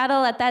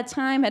 Seattle at that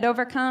time had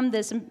overcome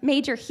this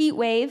major heat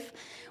wave.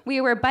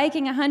 We were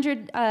biking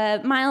 100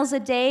 miles a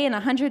day in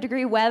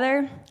 100-degree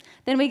weather.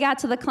 Then we got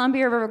to the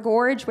Columbia River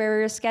Gorge where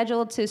we were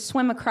scheduled to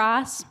swim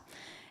across,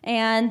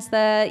 and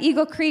the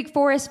Eagle Creek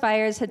forest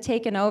fires had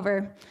taken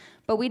over,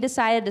 but we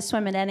decided to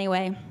swim it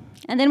anyway.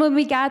 And then when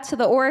we got to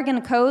the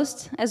Oregon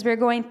coast, as we were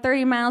going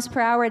 30 miles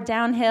per hour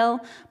downhill,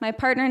 my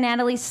partner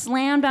Natalie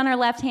slammed on her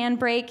left-hand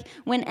brake,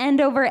 went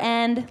end over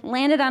end,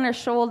 landed on her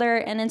shoulder,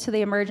 and into the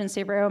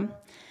emergency room.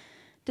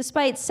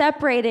 Despite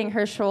separating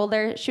her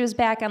shoulder, she was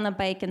back on the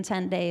bike in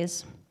 10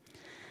 days.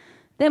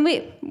 Then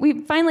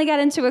we finally got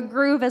into a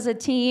groove as a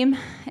team,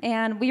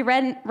 and we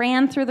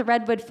ran through the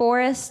redwood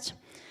forest.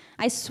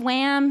 I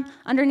swam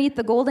underneath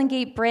the Golden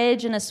Gate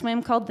Bridge in a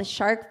swim called the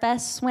Shark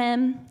Fest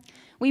swim.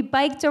 We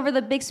biked over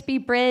the Bixby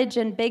Bridge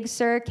in Big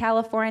Sur,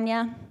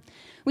 California.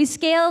 We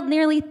scaled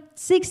nearly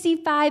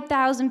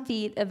 65,000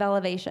 feet of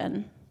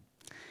elevation.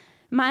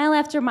 Mile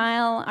after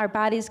mile, our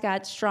bodies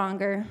got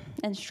stronger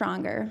and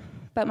stronger,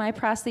 but my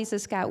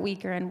prosthesis got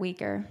weaker and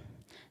weaker,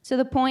 to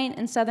the point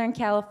in Southern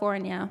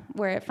California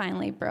where it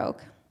finally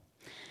broke.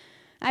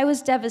 I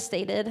was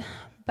devastated,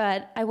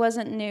 but I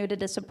wasn't new to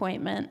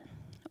disappointment.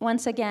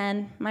 Once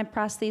again, my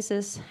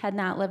prosthesis had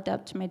not lived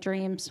up to my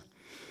dreams.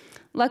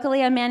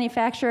 Luckily, a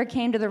manufacturer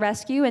came to the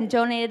rescue and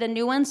donated a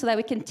new one so that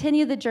we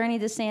continue the journey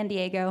to San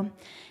Diego.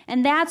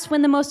 And that's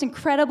when the most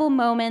incredible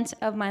moment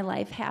of my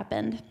life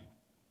happened.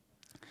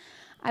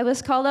 I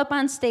was called up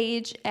on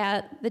stage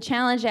at the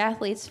Challenge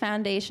Athletes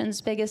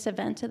Foundation's biggest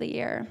event of the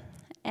year,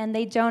 and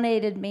they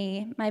donated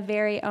me my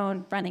very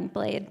own running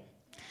blade.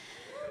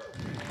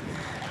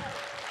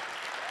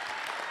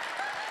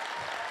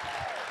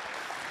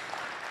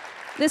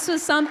 This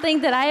was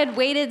something that I had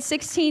waited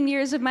 16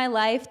 years of my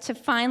life to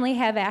finally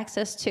have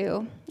access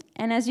to.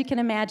 And as you can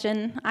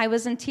imagine, I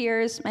was in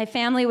tears, my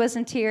family was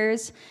in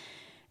tears,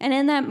 and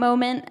in that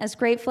moment, as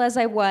grateful as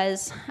I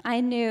was,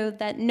 I knew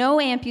that no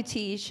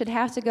amputee should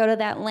have to go to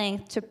that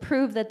length to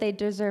prove that they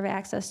deserve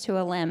access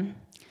to a limb.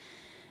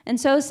 And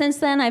so since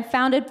then, I've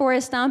founded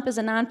Forest Dump as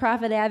a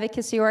nonprofit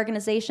advocacy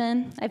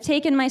organization. I've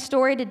taken my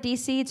story to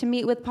DC to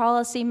meet with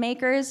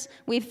policymakers.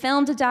 We've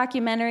filmed a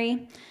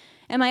documentary.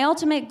 And my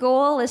ultimate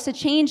goal is to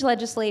change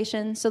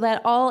legislation so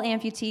that all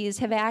amputees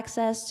have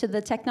access to the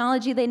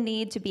technology they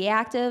need to be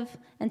active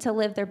and to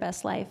live their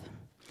best life.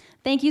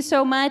 Thank you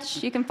so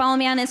much. You can follow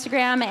me on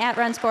Instagram at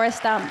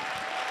 @runsforestdump.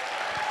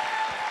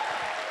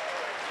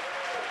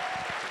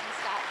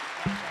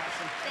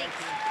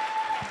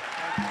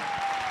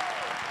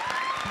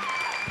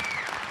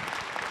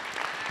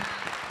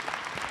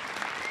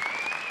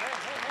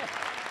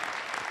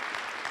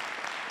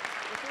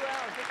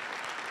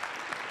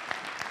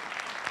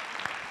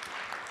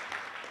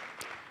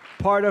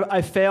 Part of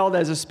I failed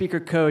as a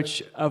speaker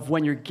coach of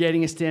when you're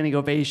getting a standing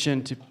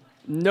ovation to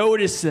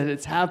notice that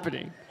it's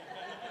happening.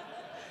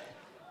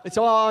 It's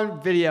all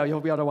on video. You'll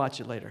be able to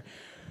watch it later.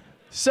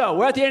 So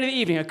we're at the end of the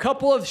evening. A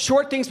couple of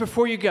short things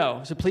before you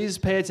go, so please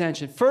pay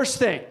attention. First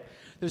thing,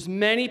 there's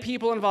many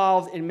people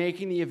involved in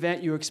making the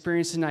event you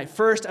experience tonight.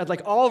 First, I'd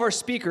like all of our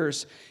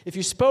speakers, if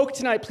you spoke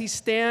tonight, please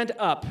stand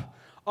up.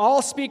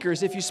 All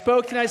speakers, if you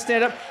spoke tonight,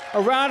 stand up.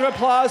 A round of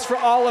applause for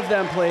all of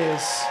them,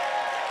 please.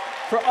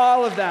 For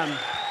all of them.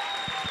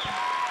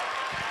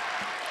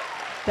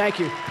 Thank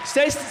you.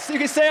 You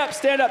can stay up,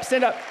 stand up,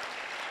 stand up.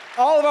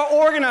 All of our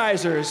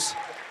organizers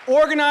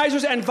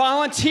and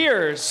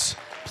volunteers,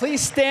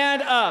 please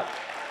stand up.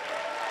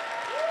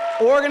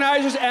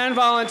 Organizers and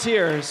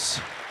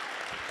volunteers.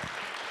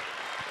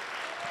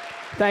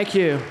 Thank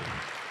you.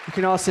 You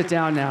can all sit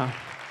down now.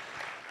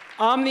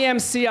 I'm the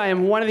MC. I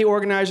am one of the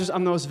organizers.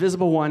 I'm the most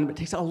visible one, but it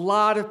takes a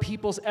lot of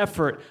people's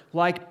effort,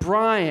 like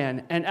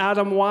Brian and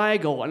Adam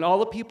Weigel and all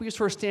the people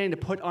who are standing to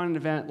put on an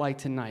event like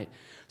tonight.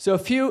 So a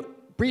few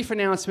brief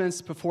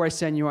announcements before I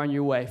send you on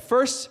your way.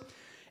 First,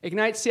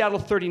 Ignite Seattle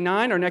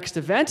 39, our next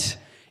event,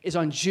 is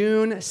on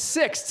June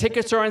 6th.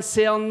 Tickets are on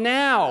sale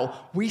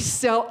now. We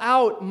sell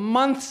out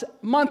month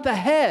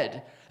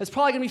ahead. It's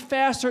probably going to be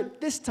faster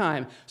this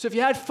time. So if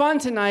you had fun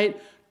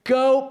tonight,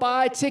 Go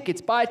buy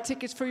tickets. Buy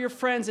tickets for your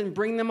friends and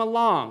bring them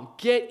along.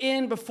 Get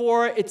in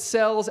before it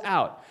sells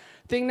out.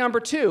 Thing number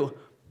 2.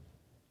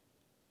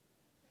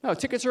 Oh,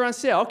 tickets are on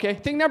sale. Okay.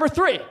 Thing number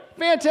 3.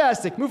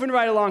 Fantastic. Moving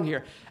right along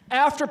here.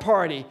 After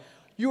party.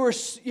 You are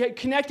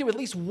connected with at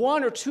least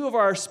 1 or 2 of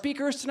our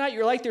speakers tonight.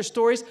 You like their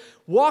stories.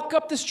 Walk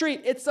up the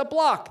street. It's a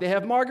block. They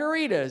have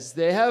margaritas.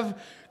 They have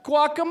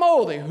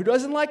guacamole. Who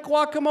doesn't like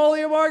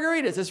guacamole or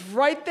margaritas? It's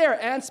right there.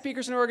 And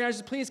speakers and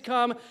organizers, please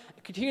come.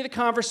 Continue the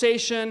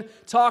conversation.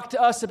 Talk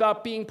to us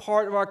about being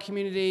part of our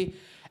community.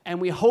 And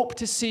we hope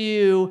to see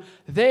you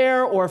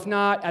there, or if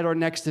not, at our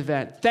next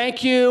event.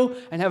 Thank you,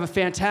 and have a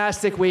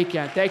fantastic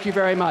weekend. Thank you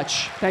very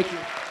much. Thank you.